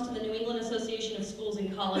response to the New England Association of Schools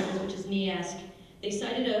and Colleges, which is NEASC, they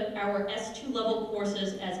cited our S2 level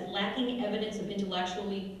courses as lacking evidence of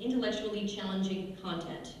intellectually challenging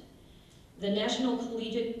content. The National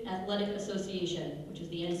Collegiate Athletic Association, which is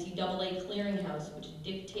the NCAA clearinghouse, which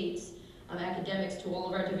dictates academics to all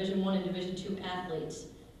of our Division I and Division II athletes,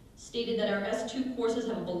 stated that our S2 courses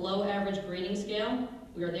have a below average grading scale.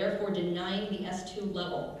 We are therefore denying the S2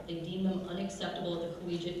 level. They deem them unacceptable at the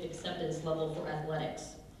collegiate acceptance level for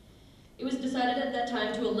athletics. It was decided at that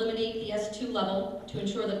time to eliminate the S2 level to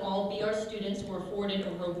ensure that all BR students were afforded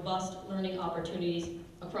a robust learning opportunities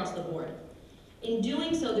across the board. In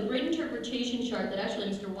doing so, the grade interpretation chart that actually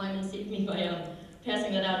Mr. Wyman saved me by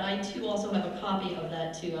passing that out, I too also have a copy of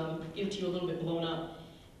that to give to you a little bit blown up.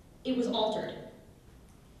 It was altered.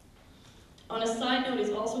 On a side note,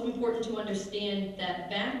 it's also important to understand that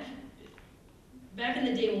back in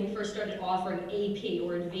the day when we first started offering AP,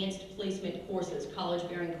 or Advanced Placement courses,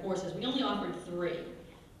 college-bearing courses, we only offered 3.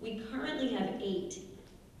 We currently have 8.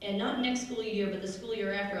 And not next school year, but the school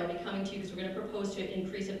year after, I'll be coming to you because we're going to propose to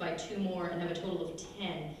increase it by 2 more and have a total of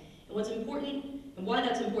 10. And what's important, and why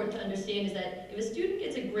that's important to understand, is that if a student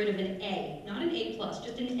gets a grade of an A, not an A+,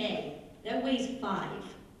 just an A, that weighs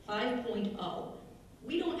 5.0.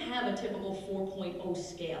 We don't have a typical 4.0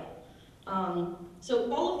 scale.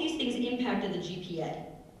 So all of these things impacted the GPA.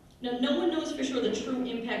 Now, no one knows for sure the true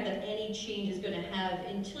impact that any change is going to have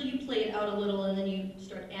until you play it out a little and then you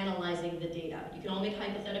start analyzing the data. You can all make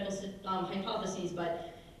hypothetical hypotheses,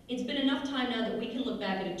 but it's been enough time now that we can look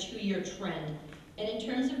back at a 2-year trend. And in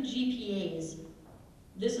terms of GPAs,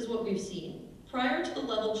 this is what we've seen. Prior to the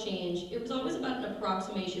level change, it was always about an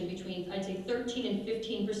approximation between, I'd say, 13 and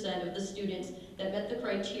 15% of the students that met the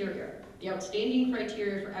criteria, the outstanding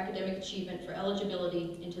criteria for academic achievement for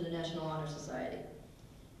eligibility into the National Honor Society.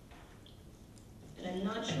 And I'm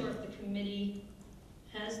not sure if the committee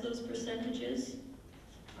has those percentages.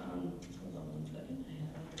 Hold on one second.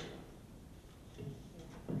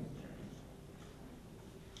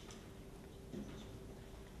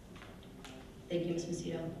 Thank you, Ms.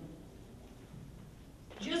 Macedo.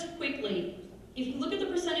 Just quickly, if you look at the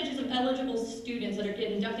percentages of eligible students that are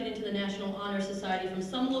getting inducted into the National Honor Society from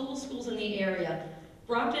some local schools in the area,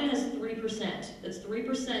 Brockton has 3%. That's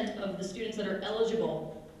 3% of the students that are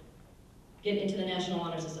eligible get into the National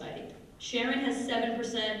Honor Society. Sharon has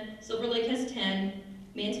 7%, Silver Lake has 10%,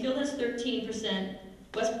 Mansfield has 13%,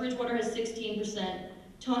 West Bridgewater has 16%,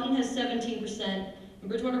 Taunton has 17%, and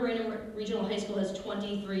Bridgewater-Raynham Regional High School has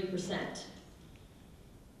 23%.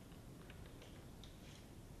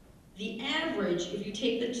 The average, if you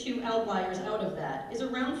take the 2 outliers out of that, is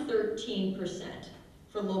around 13%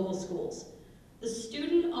 for local schools. The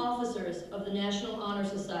student officers of the National Honor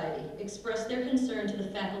Society expressed their concern to the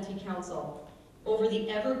Faculty Council over the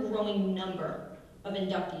ever-growing number of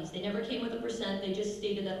inductees. They never came with a percent, they just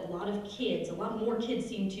stated that a lot more kids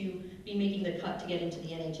seem to be making the cut to get into the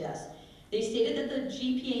NHS. They stated that the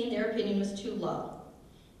GPA, in their opinion, was too low.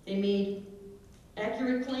 They made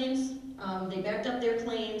accurate claims, they backed up their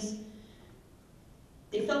claims.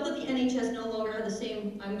 They felt that the NHS no longer had the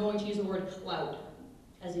same, I'm going to use the word clout,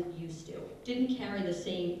 as it used to. Didn't have the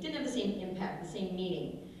same impact, the same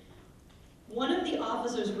meaning. One of the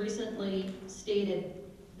officers recently stated,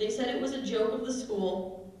 they said it was a joke of the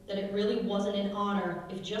school, that it really wasn't an honor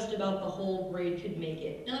if just about the whole grade could make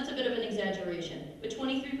it. Now that's a bit of an exaggeration, but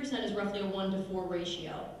 23% is roughly a 1-to-4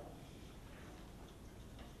 ratio.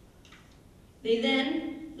 They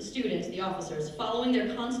then, the students, the officers, following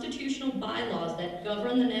their constitutional bylaws that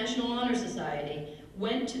govern the National Honor Society,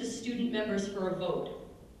 went to the student members for a vote.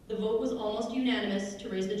 The vote was almost unanimous to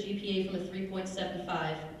raise the GPA from a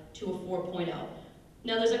 3.75 to a 4.0.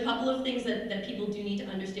 Now there's a couple of things that people do need to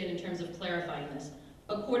understand in terms of clarifying this.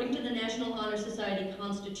 According to the National Honor Society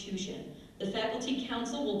Constitution, the Faculty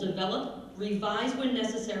Council will develop, revise when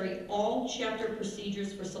necessary, all chapter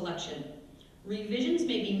procedures for selection. Revisions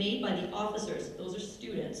may be made by the officers, those are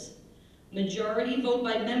students. Majority vote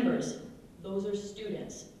by members, those are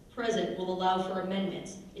students. Present will allow for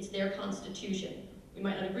amendments. It's their constitution. We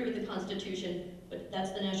might not agree with the Constitution, but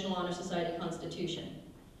that's the National Honor Society Constitution.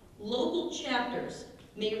 Local chapters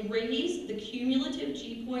may raise the cumulative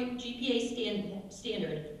GPA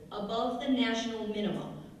standard above the national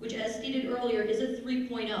minimum, which as stated earlier is a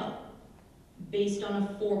 3.0, based on a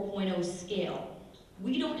 4.0 scale.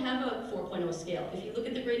 We don't have a 4.0 scale. If you look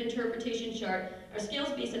at the grade interpretation chart, our scale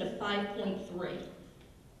is based at a 5.3.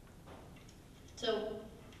 So,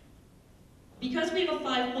 because we have a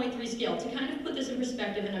 5.3 scale, to kind of put this in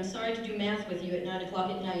perspective, and I'm sorry to do math with you at 9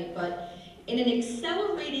 o'clock at night, but in an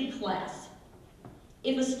accelerated class,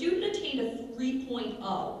 if a student attained a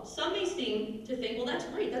 3.0, some may seem to think, well, that's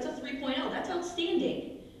great, that's a 3.0, that's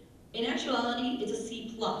outstanding. In actuality, it's a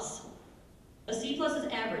C+. A C+ is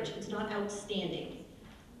average, it's not outstanding.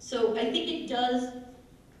 So I think it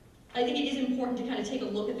is important to kind of take a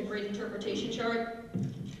look at the grade interpretation chart.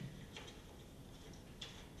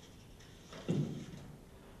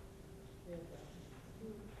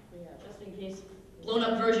 Just in case. Blown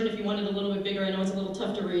up version if you wanted a little bit bigger. I know it's a little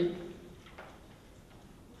tough to read.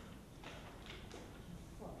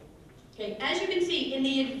 Okay, as you can see, in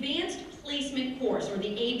the advanced placement course, or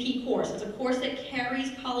the AP course, it's a course that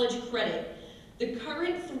carries college credit, the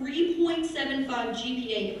current 3.75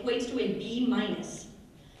 GPA equates to a B-.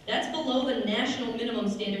 That's below the national minimum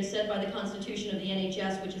standard set by the Constitution of the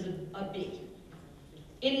NHS, which is a B.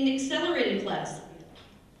 In an accelerated class,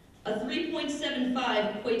 a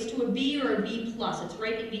 3.75 equates to a B or a B+. It's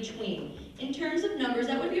right in between. In terms of numbers,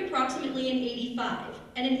 that would be approximately an 85.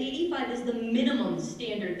 And an 85 is the minimum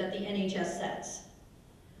standard that the NHS sets.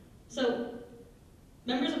 So,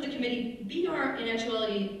 members of the committee, BR in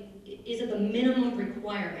actuality is at the minimum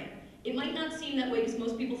requirement. It might not seem that way because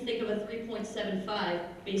most people think of a 3.75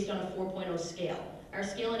 based on a 4.0 scale. Our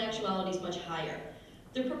scale in actuality is much higher.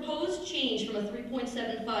 The proposed change from a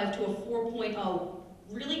 3.75 to a 4.0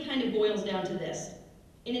 really kind of boils down to this.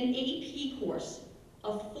 In an AP course, a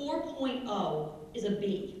 4.0 is a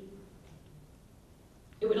B.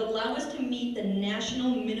 It would allow us to meet the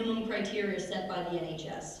national minimum criteria set by the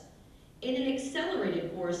NHS. In an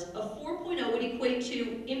accelerated course, a 4.0 would equate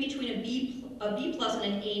to in between a B+ and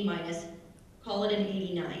an A-, call it an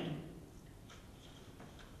 89.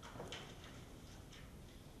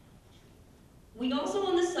 We also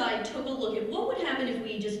on the side took a look at what would happen if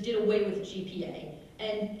we just did away with GPA.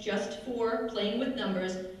 And just for playing with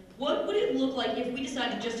numbers, what would it look like if we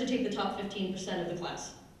decided just to take the top 15% of the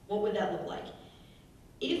class? What would that look like?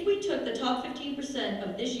 If we took the top 15%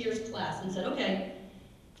 of this year's class and said, okay,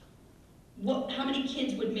 how many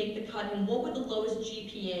kids would make the cut and what would the lowest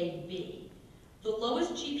GPA be? The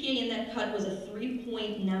lowest GPA in that cut was a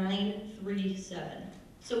 3.937.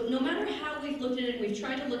 So no matter how we've looked at it, we've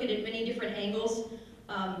tried to look at it many different angles,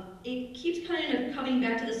 it keeps kind of coming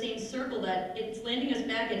back to the same circle that it's landing us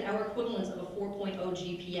back at our equivalence of a 4.0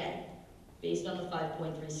 GPA based on the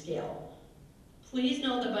 5.3 scale. Please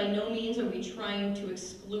know that by no means are we trying to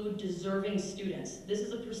exclude deserving students. This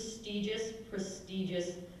is a prestigious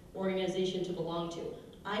organization to belong to.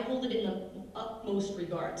 I hold it in the utmost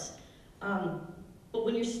regards. But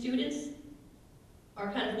when your students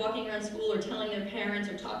are kind of walking around school or telling their parents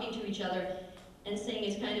or talking to each other and saying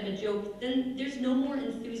it's kind of a joke, then there's no more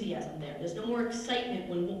enthusiasm there. There's no more excitement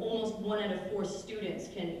when almost 1 out of 4 students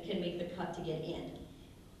can make the cut to get in.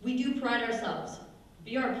 We do pride ourselves.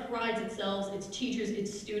 BR prides itself, its teachers,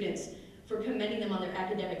 its students, for commending them on their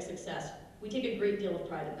academic success. We take a great deal of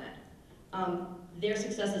pride in that. Their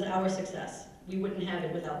success is our success. We wouldn't have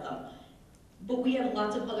it without them. But we have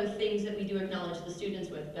lots of other things that we do acknowledge the students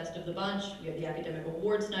with. Best of the bunch, we have the academic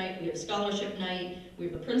awards night, we have scholarship night, we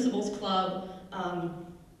have the principals club,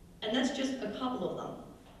 and that's just a couple of them.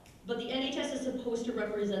 But the NHS is supposed to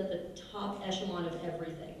represent the top echelon of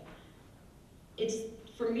everything.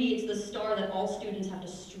 For me, it's the star that all students have to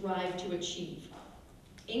strive to achieve.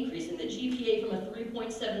 Increasing the GPA from a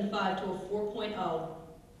 3.75 to a 4.0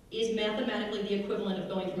 is mathematically the equivalent of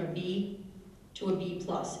going from a B to a B+.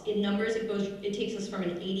 In numbers, it takes us from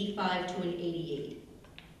an 85 to an 88.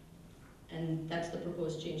 And that's the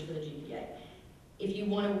proposed change for the GPA. If you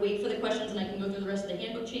want to wait for the questions and I can go through the rest of the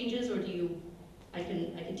handbook changes, or I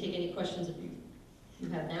can take any questions if you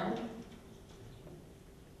have now.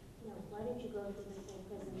 No, why don't you go through the full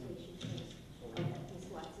presentation first? Okay, Ms.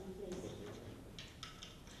 Watson,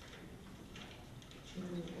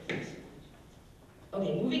 please.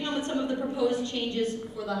 Okay, moving on with some of the proposed changes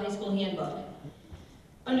for the high school handbook.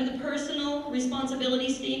 Under the personal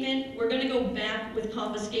responsibility statement, we're going to go back with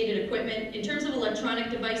confiscated equipment. In terms of electronic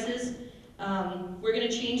devices, we're going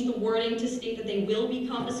to change the wording to state that they will be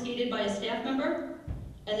confiscated by a staff member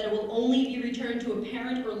and that it will only be returned to a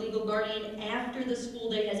parent or legal guardian after the school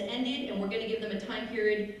day has ended, and we're going to give them a time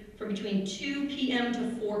period from between 2 p.m.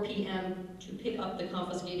 to 4 p.m. to pick up the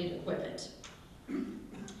confiscated equipment.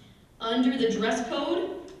 Under the dress code,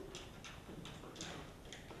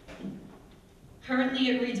 currently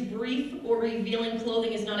it reads brief or revealing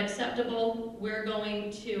clothing is not acceptable. We're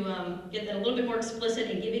going to get that a little bit more explicit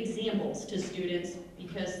and give examples to students,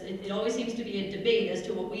 because it always seems to be a debate as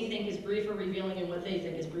to what we think is brief or revealing and what they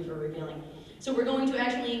think is brief or revealing. So we're going to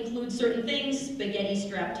actually include certain things: spaghetti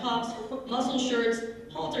strap tops, muscle shirts,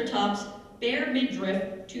 halter tops, bare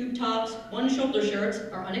midriff, tube tops, one-shoulder shirts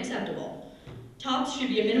are unacceptable. Tops should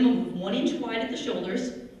be a minimum of 1 inch wide at the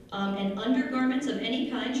shoulders, and undergarments of any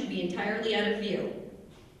kind should be entirely out of view.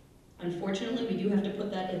 Unfortunately, we do have to put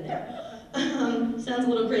that in there. Sounds a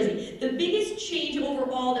little crazy. The biggest change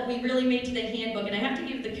overall that we really made to the handbook, and I have to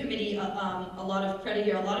give the committee a lot of credit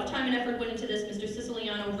here, a lot of time and effort went into this, Mr.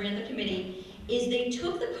 Siciliano ran the committee, is they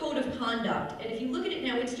took the code of conduct, and if you look at it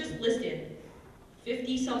now, it's just listed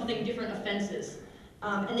 50-something different offenses.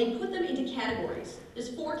 And they put them into categories. There's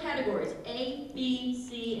 4 categories: A, B,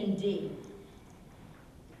 C, and D.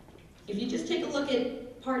 If you just take a look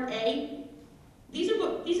at Part A, these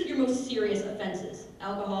are your most serious offenses: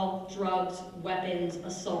 alcohol, drugs, weapons,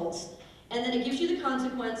 assaults. And then it gives you the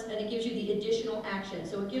consequence, and it gives you the additional action.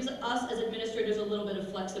 So it gives us as administrators a little bit of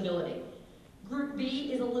flexibility. Group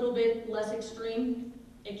B is a little bit less extreme.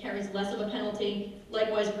 It carries less of a penalty.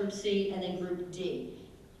 Likewise, Group C, and then Group D.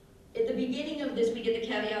 At the beginning of this, we get the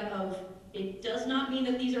caveat of, it does not mean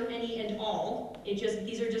that these are any and all. These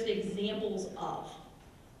are just examples of.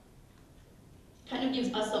 Kind of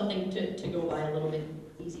gives us something to go by a little bit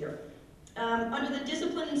easier. Under the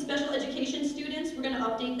discipline and special education students, we're going to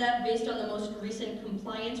update that based on the most recent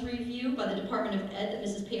compliance review by the Department of Ed that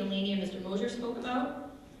Mrs. Paolini and Mr. Mosier spoke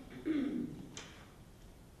about.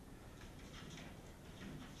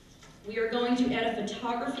 We are going to add a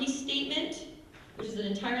photography statement, which is an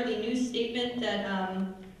entirely new statement that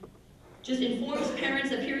just informs parents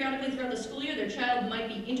that periodically throughout the school year their child might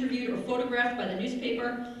be interviewed or photographed by the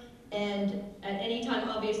newspaper, and at any time,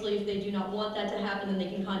 obviously, if they do not want that to happen, then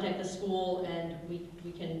they can contact the school and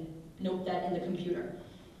we can note that in the computer.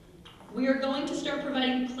 We are going to start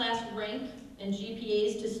providing class rank and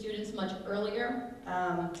GPAs to students much earlier.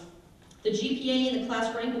 The GPA and the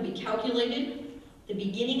class rank will be calculated the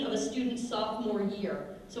beginning of a student's sophomore year.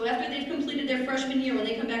 So after they've completed their freshman year, when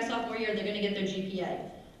they come back sophomore year, they're going to get their GPA.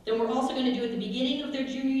 Then we're also going to do it at the beginning of their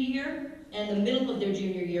junior year and the middle of their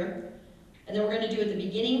junior year. And then we're going to do it at the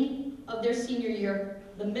beginning of their senior year,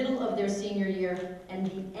 the middle of their senior year, and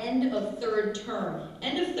the end of 3rd term.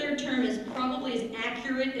 End of 3rd term is probably as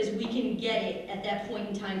accurate as we can get it at that point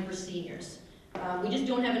in time for seniors. We just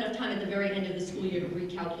don't have enough time at the very end of the school year to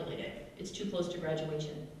recalculate it. It's too close to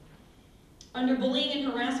graduation. Under bullying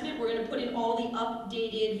and harassment, we're going to put in all the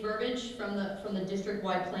updated verbiage from the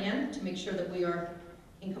district-wide plan to make sure that we are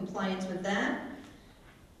in compliance with that.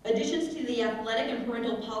 Additions to the athletic and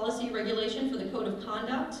parental policy regulation for the code of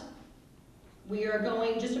conduct. We are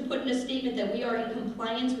going just to put in a statement that we are in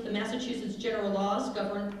compliance with the Massachusetts general laws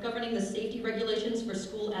governing the safety regulations for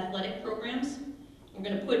school athletic programs. We're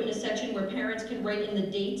going to put in a section where parents can write in the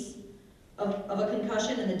dates of a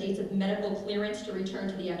concussion and the dates of medical clearance to return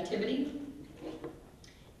to the activity.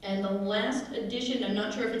 And the last addition, I'm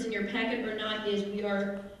not sure if it's in your packet or not, is we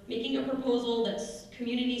are making a proposal that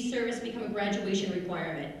community service become a graduation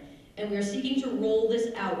requirement. And we are seeking to roll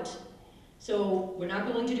this out. So we're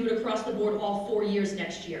not going to do it across the board all 4 years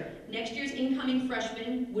next year. Next year's incoming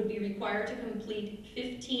freshmen would be required to complete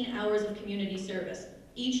 15 hours of community service.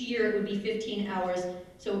 Each year it would be 15 hours,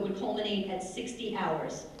 so it would culminate at 60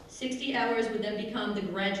 hours. 60 hours would then become the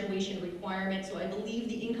graduation requirement, so I believe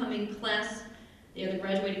the incoming class, they are the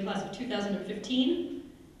graduating class of 2015,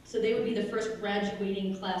 so they would be the first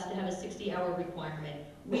graduating class to have a 60-hour requirement.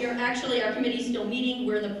 We are actually, our committee is still meeting,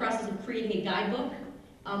 we're in the process of creating a guidebook,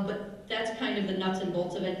 but that's kind of the nuts and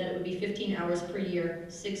bolts of it, that it would be 15 hours per year,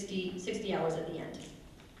 60 hours at the end.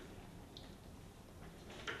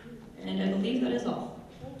 And I believe that is all.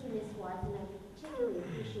 Thank you, Ms. Watson. I particularly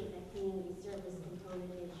appreciate that community service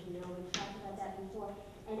component. As you know, we've talked about that before.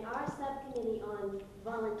 And our subcommittee on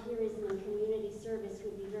volunteerism and community service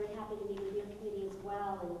would be very happy to meet with your committee as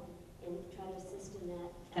well and try to assist in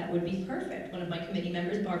that. That would be perfect. One of my committee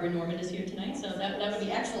members, Barbara Norman, is here tonight, so that would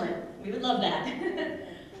be excellent. We would love that. Thank you.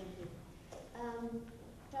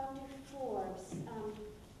 Dr. Forbes,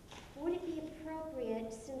 would it be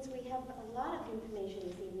appropriate, since we have a lot of information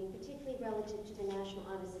this evening, particularly relative to the National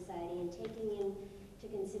Honor Society, and taking into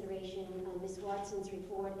consideration Ms. Watson's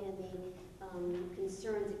report and the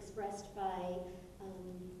concerns expressed by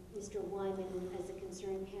Mr. Wyman as a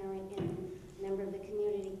concerned parent and member of the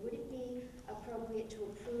community, would it be appropriate to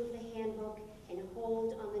approve the handbook and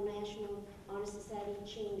hold on the National Honor Society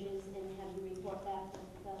changes and have you report back with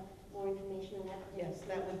more more information on that? Yes,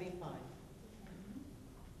 that would be fine.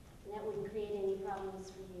 And that wouldn't create any problems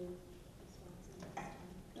for you? Ms. Watson, this time?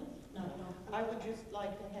 Nope, not at all. I would just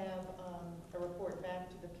like to have a report back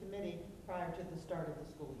to the committee prior to the start of the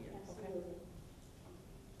school year. Absolutely.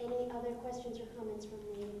 Any other questions or comments from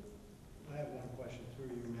the? I have one question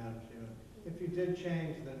through you, Madam Chairman. If you did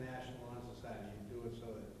change the National Honor Society, you'd do it so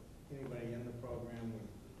that anybody in the program would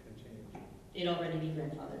continue to? It'd already be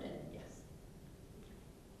grandfathered in, yes.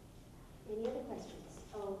 Any other questions?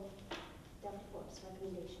 Oh, Dr. Forbes,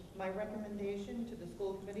 recommendation. My recommendation to the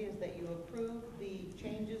school committee is that you approve the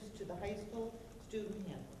changes to the high school student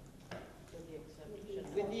handbook,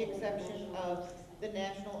 with the exception of the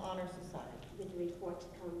National Honor Society. With the report to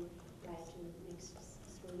come prior to next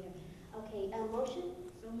school year. Okay, motion?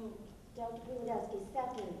 So moved. Dr. Lewandowski,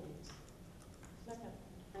 second. Second.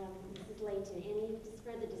 Mrs. Layton, any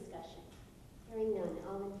further discussion? Hearing none,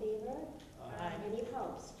 all in favor? Aye. Any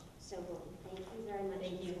opposed? So voted. Thank you very much.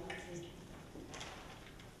 Thank you. Ms. Watson.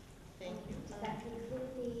 Thank you. Does that conclude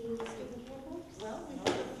the student handbooks? Well, we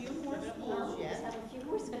have a few more schools We just yet. have a few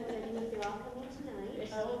more schools. I don't know if they're all coming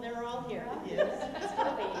tonight. Oh, they're all here. Yes.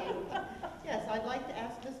 Still waiting. Yes, I'd like to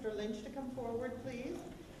ask Mr. Lynch to come forward, please,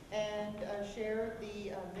 and share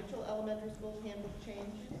the Mitchell Elementary School handbook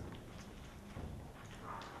changes.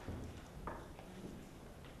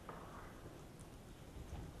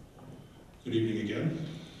 Good evening again.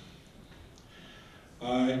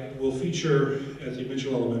 I will feature at the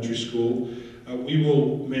Mitchell Elementary School. We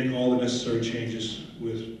will make all the necessary changes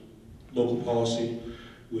with local policy,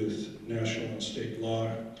 with national and state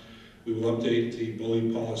law. We will update the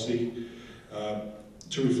bullying policy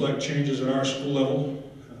to reflect changes at our school level.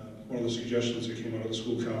 One of the suggestions that came out of the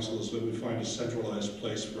school council is that we find a centralized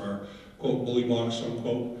place for our, quote, bully box,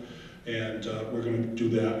 unquote, and we're going to do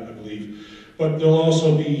that, I believe. But there'll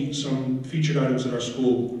also be some featured items at our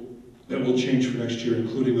school that will change for next year,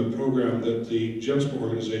 including a program that the GEMSPA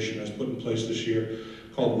organization has put in place this year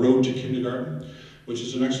called Road to Kindergarten, which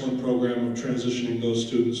is an excellent program of transitioning those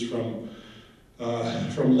students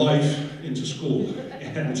from life into school.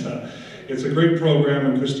 And it's a great program,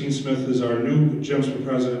 and Christine Smith is our new GEMSPA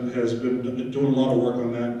president, has been doing a lot of work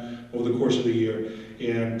on that over the course of the year.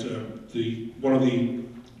 And one of the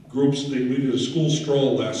groups, we did a school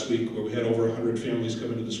stroll last week where we had over 100 families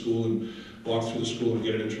come into the school and walk through the school and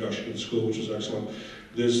get an introduction to the school, which was excellent.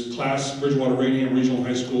 This class, Bridgewater-Raynham Regional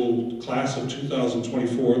High School class of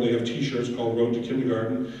 2024, they have t-shirts called Road to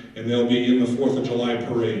Kindergarten, and they'll be in the 4th of July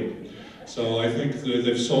parade. So I think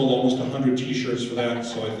they've sold almost 100 t-shirts for that,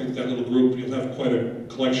 so I think that little group, you'll have quite a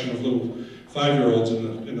collection of little 5-year-olds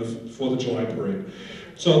in the 4th of July parade.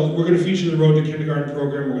 So we're going to feature the Road to Kindergarten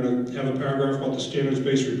program. We're going to have a paragraph about the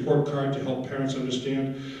standards-based report card to help parents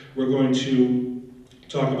understand. We're going to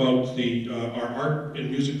talk about our art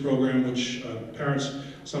and music program, which parents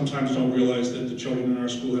sometimes don't realize that the children in our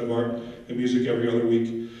school have art and music every other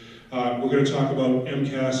week. We're going to talk about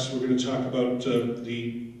MCAS. We're going to talk about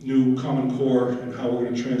the new Common Core and how we're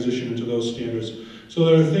going to transition into those standards. So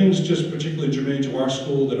there are things just particularly germane to our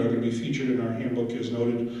school that are going to be featured in our handbook as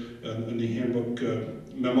noted in the handbook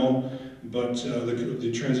memo, but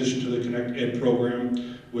the transition to the Connect Ed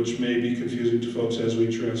program, which may be confusing to folks as we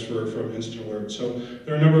transfer from Instant Alert. So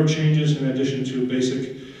there are a number of changes in addition to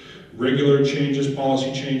basic regular changes,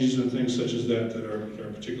 policy changes, and things such as that that are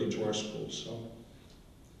particular to our schools. So.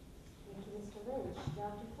 Thank you, Mr. Lynch.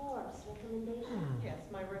 Dr. Forbes, recommendation? Yes,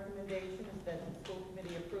 my recommendation is that the school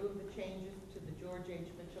committee approve the changes to the George H.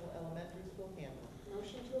 Mitchell Elementary School handbook.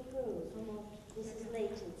 Motion to approve. Mrs.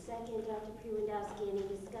 Layton, second. Dr. Lewandowski, any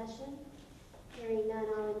discussion? Hearing none,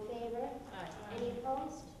 all in favor? Aye. Any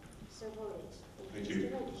opposed? So voted. Thank Mr. you.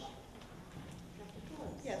 Lynch. Dr.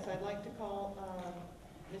 Forbes. Yes, I'd like to call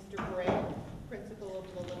Mr. Gray, principal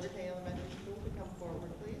of La Liberté Elementary School, to come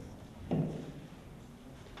forward, please.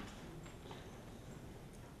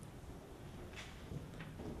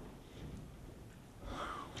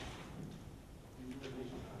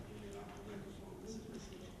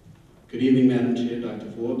 Good evening, Madam Chair,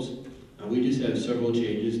 Dr. Forbes. We just have several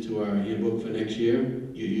changes to our handbook for next year.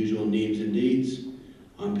 Your usual names and dates.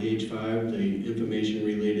 On page 5, the information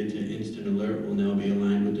related to Instant Alert will now be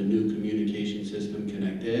aligned with the new communication system,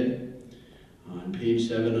 Connect Ed. On page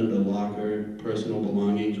 7, under locker personal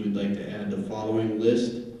belongings, we'd like to add the following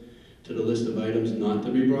list to the list of items not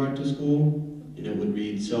to be brought to school, and it would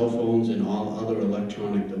read cell phones and all other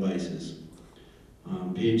electronic devices.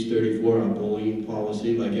 Page 34, our bullying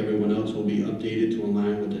policy, like everyone else, will be updated to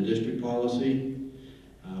align with the district policy.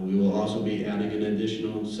 We will also be adding an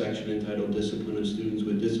additional section entitled Discipline of Students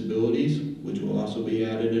with Disabilities, which will also be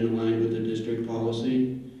added and aligned with the district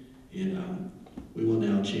policy. And we we will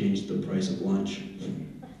now change the price of lunch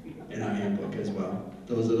in our handbook as well.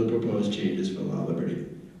 Those are the proposed changes for Law Liberty.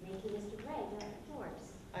 Thank you, Mr. Gray. Dr.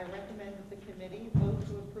 Forbes? I recommend that the committee vote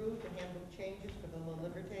to approve the handbook changes for the La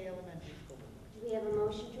Liberté Elementary School. Do we have a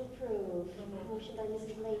motion to approve? Motion by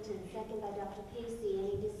Mrs. Layton, second by Dr. Pacey.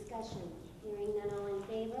 Any discussion? Hearing none, all in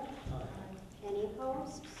favor? Any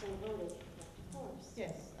opposed? So voted. Dr. Forbes?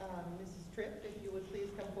 Yes, Mrs. Tripp, if you would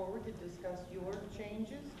please come forward to discuss your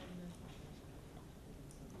changes.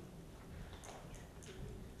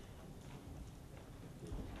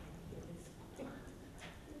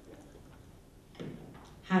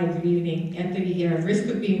 Hi, good evening. At the risk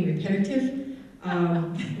of being repetitive,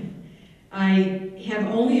 I have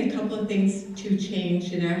only a couple of things to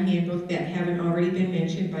change in our handbook that haven't already been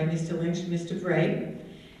mentioned by Mr. Lynch and Mr. Gray.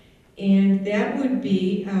 And that would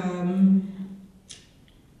be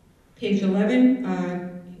page 11,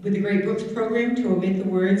 with the Great Books program, to omit the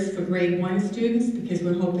words for grade 1 students, because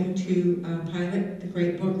we're hoping to pilot the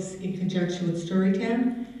Great Books in conjunction with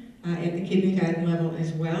Storytown at the kindergarten level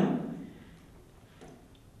as well.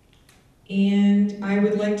 And I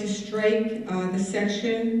would like to strike the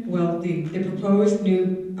section, well, the proposed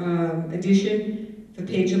new addition for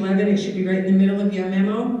page 11. It should be right in the middle of your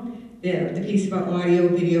memo, the piece about audio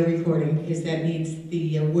video recording, because that needs,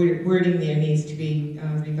 the wording there needs to be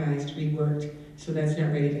revised, reworked, so that's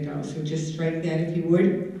not ready to go. So just strike that if you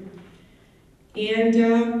would.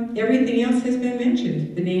 And everything else has been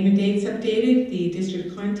mentioned. The name and dates updated, the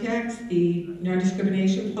district contacts, the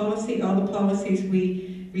non-discrimination policy, all the policies we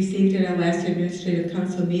received at our last administrative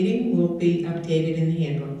council meeting will be updated in the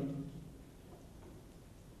handbook.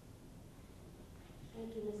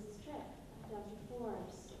 Thank you, Mrs. Tripp. Dr.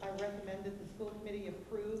 Forbes? I recommend that the school committee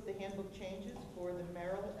approve the handbook changes for the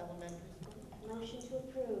Merrill Elementary School. Motion to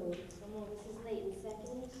approve. Mrs. Layton,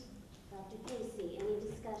 second. Dr. Pacey, any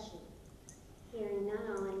discussion? Hearing none,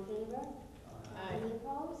 all in favor? Any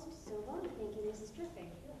opposed? So voted. Thank you, Mrs. Tripp.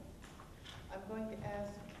 Thank you. I'm going to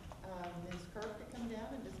ask Ms. Kirk to come down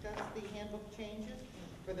and discuss the handbook changes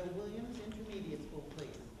for the Williams Intermediate School,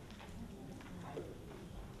 please.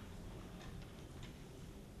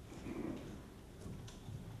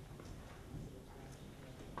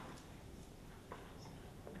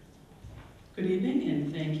 Good evening,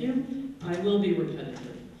 and thank you. I will be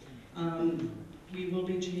repetitive. We will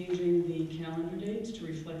be changing the calendar dates to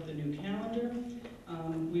reflect the new calendar.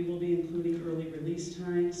 We will be including early release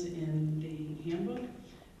times in the handbook,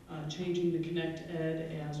 changing the Connect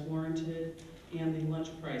Ed as warranted, and the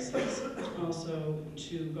lunch prices. Also,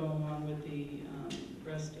 to go along with the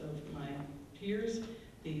rest of my peers,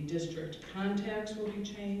 the district contacts will be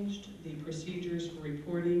changed, the procedures for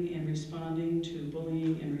reporting and responding to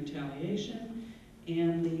bullying and retaliation,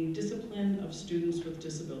 and the discipline of students with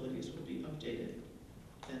disabilities will be updated.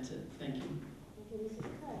 That's it. Thank you. Thank you, Mrs.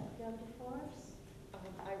 Cook. Dr. Forbes? I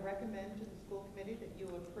recommend to the school committee that you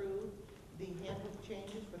approve the handbook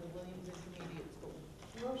changes for the Williams Intermediate School.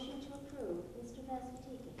 Motion to approve. Mr.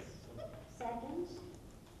 Vasquez. Second.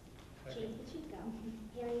 Chief Pacheco.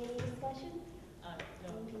 Hearing any discussion? No.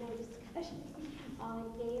 No discussion. All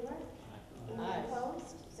in favor? Any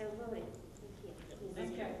opposed? So voted.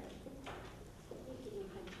 Thank you. Mrs.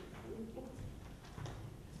 Cook.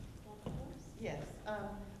 Yes,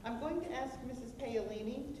 I'm going to ask Mrs.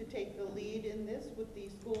 Paolini to take the lead in this with the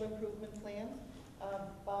school improvement plans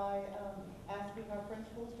by asking our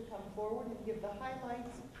principals to come forward and give the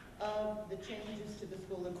highlights of the changes to the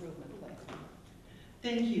school improvement plan.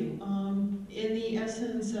 Thank you. In the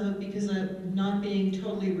essence of, because I'm not being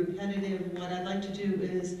totally repetitive, what I'd like to do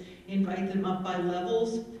is invite them up by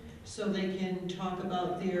levels so they can talk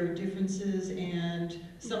about their differences, and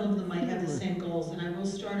some of them might have the same goals. And I will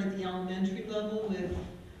start at the elementary level with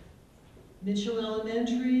Mitchell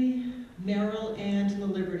Elementary, Merrill, and La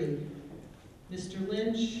Liberty. Mr.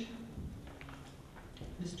 Lynch,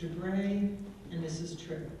 Mr. Gray, and Mrs.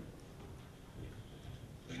 Tripp.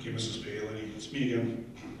 Thank you, Mrs. Paolini. It's me again.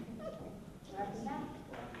 Have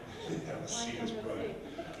a seat, as Brian.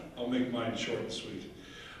 I'll make mine short and sweet.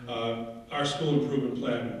 Our school improvement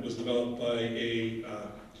plan was developed by a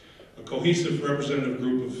cohesive representative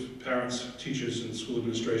group of parents, teachers, and school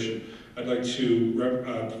administration. I'd like to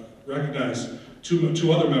recognize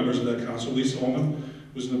two other members of that council. Lisa Holman,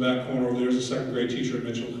 who's in the back corner over there, is a second grade teacher at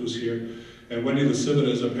Mitchell, who's here. And Wendy LaCivita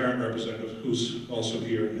is a parent representative, who's also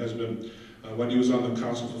here and has been. Wendy was on the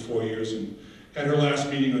council for 4 years and had her last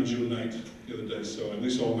meeting on June 9th the other day. So, and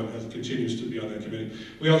Lisa Holman continues to be on that committee.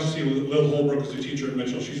 We also see Lil Holbrook as a teacher at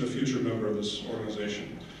Mitchell. She's a future member of this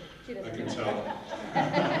organization. I can tell.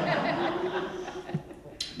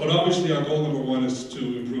 But obviously our goal number one is to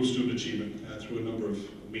improve student achievement through a number of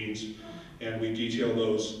means. and we detail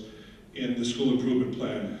those in the school improvement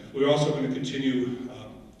plan. We're also going to continue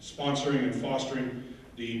sponsoring and fostering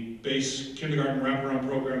the base kindergarten wraparound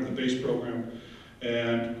program, the base program,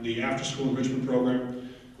 and the after-school enrichment program.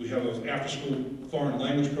 We have an after-school foreign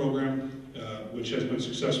language program, which has been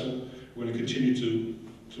successful. We're going to continue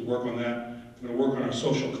to work on that. We're going to work on our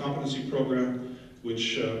social competency program,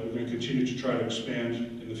 which we're going to continue to try to expand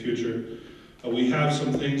in the future. We have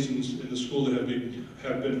some things in the school that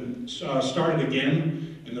have been started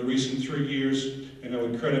again in the recent 3 years, and I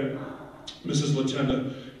would credit Mrs.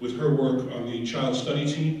 Latenda with her work on the child study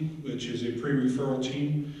team, which is a pre-referral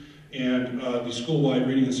team, and the school-wide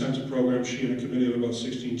reading incentive program. She and a committee of about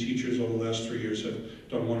 16 teachers over the last 3 years have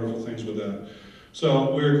done wonderful things with that.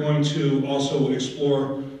 So we're going to also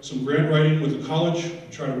explore some grant writing with the college,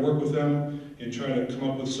 try to work with them, and try to come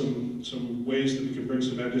up with some ways that we can bring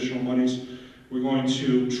some additional monies. We're going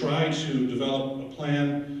to try to develop a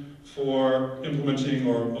plan for implementing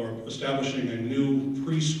or establishing a new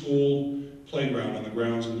preschool playground on the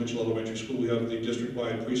grounds of Mitchell Elementary School. We have the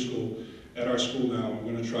district-wide preschool at our school now.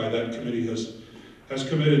 We're going to try that. Committee has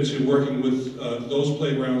committed to working with those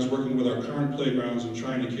playgrounds, working with our current playgrounds, and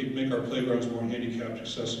trying to make our playgrounds more handicapped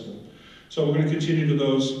accessible. So we're going to continue to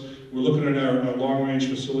those. We're looking at our long-range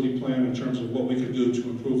facility plan in terms of what we can do to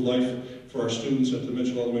improve life for our students at the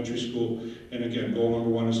Mitchell Elementary School. And again, goal number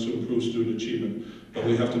 1 is to improve student achievement. But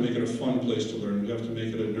we have to make it a fun place to learn. We have to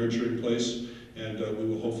make it a nurturing place, and we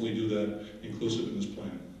will hopefully do that inclusive in this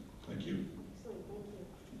plan. Thank you.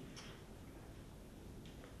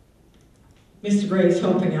 Mr. Gray is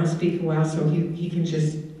hoping I'll speak a while so he can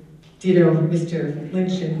just ditto Mr.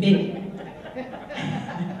 Lynch and me.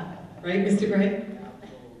 Right, Mr. Gray?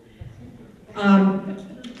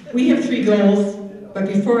 We have 3 goals, but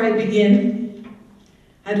before I begin,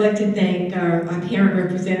 I'd like to thank our parent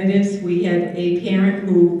representatives. We had a parent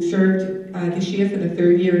who served this year for the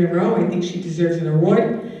 3rd year in a row. I think she deserves an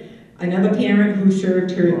award. Another parent who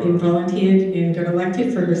served her and volunteered and got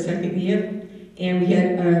elected for her 2nd year. And we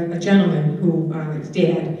had a gentleman who was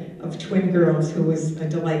dad of twin girls who was a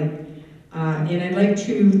delight. And I'd like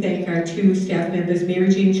to thank our 2 staff members, Mary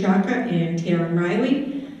Jean Chaka and Taryn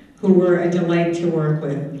Riley, who were a delight to work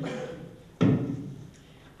with.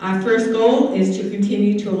 Our first goal is to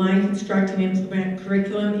continue to align, construct, and implement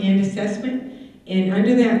curriculum and assessment. And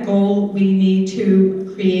under that goal, we need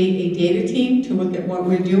to create a data team to look at what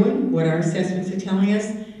we're doing, what our assessments are telling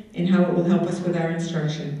us, and how it will help us with our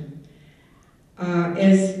instruction.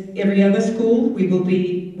 As every other school, we will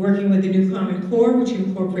be working with the new Common Core, which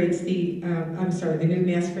incorporates the new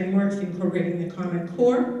math frameworks, incorporating the Common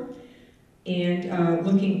Core, and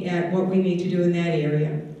looking at what we need to do in that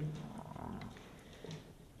area.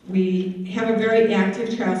 We have a very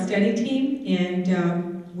active child study team,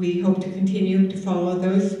 and we hope to continue to follow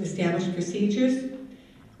those established procedures.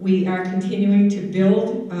 We are continuing to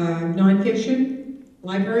build nonfiction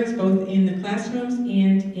libraries, both in the classrooms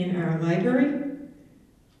and in our library.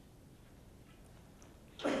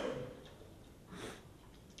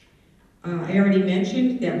 I already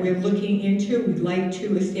mentioned that we're looking into, we'd like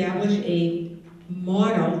to establish a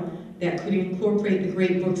model that could incorporate the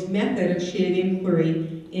Great Books method of shared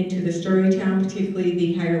inquiry into the Storytown, particularly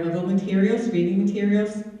the higher level materials, reading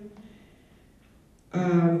materials.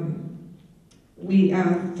 We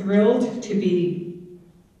are thrilled to be,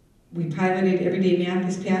 we piloted Everyday Math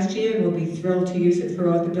this past year, and we'll be thrilled to use it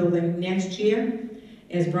throughout the building next year.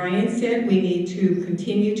 As Brian said, we need to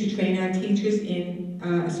continue to train our teachers in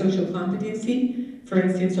social competency, for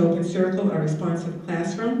instance, open circle, a responsive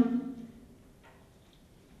classroom.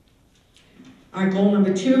 Our goal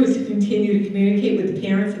number 2 is to continue to communicate with the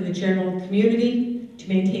parents and the general community to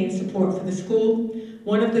maintain support for the school.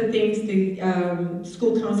 One of the things the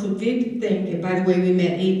school council did think, and by the way, we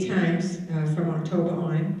met 8 times from October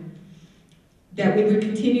on, that we would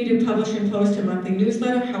continue to publish and post a monthly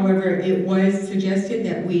newsletter. However, it was suggested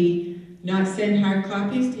that we not send hard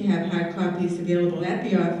copies, to have hard copies available at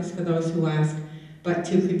the office for those who ask, but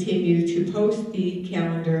to continue to post the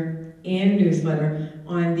calendar and newsletter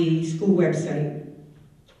on the school website.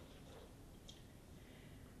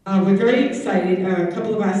 We're very excited. A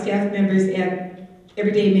couple of our staff members at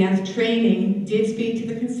Everyday Math Training did speak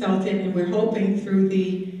to the consultant, and we're hoping through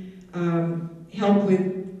the help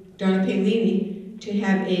with Donna Palini to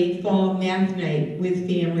have a fall math night with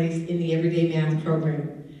families in the Everyday Math program.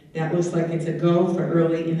 That looks like it's a go for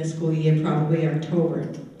early in the school year, probably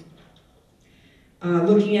October.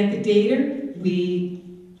 Looking at the data, we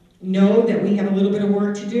know that we have a little bit of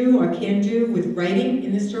work to do, or can do, with writing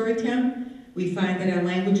in the Storytown. We find that our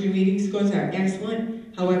language and reading scores are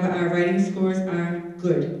excellent. However, our writing scores are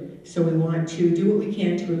good. So we want to do what we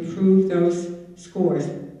can to improve those scores.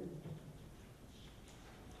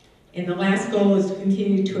 And the last goal is to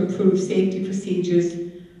continue to improve safety procedures,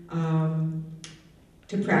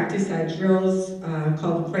 to practice our drills,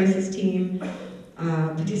 call the crisis team,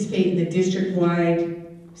 participate in the district-wide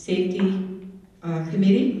safety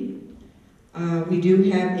committee. We do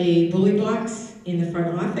have a bully box in the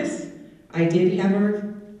front office. I did have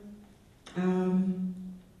a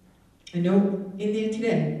note in there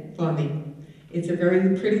today for me. It's a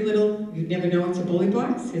very pretty little, you'd never know it's a bully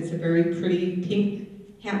box. It's a very pretty pink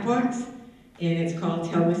hat box, and it's called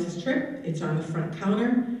Tell Mrs. Tripp. It's on the front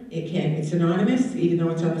counter. It's anonymous, even though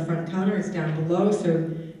it's on the front counter, it's down below, so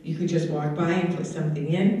you could just walk by and put something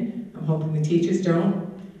in. I'm hoping the teachers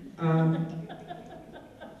don't.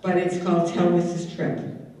 But it's called Tell Mrs. Tripp.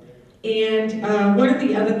 And one of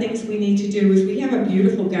the other things we need to do is we have a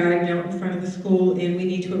beautiful garden out in front of the school, and we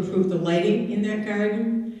need to improve the lighting in that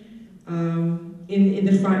garden, in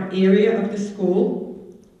the front area of the school.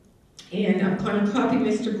 And I'm going to copy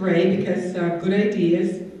Mr. Gray because good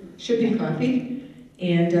ideas should be copied.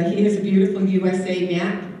 And he has a beautiful USA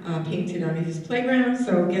map painted on his playground,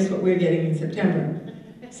 so guess what we're getting in September?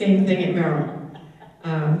 Same thing at Merrill.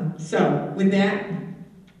 So with that,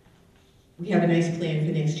 we have a nice plan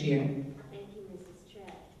for next year. Thank you, Mrs. Tripp.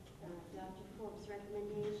 Dr. Forbes'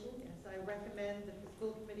 recommendation? Yes, I recommend that the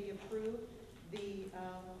school committee approve the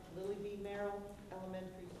Lily B. Merrill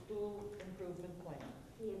Elementary School Improvement Plan.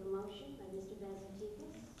 We have a motion by Mr. Bezatikas,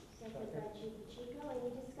 second by Chief Pacheco. Any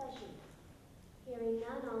discussion? Hearing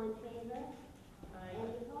none, all in favor? Aye.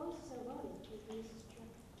 Any opposed? So voted. Thank you, Mrs. Tripp.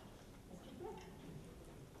 Mr. Tripp?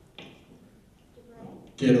 Mr. Gray?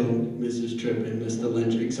 Ditto, Mrs. Tripp and Mr.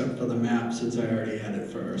 Lynch, except for the map, since I already had it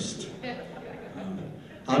first.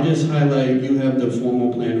 I'll just highlight, you have the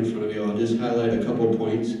formal plan in front of you, I'll just highlight a couple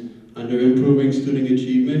points. Under improving student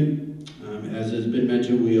achievement, as has been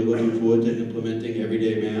mentioned, we are looking forward to implementing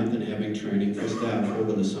everyday math and having training for staff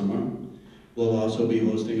over the summer. We'll also be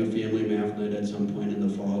hosting a family math night at some point in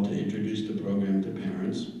the fall to introduce the program to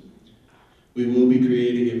parents. We will be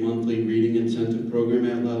creating a monthly reading incentive program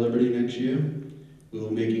at La Liberty next year. We will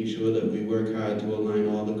be making sure that we work hard to align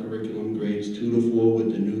all the curriculum grades 2 to 4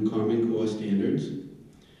 with the new Common Core standards.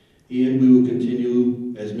 And we will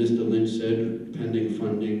continue, as Mr. Lynch said, pending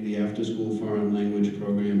funding, the after-school foreign language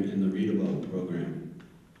program and the Read Aloud program.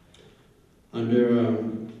 Under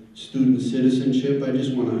student citizenship, I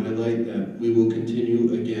just want to highlight that we will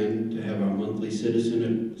continue again to have our monthly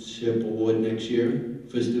citizenship award next year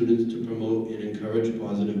for students to promote and encourage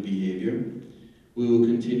positive behavior. We will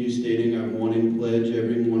continue stating our morning pledge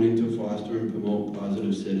every morning to foster and promote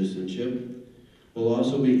positive citizenship. We'll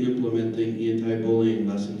also be implementing anti-bullying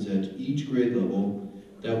lessons at each grade level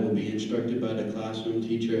that will be instructed by the classroom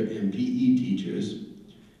teacher and PE teachers.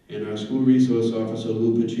 And our school resource officer,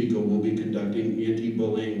 Lou Pacheco, will be conducting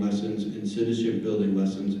anti-bullying lessons and citizenship building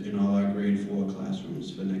lessons in all our grade 4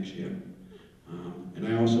 classrooms for next year. And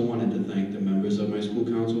I also wanted to thank the members of my school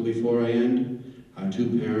council before I end. Our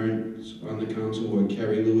 2 parents on the council were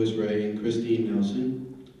Carrie Lewis-Ray and Christine Nelson.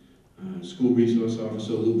 School resource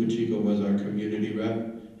officer Lou Pacheco was our community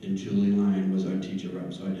rep, and Julie Lyon was our teacher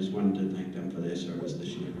rep. So I just wanted to thank them for their service this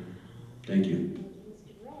year. Thank you.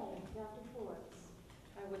 Mr. Gray. Dr. Forbes?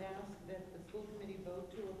 I would ask that the school committee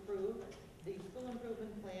vote to approve the school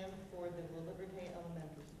improvement plan for the La Liberté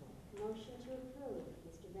Elementary School. Motion to approve.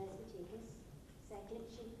 Mr. Bezatikas, second.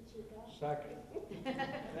 Chief Pacheco? Second.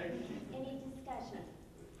 Any discussion?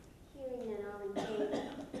 Hearing none, all in favor?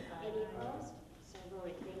 Any opposed? So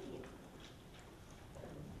voted. Thank you.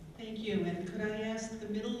 Thank you, and could I ask the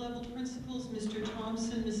middle level principals, Mr.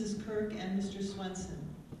 Thompson, Mrs. Kirk, and Mr. Swenson?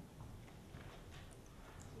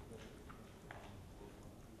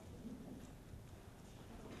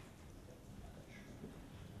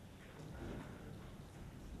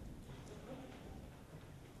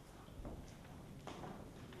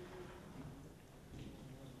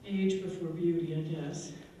 Age before beauty, I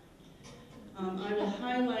guess. I will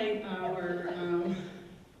highlight our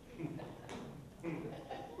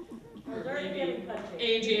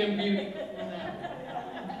age and beauty before that.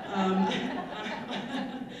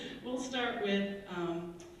 We'll start with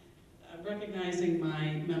recognizing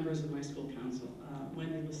my members of my school council.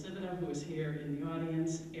 Wendy Lasivita, who is here in the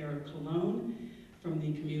audience, Eric Colon from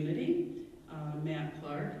the community, Matt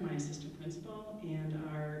Clark, my assistant principal, and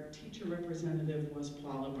our teacher representative was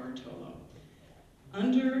Paula Bartolo.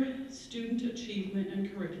 Under student achievement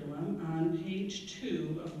and curriculum, on page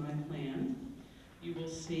 2 of my plan, you will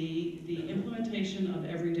see the implementation of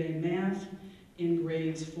everyday math in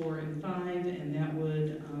grades 4 and 5, and that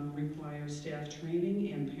would require staff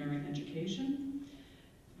training and parent education.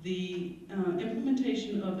 The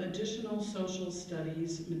implementation of additional social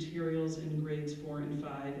studies materials in grades 4 and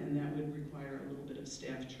 5, and that would require a little bit of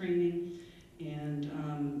staff training and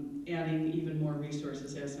adding even more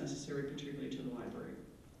resources as necessary, particularly to the library.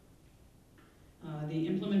 The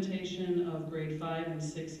implementation of grade 5 and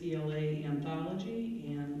 6 ELA anthology,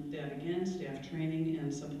 and that again, staff training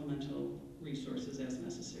and supplemental resources as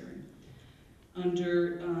necessary.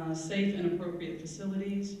 Under safe and appropriate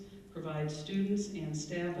facilities, provide students and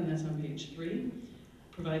staff, and that's on page 3,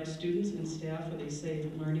 provide students and staff with a safe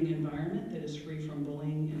learning environment that is free from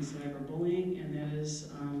bullying and cyberbullying, and that is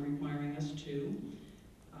requiring us to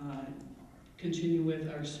continue with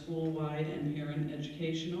our school-wide and parent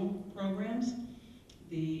educational programs,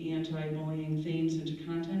 the anti-bullying themes into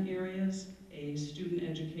content areas, a student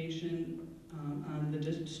education on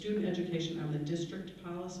the district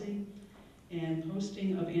policy, and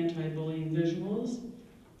posting of anti-bullying visuals,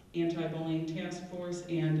 anti-bullying task force,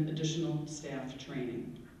 and additional staff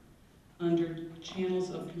training. Under channels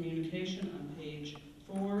of communication on page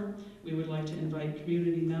 4, we would like to invite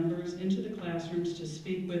community members into the classrooms to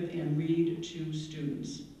speak with and read to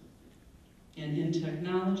students. And in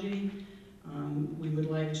technology, we would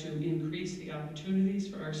like to increase the opportunities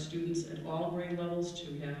for our students at all grade levels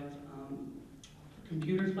to have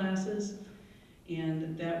computer classes,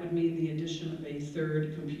 and that would mean the addition of a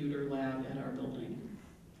 3rd computer lab at our building.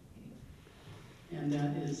 And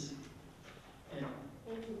that is it.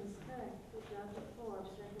 Thank you, Ms. Kerr. Dr. Forbes,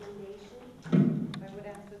 recommendation? I would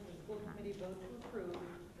ask that the school committee vote to approve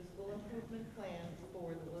the school improvement plan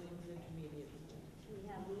for the Williams Intermediate School. We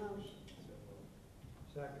have a motion.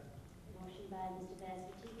 Second. Motion by Mr.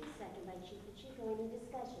 Vasquez, second by Chief Pacheco. Any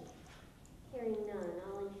discussion? Hearing none.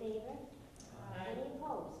 All in favor? Aye. Any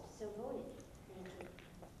opposed? So voted. Thank you.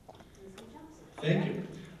 Mr. Johnson. Thank you.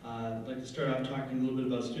 I'd like to start off talking a little bit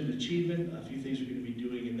about student achievement, a few things we're going to be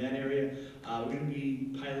doing in that area. We're going to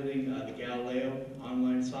be piloting the Galileo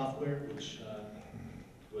online software, which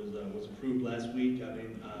was approved last week,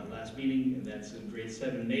 last meeting, and that's in grades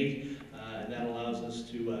 7 and 8. And that allows us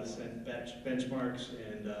to set benchmarks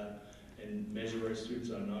and measure our students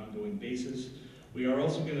on an ongoing basis. We are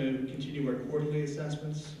also going to continue our quarterly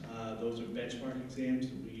assessments. Those are benchmark exams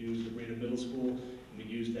that we use at Raynham Middle School, and we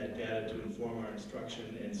use that data to inform our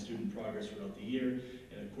instruction and student progress throughout the year.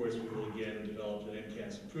 And of course, we will again develop an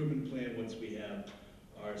MCAS improvement plan once we have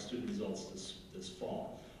our student results this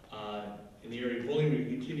fall. In the area of bullying, we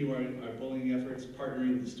continue our bullying efforts,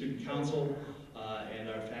 partnering with the student council and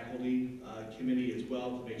our faculty committee as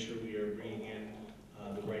well to make sure we are bringing in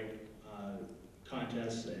the right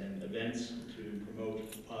contests and events to promote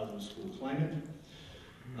a positive school climate.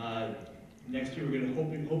 Next year, we're going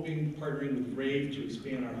to hoping partnering with RAVE to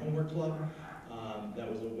expand our homework club.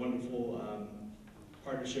 That was a wonderful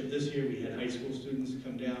partnership this year. We had high school students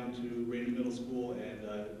come down to Raynham Middle School and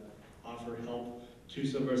offer help to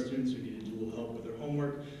some of our students who needed a little help with their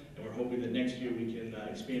homework. And we're hoping that next year we can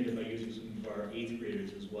expand it by using some of our 8th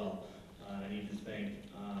graders as well. I need to thank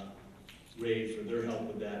RAVE for their help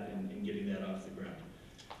with that and getting that off the ground.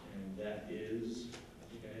 And that is, I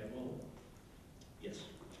think I have all of them. Yes.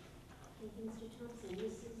 Thank you, Mr. Thompson.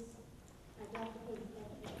 Mrs. Dr.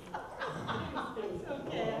 It's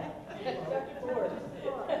okay. Dr. Ford.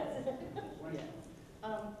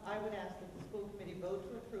 I would ask that the school committee vote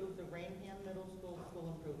to approve the Raynham Middle School School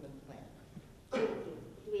Improvement Plan. Thank you.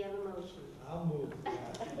 Do we have a motion? I'll move.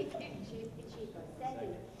 Chief Pacheco,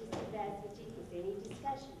 second. Mr. Vasquez, any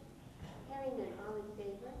discussion? Hearing none. All in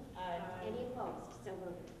favor? Aye. Any opposed? So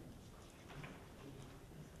voted.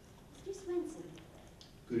 Mr. Swenson.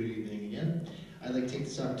 Good evening again. I'd like to take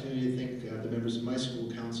this opportunity to thank the members of my school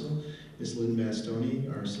council, Ms. Lynn Bastoni,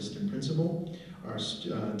 our assistant principal, our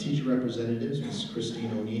teacher representatives, Ms.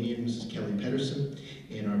 Christine O'Neill and Mrs. Kelly Pedersen,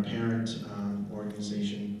 and our parent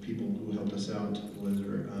organization, people who helped us out, was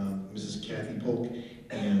Mrs. Kathy Polk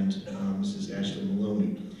and Mrs. Ashley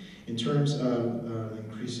Maloney. In terms of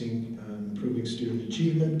improving student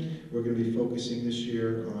achievement, we're going to be focusing this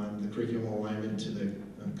year on the curriculum alignment to the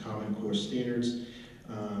Common Core standards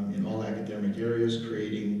in all academic areas,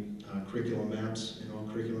 creating curriculum maps in all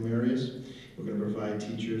curriculum areas. We're going to provide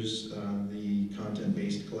teachers the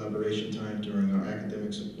content-based collaboration time during our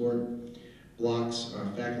academic support blocks, our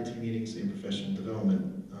faculty meetings, and professional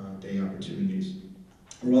development day opportunities.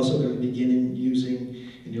 We're also going to begin using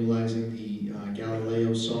and utilizing the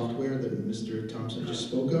Galileo software that Mr. Thompson just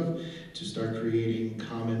spoke of to start creating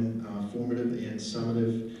common formative and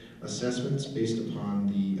summative assessments based upon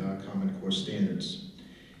the Common Core standards.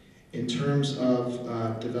 In terms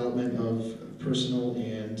of development of personal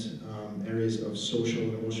and areas of social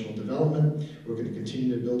and emotional development, we're going to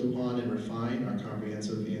continue to build upon and refine our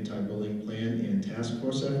comprehensive anti-bullying plan and task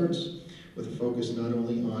force efforts, with a focus not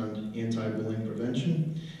only on anti-bullying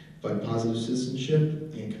prevention, but positive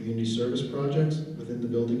citizenship and community service projects within the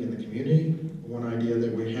building and the community. One idea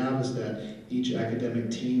that we have is that each academic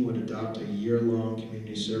team would adopt a year-long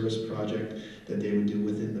community service project that they would do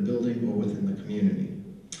within the building or within the community.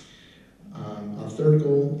 Our third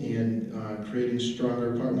goal in creating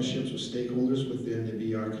stronger partnerships with stakeholders within the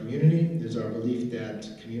BR community is our belief that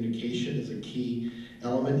communication is a key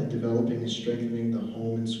element in developing and strengthening the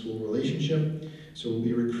home and school relationship. So we'll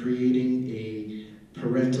be creating a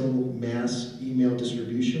parental mass email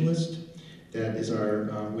distribution list that is our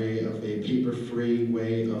way of a paper-free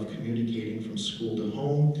way of communicating from school to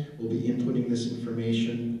home. We'll be inputting this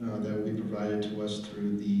information that will be provided to us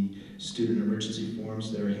through the student emergency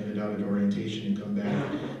forms that are handed out at orientation and come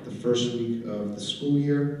back the first week of the school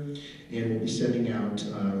year. And we'll be sending out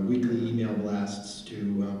weekly email blasts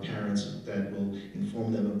to parents that will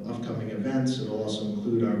inform them of upcoming events. It'll also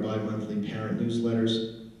include our bi-monthly parent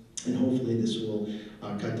newsletters. And hopefully this will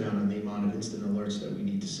cut down on the amount of instant alerts that we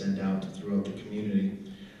need to send out throughout the community.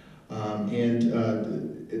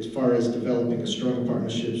 As far as developing a stronger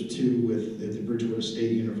partnerships too with the Bridgewater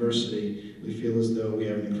State University, we feel as though we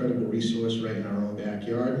have an incredible resource right in our own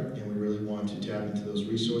backyard, and we really want to tap into those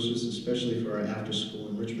resources, especially for our after-school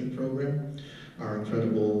enrichment program. Our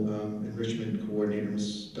incredible enrichment coordinator,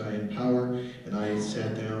 Ms. Diane Power, and I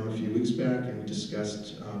sat down a few weeks back and we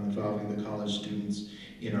discussed involving the college students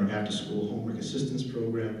in our after-school homework assistance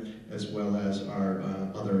program, as well as our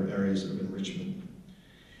other areas of enrichment.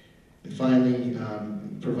 And finally,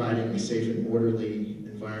 providing a safe and orderly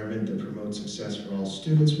environment that promotes success for all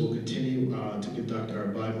students. We'll continue to conduct our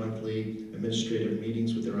bi-monthly administrative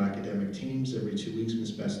meetings with our academic teams. Every 2 weeks,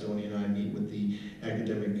 Ms. Bastoni and I meet with the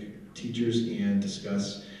academic teachers and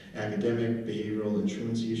discuss academic, behavioral, and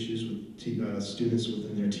truancy issues with students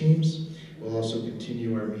within their teams. We'll also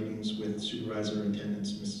continue our meetings with supervisor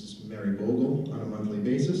attendants, Mrs. Mary Bogle, on a monthly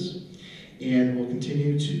basis. And we'll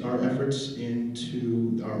continue our efforts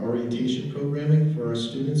into our orientation programming for our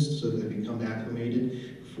students so that they become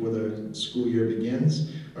acclimated before the school year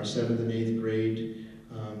begins. Our 7th and 8th grade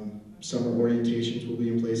summer orientations will be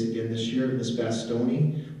in place again this year. Ms.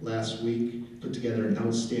 Bastoni last week put together an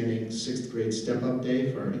outstanding 6th grade step-up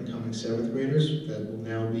day for our incoming 7th graders. That will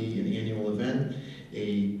now be an annual event.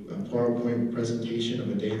 A PowerPoint presentation of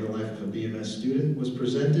a day in the life of a BMS student was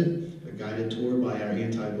presented. A guided tour by our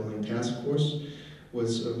anti-bullying task force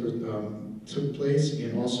was took place,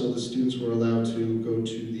 and also the students were allowed to go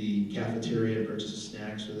to the cafeteria and purchase a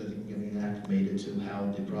snack so that they can get acclimated to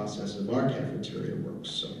how the process of our cafeteria works.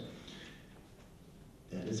 So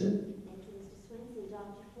that is it. Thank you, Mr. Swenson.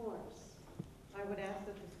 Dr. Forbes. I would ask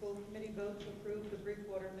that the school committee vote to approve the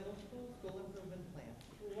Bridgewater Middle School School Improvement Plan.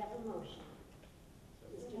 We have a motion.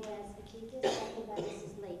 Mr. Gaspachitis, second by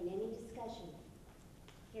Mrs. Layton. Any discussion?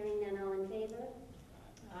 Hearing none, all in favor?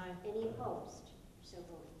 Aye. Any opposed? So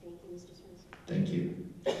voted. Thank you, Mr. Swenson. Thank you.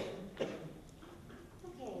 Okay,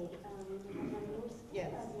 we have one more school, Yes.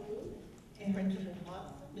 I believe. And Principal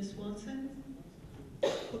Watson. Ms. Watson?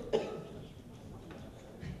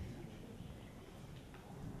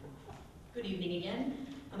 Good evening again.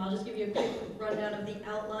 I'll just give you a quick rundown of the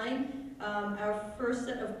outline. Our first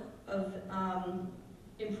set of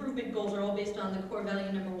improvement goals are all based on the core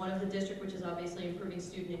value number 1 of the district, which is obviously improving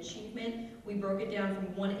student achievement. We broke it down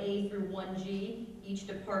from 1A through 1G. Each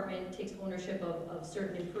department takes ownership of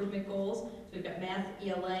certain improvement goals. So we've got math,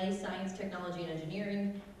 ELA, science, technology, and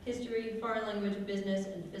engineering, history, foreign language, business,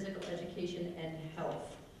 and physical education and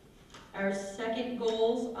health. Our second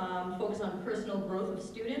goals focus on personal growth of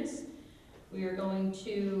students. We are going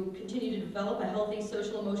to continue to develop a healthy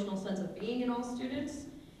social emotional sense of being in all students,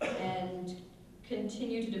 and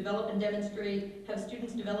continue to develop and demonstrate, have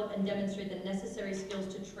students develop and demonstrate the necessary skills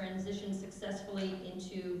to transition successfully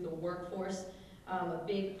into the workforce. A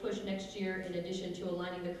big push next year, in addition to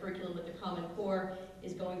aligning the curriculum with the Common Core,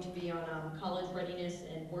 is going to be on college readiness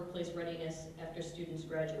and workplace readiness after students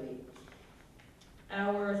graduate.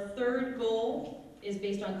 Our third goal is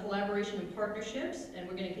based on collaboration and partnerships, and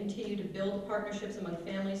we're going to continue to build partnerships among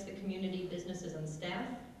families, the community, businesses, and staff.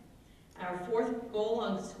 Our fourth goal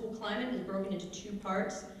on school climate is broken into 2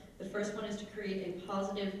 parts. The first one is to create a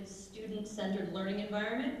positive student-centered learning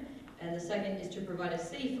environment, and the second is to provide a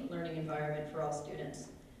safe learning environment for all students.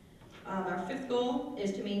 Our fifth goal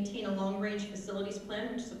is to maintain a long-range facilities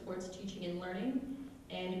plan which supports teaching and learning.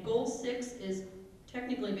 And goal 6 is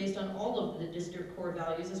technically based on all of the district core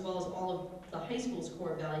values, as well as all of the high school's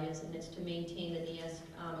core values, and it's to maintain the NEASC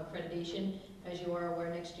accreditation. As you are aware,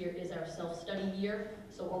 next year is our self-study year,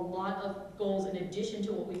 so a lot of goals in addition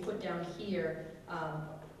to what we put down here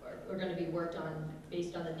are going to be worked on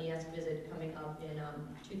based on the NEASC visit coming up in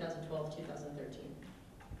 2012-2013.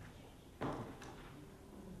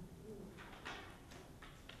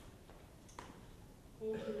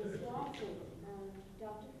 Thank you, Ms. Watson.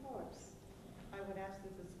 Dr. Forbes. I would ask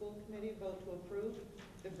that the school committee vote to approve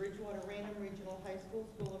the Bridgewater-Raynham Regional High School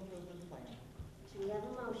School Improvement Plan. Do we have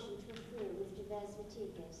a motion to approve? Mr.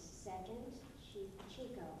 Vesvatikas, second. Chief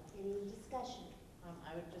Chico. Any discussion?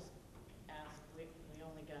 I would just ask, we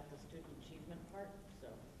only got the student achievement part, so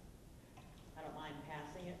I don't mind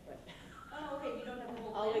passing it, but. Oh, okay, you don't have the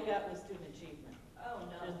whole All we plan? got was student achievement. Oh,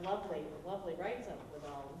 no. There's lovely writes-up with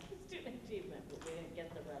all the student achievement, but we didn't get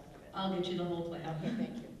the rest of it. I'll get you the whole plan. Okay,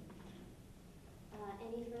 thank you.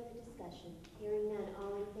 Any further discussion? Hearing none,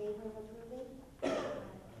 all in favor of approving?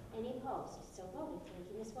 Any opposed? So voted. Thank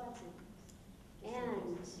you, Ms. Watson. And, I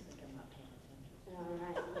think I'm not paying attention. all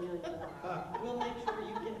right, we know you are. We'll make sure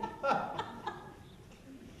you get it.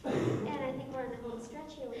 And I think we're in the home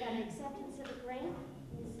stretch here. We got an acceptance of a grant.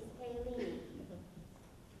 Mrs. Paolini.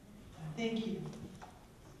 Thank you.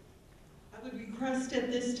 I would request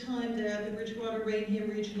at this time that the Bridgewater-Raynham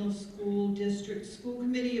Regional School District School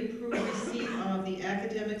Committee approve receipt of the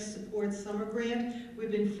Academic Support Summer Grant. We've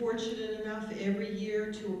been fortunate enough every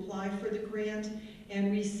year to apply for the grant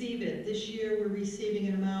and receive it. This year we're receiving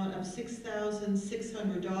an amount of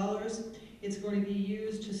 $6,600. It's going to be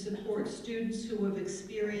used to support students who have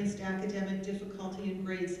experienced academic difficulty in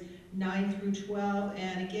grades 9 through 12.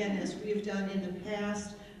 And again, as we have done in the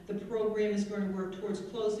past, the program is going to work towards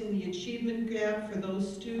closing the achievement gap for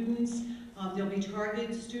those students. There'll be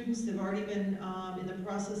targeted students that have already been in the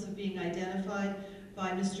process of being identified by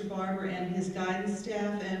Mr. Barber and his guidance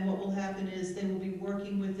staff, and what will happen is they will be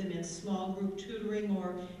working with them in small group tutoring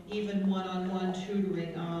or even one-on-one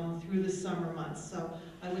tutoring through the summer months. So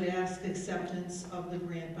I would ask acceptance of the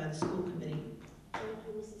grant by the school committee. Thank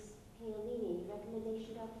you, Mrs. Paolini.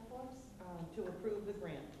 Recommendation, Dr. Forbes? To approve the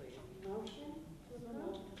grant, please. Motion to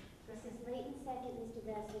approve. Mrs. Layton, second. Mr.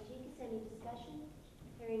 Vesvatikas, any discussion?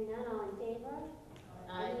 Hearing none, all in favor?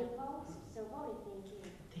 Aye. Any opposed? So voted. Thank you.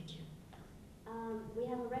 Thank you. We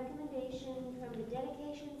have a recommendation from the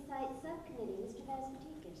Dedication Site Subcommittee. Mr.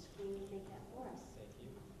 Vesvatikas, can you make that for us? Thank you.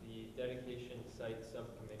 The Dedication Site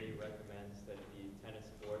Subcommittee recommends that the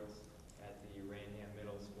tennis courts at the Raynham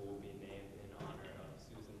Middle School be named in honor of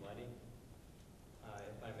Susan Letty.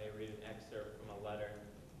 If I may read an excerpt from a letter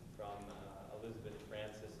from Elizabeth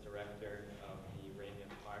Francis, Director of the Raynham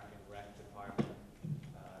Park and Rec Department.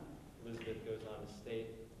 Elizabeth goes on to state,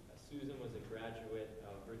 Susan was a graduate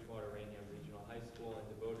of Bridgewater-Raynham Regional High School and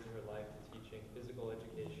devoted her life to teaching physical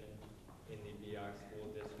education in the BR School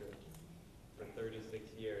District for 36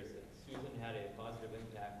 years. Susan had a positive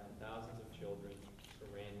impact on thousands of children from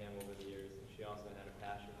Raynham over the years, and she also had a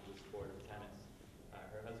passion for the sport of tennis.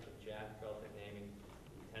 Her husband Jack felt that naming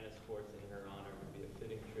the tennis courts in her honor would be a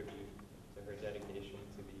fitting tribute to her dedication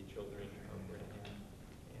to the children of Raynham, and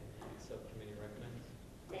the subcommittee recommends.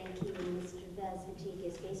 Thank you, Mr.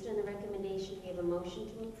 Vesvatikas. Based on the recommendation, we have a motion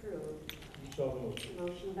to approve. So moved.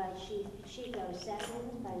 Motion by Chief Chico,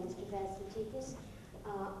 second by Mr. Vesvatikas.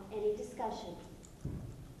 Any discussion?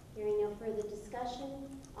 Hearing no further discussion,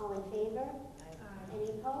 all in favor? Any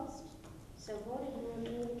opposed? So voted. We will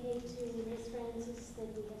communicate to Ms. Francis that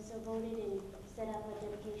we have so voted and set up a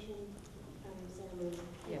dedication ceremony.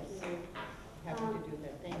 Yes. Thank you. Happy to do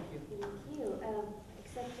that. Thank you. Thank you.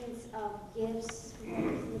 Acceptance of gifts. We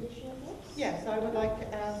have some additional gifts? Yes, I would like to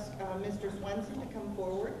ask Mr. Swenson to come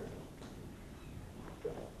forward.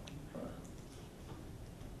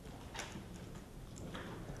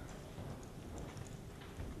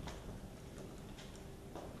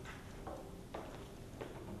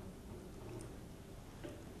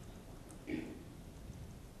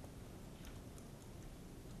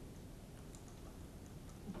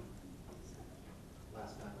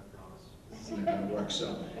 Last time, I promise. This isn't going to work.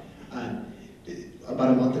 So,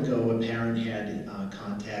 about a month ago, a parent had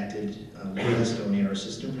contacted us, donate our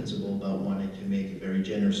assistant principal, about wanting to make a very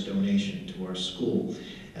generous donation to our school.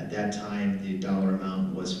 At that time, the dollar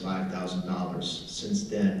amount was $5,000. Since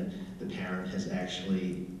then, the parent has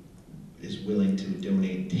actually is willing to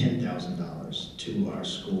donate $10,000 to our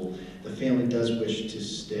school. The family does wish to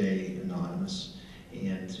stay anonymous,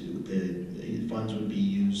 and the funds would be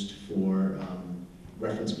used for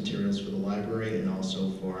reference materials for the library and also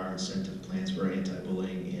for our incentive plans for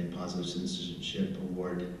anti-bullying and positive citizenship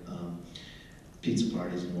award pizza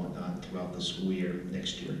parties and whatnot throughout the school year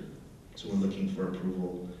next year. So we're looking for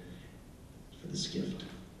approval for this gift.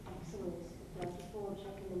 Excellent. Dr. Forbes'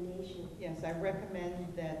 recommendation. Yes, I recommend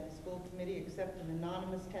that the school committee accept an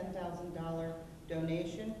anonymous $10,000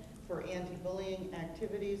 donation for anti-bullying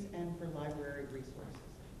activities and for library resources.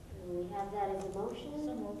 And we have that as a motion.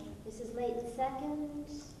 So moved. Mrs. Layton, second.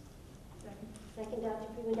 Second, Dr.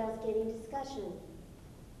 Prewandowski. Any discussion?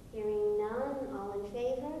 Hearing none, all in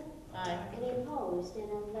favor? Aye. Any opposed? And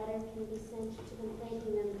a letter can be sent to them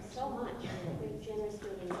thanking them so much for their great generous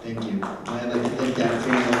donation. Thank you. I'd like to thank that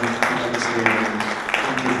family.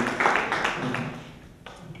 Thank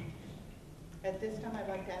you. At this time, I'd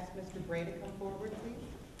like to ask Mr. Bray to come forward, please.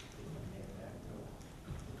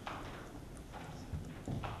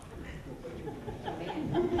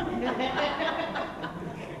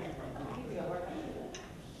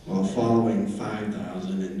 Well, following $5,000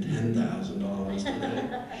 and $10,000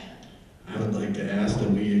 today, I would like to ask that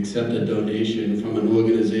we accept a donation from an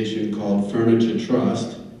organization called Furniture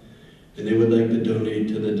Trust, and they would like to donate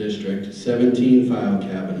to the district 17 file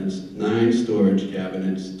cabinets, 9 storage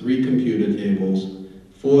cabinets, 3 computer tables,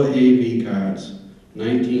 4 AV carts,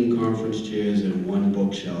 19 conference chairs, and 1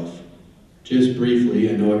 bookshelf. Just briefly,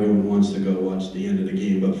 I know everyone wants to go watch the end of the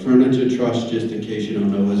game, but Furniture Trust, just in case you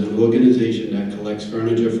don't know, is an organization that collects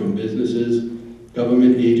furniture from businesses,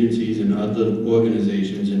 government agencies, and other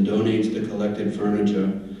organizations and donates the collected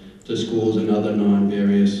furniture to schools and other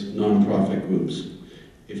various nonprofit groups.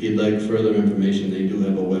 If you'd like further information, they do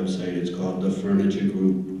have a website. It's called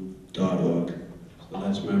thefurnituregroup.org. So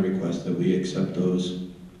that's my request, that we accept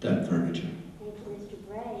that furniture. Thank you, Mr.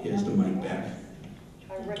 Bray. Here's the mic back.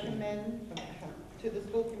 I recommend to the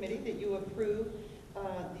school committee that you approve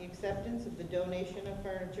the acceptance of the donation of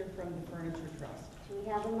furniture from the Furniture Trust. Do we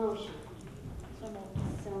have a motion? So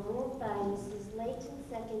moved. So moved by Mrs. Layton,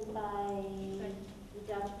 second by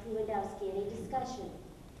Dr. Prewandowski. Any discussion?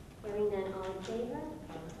 Hearing none, all in favor?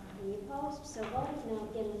 Any opposed? So voted. Now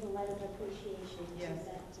get into a letter of appreciation to Yes.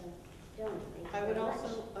 that donor. Thank you I would very much.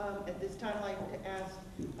 also, at this time, like to ask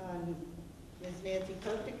Ms. Nancy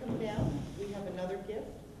Kirk to come down. We have another gift.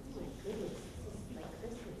 Oh my goodness, this is like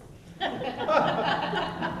Christmas.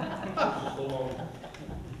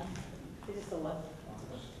 Is this a left?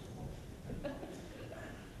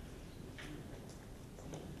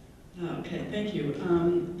 Okay, thank you.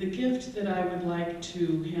 The gift that I would like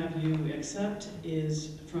to have you accept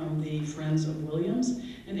is from the Friends of Williams.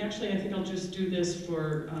 And actually, I think I'll just do this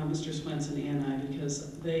for Mr. Swenson and I,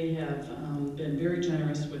 because they have been very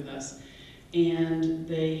generous with us. And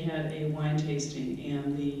they had a wine tasting,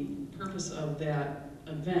 and the purpose of that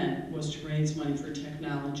event was to raise money for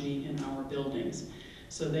technology in our buildings.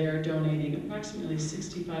 So they are donating approximately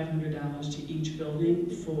 $6,500 to each building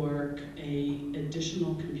for an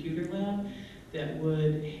additional computer lab that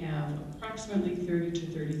would have approximately 30 to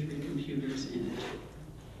 33 computers in it.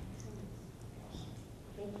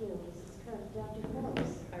 Thank you, Mrs. Kirk. Dr.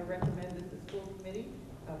 Forbes. I recommend that the school committee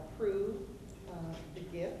approve the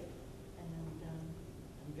gift, and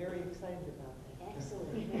I'm very excited about that.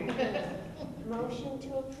 Excellent. Very good. Motion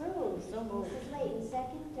to approve. So moved. Mrs. Layton,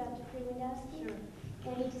 second. Dr. Prewandowski. Sure.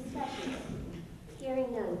 Any discussion?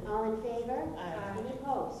 Hearing none. All in favor? Aye. Any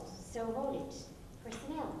opposed? So voted.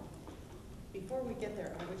 Personnel. Before we get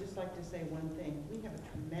there, I would just like to say one thing. We have a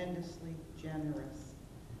tremendously generous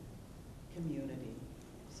community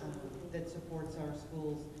that supports our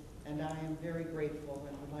schools, and I am very grateful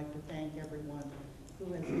and would like to thank everyone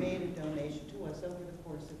who has made a donation to us over the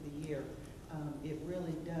course of the year. It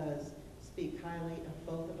really does speak highly of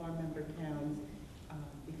both of our member towns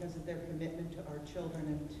because of their commitment to our children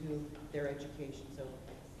and to their education. So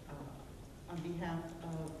on behalf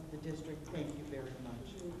of the district, thank you very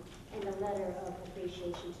much. And a letter of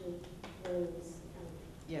appreciation to Williams.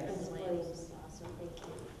 Yes. Mrs. Williams also. Thank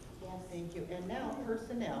you. Yes. Thank you. And now,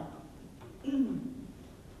 personnel.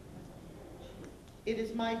 It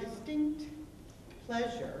is my distinct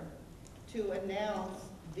pleasure to announce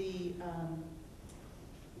the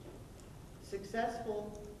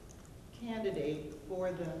successful candidate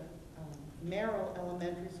for the Merrill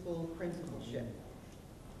Elementary School principalship.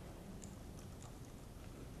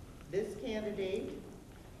 This candidate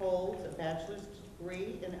holds a bachelor's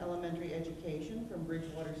degree in elementary education from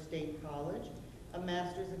Bridgewater State College, a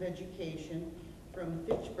master's of education from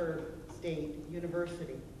Fitchburg State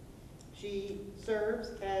University. She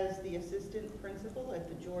serves as the assistant principal at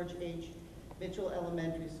the George H. Mitchell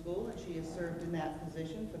Elementary School, and she has served in that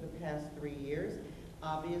position for the past 3 years.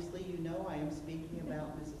 Obviously, you know I am speaking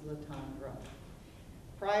about Mrs. Latondra.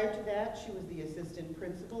 Prior to that, she was the assistant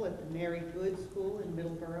principal at the Mary Good School in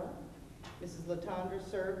Middleborough. Mrs. Latondra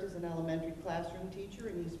served as an elementary classroom teacher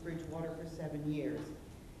in East Bridgewater for 7 years.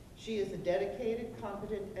 She is a dedicated,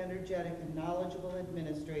 competent, energetic, and knowledgeable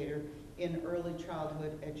administrator in early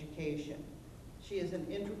childhood education. She is an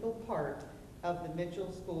integral part of the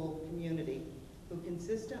Mitchell School community who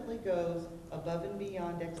consistently goes above and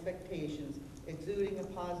beyond expectations, exuding a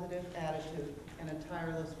positive attitude and a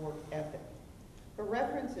tireless work ethic. Her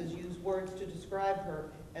references use words to describe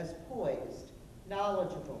her as poised,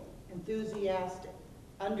 knowledgeable, enthusiastic,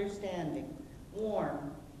 understanding,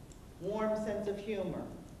 warm sense of humor,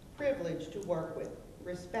 privileged to work with,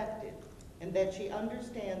 respected, and that she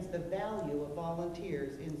understands the value of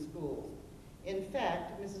volunteers in schools. In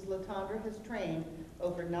fact, Mrs. Latondra has trained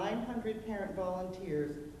over 900 parent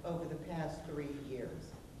volunteers over the past 3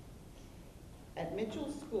 years. At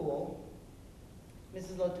Mitchell School,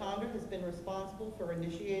 Mrs. Latondra has been responsible for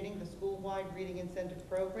initiating the school-wide reading incentive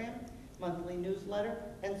program, monthly newsletter,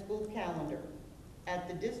 and school calendar. At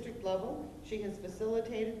the district level, she has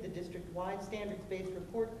facilitated the district-wide standards-based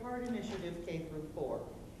report card initiative K-4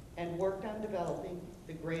 and worked on developing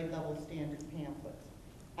the grade-level standard pamphlets.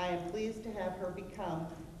 I am pleased to have her become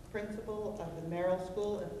principal of the Merrill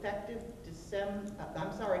School effective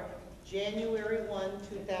January 1,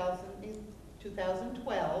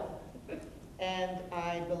 2012, and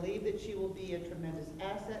I believe that she will be a tremendous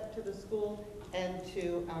asset to the school and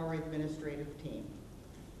to our administrative team.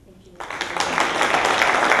 Thank you.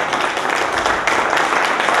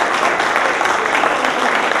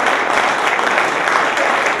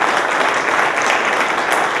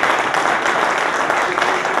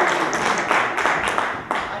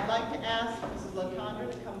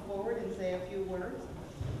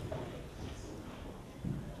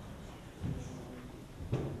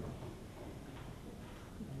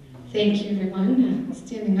 Thank you, everyone.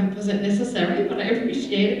 Standing up wasn't necessary, but I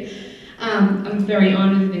appreciate it. I'm very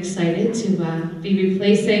honored and excited to be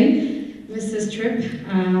replacing Mrs. Tripp.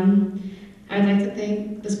 I'd like to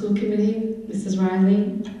thank the school committee, Mrs.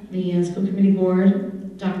 Riley, the school committee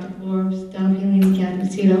board, Dr. Forbes, Donna Palini, Kathy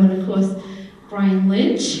Tito, and of course, Brian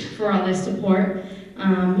Lynch for all their support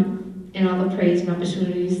and all the praise and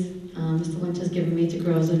opportunities Mr. Lynch has given me to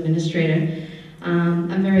grow as an administrator.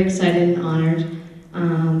 I'm very excited and honored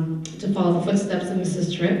to follow the footsteps of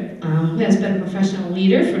Mrs. Tripp, who has been a professional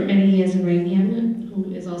leader for many years in Raynham,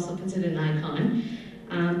 who is also considered an icon.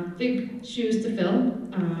 Big shoes to fill.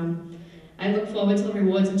 I look forward to the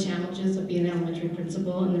rewards and challenges of being an elementary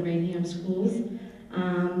principal in the Raynham schools.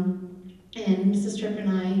 And Mrs. Tripp and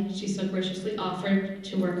I, she so graciously offered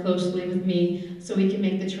to work closely with me so we can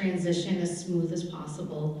make the transition as smooth as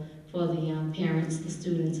possible for the parents, the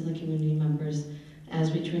students, and the community members as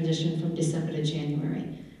we transition from December to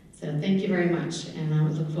January. So thank you very much, and I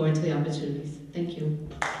look forward to the opportunities. Thank you.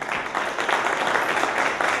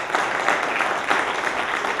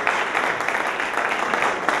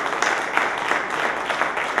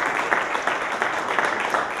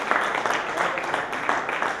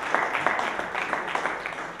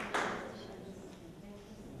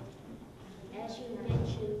 As you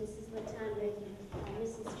mentioned, Mrs. Latondra,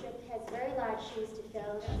 Mrs. Tripp has very large shoes to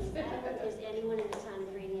fill. I don't think there's anyone in the town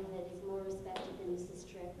of Raynham that is more respected than Mrs.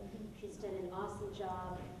 Tripp. She's done an awesome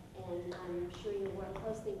job, and I'm sure you'll work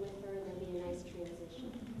closely with her, and there'll be a nice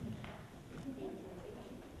transition. Thank you.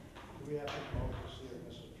 Do we have to vote to see if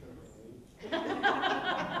Mrs. Tripp will leave?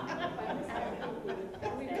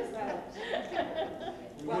 We missed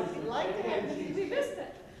it. Well, we'd like to have We missed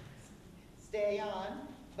it. stay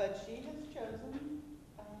on, but she has chosen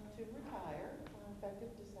to retire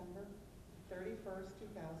effective December 31st,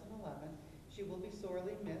 2011. She will be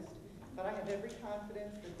sorely missed, but I have every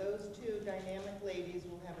confidence that those two dynamic ladies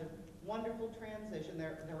will have a wonderful transition.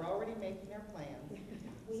 They're already making their plans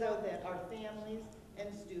so that our families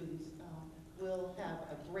and students will have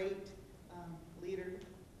a great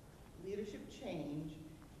leadership change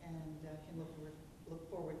and can look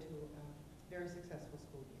forward to a very successful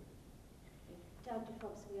school year. Dr.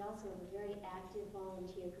 Forbes, we also have a very active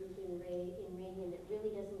volunteer group in Raynham that really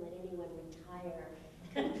doesn't let anyone retire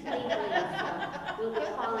completely. So we'll be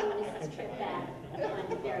calling Mrs. Tripp back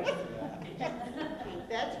on very soon.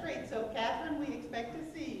 That's great. So, Catherine, we expect to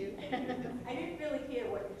see you. I didn't really hear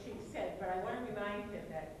what the chief said, but I want to remind him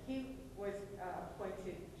that he was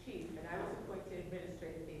appointed chief and I was appointed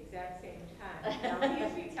administrator at the exact same time. Now he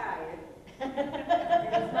is retired. And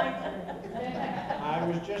it's my turn. I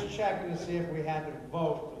was just checking to see if we had to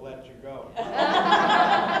vote to let you go.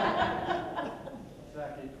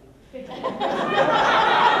 Second.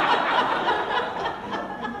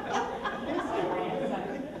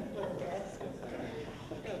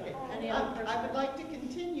 I would like to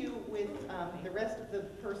continue with the rest of the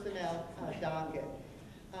personnel docket.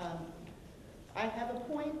 I have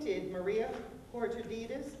appointed Maria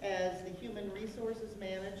Portuditas as the Human Resources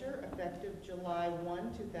Manager, effective July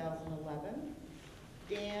 1, 2011.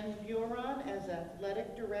 Dan Buron as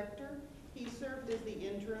Athletic Director. He served as the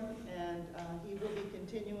interim, and he will be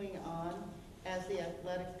continuing on as the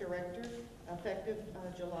Athletic Director, effective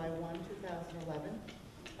July 1, 2011.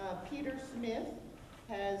 Peter Smith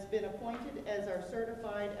has been appointed as our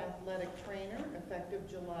Certified Athletic Trainer, effective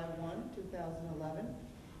July 1, 2011.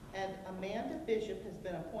 And Amanda Bishop has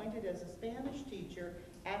been appointed as a Spanish teacher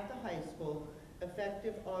at the high school,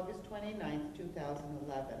 effective August 29,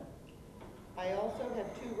 2011. I also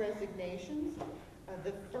have 2 resignations.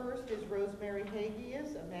 The first is Rosemary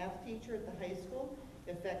Hagias, a math teacher at the high school,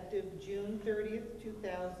 effective June 30th,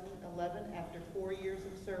 2011, after 4 years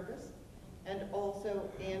of service. And also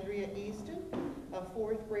Andrea Easton, a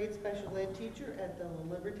 4th grade special ed teacher at the La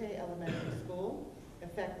Liberté Elementary School,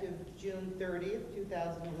 effective June 30th,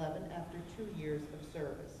 2011, after 2 years of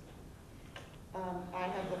service. I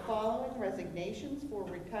have the following resignations for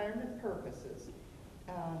retirement purposes.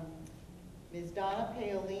 Ms. Donna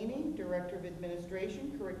Paolini, Director of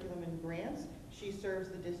Administration, Curriculum and Grants. She serves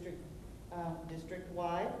the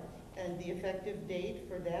district-wide, and the effective date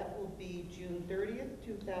for that will be June 30th,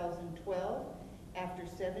 2012, after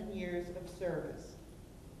 7 years of service.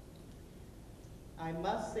 I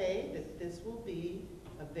must say that this will be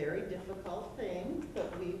a very difficult thing,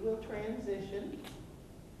 but we will transition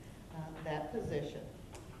that position.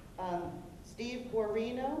 Steve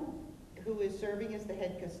Guarino, who is serving as the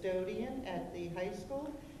head custodian at the high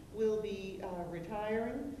school, will be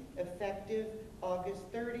retiring effective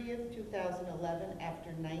August 30th, 2011,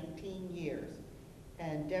 after 19 years.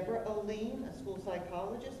 And Deborah Oline, a school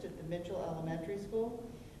psychologist at the Mitchell Elementary School,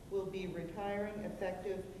 will be retiring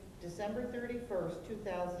effective December 31st,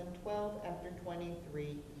 2012, after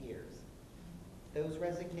 23 years. Those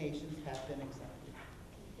resignations have been accepted.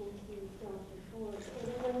 Thank you, Dr. Forbes.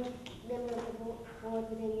 Anyone, member of the board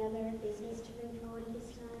with any other business to bring forward at this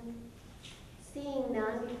time? Seeing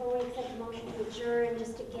none, before we accept the motion to adjourn,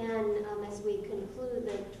 just again, as we conclude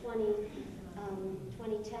the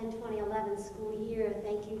 2010-2011 school year,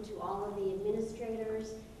 thank you to all of the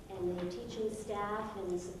administrators and the teaching staff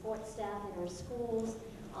and support staff in our schools,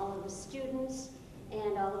 all of the students,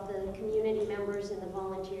 and all of the community members and the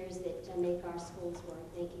volunteers that make our schools work.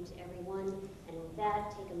 Thank you to everyone. And with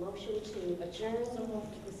that, take a motion to adjourn.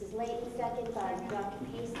 Mrs. Layton, second by Dr.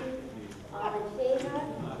 Casey. All in favor?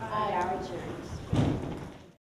 We are adjourned.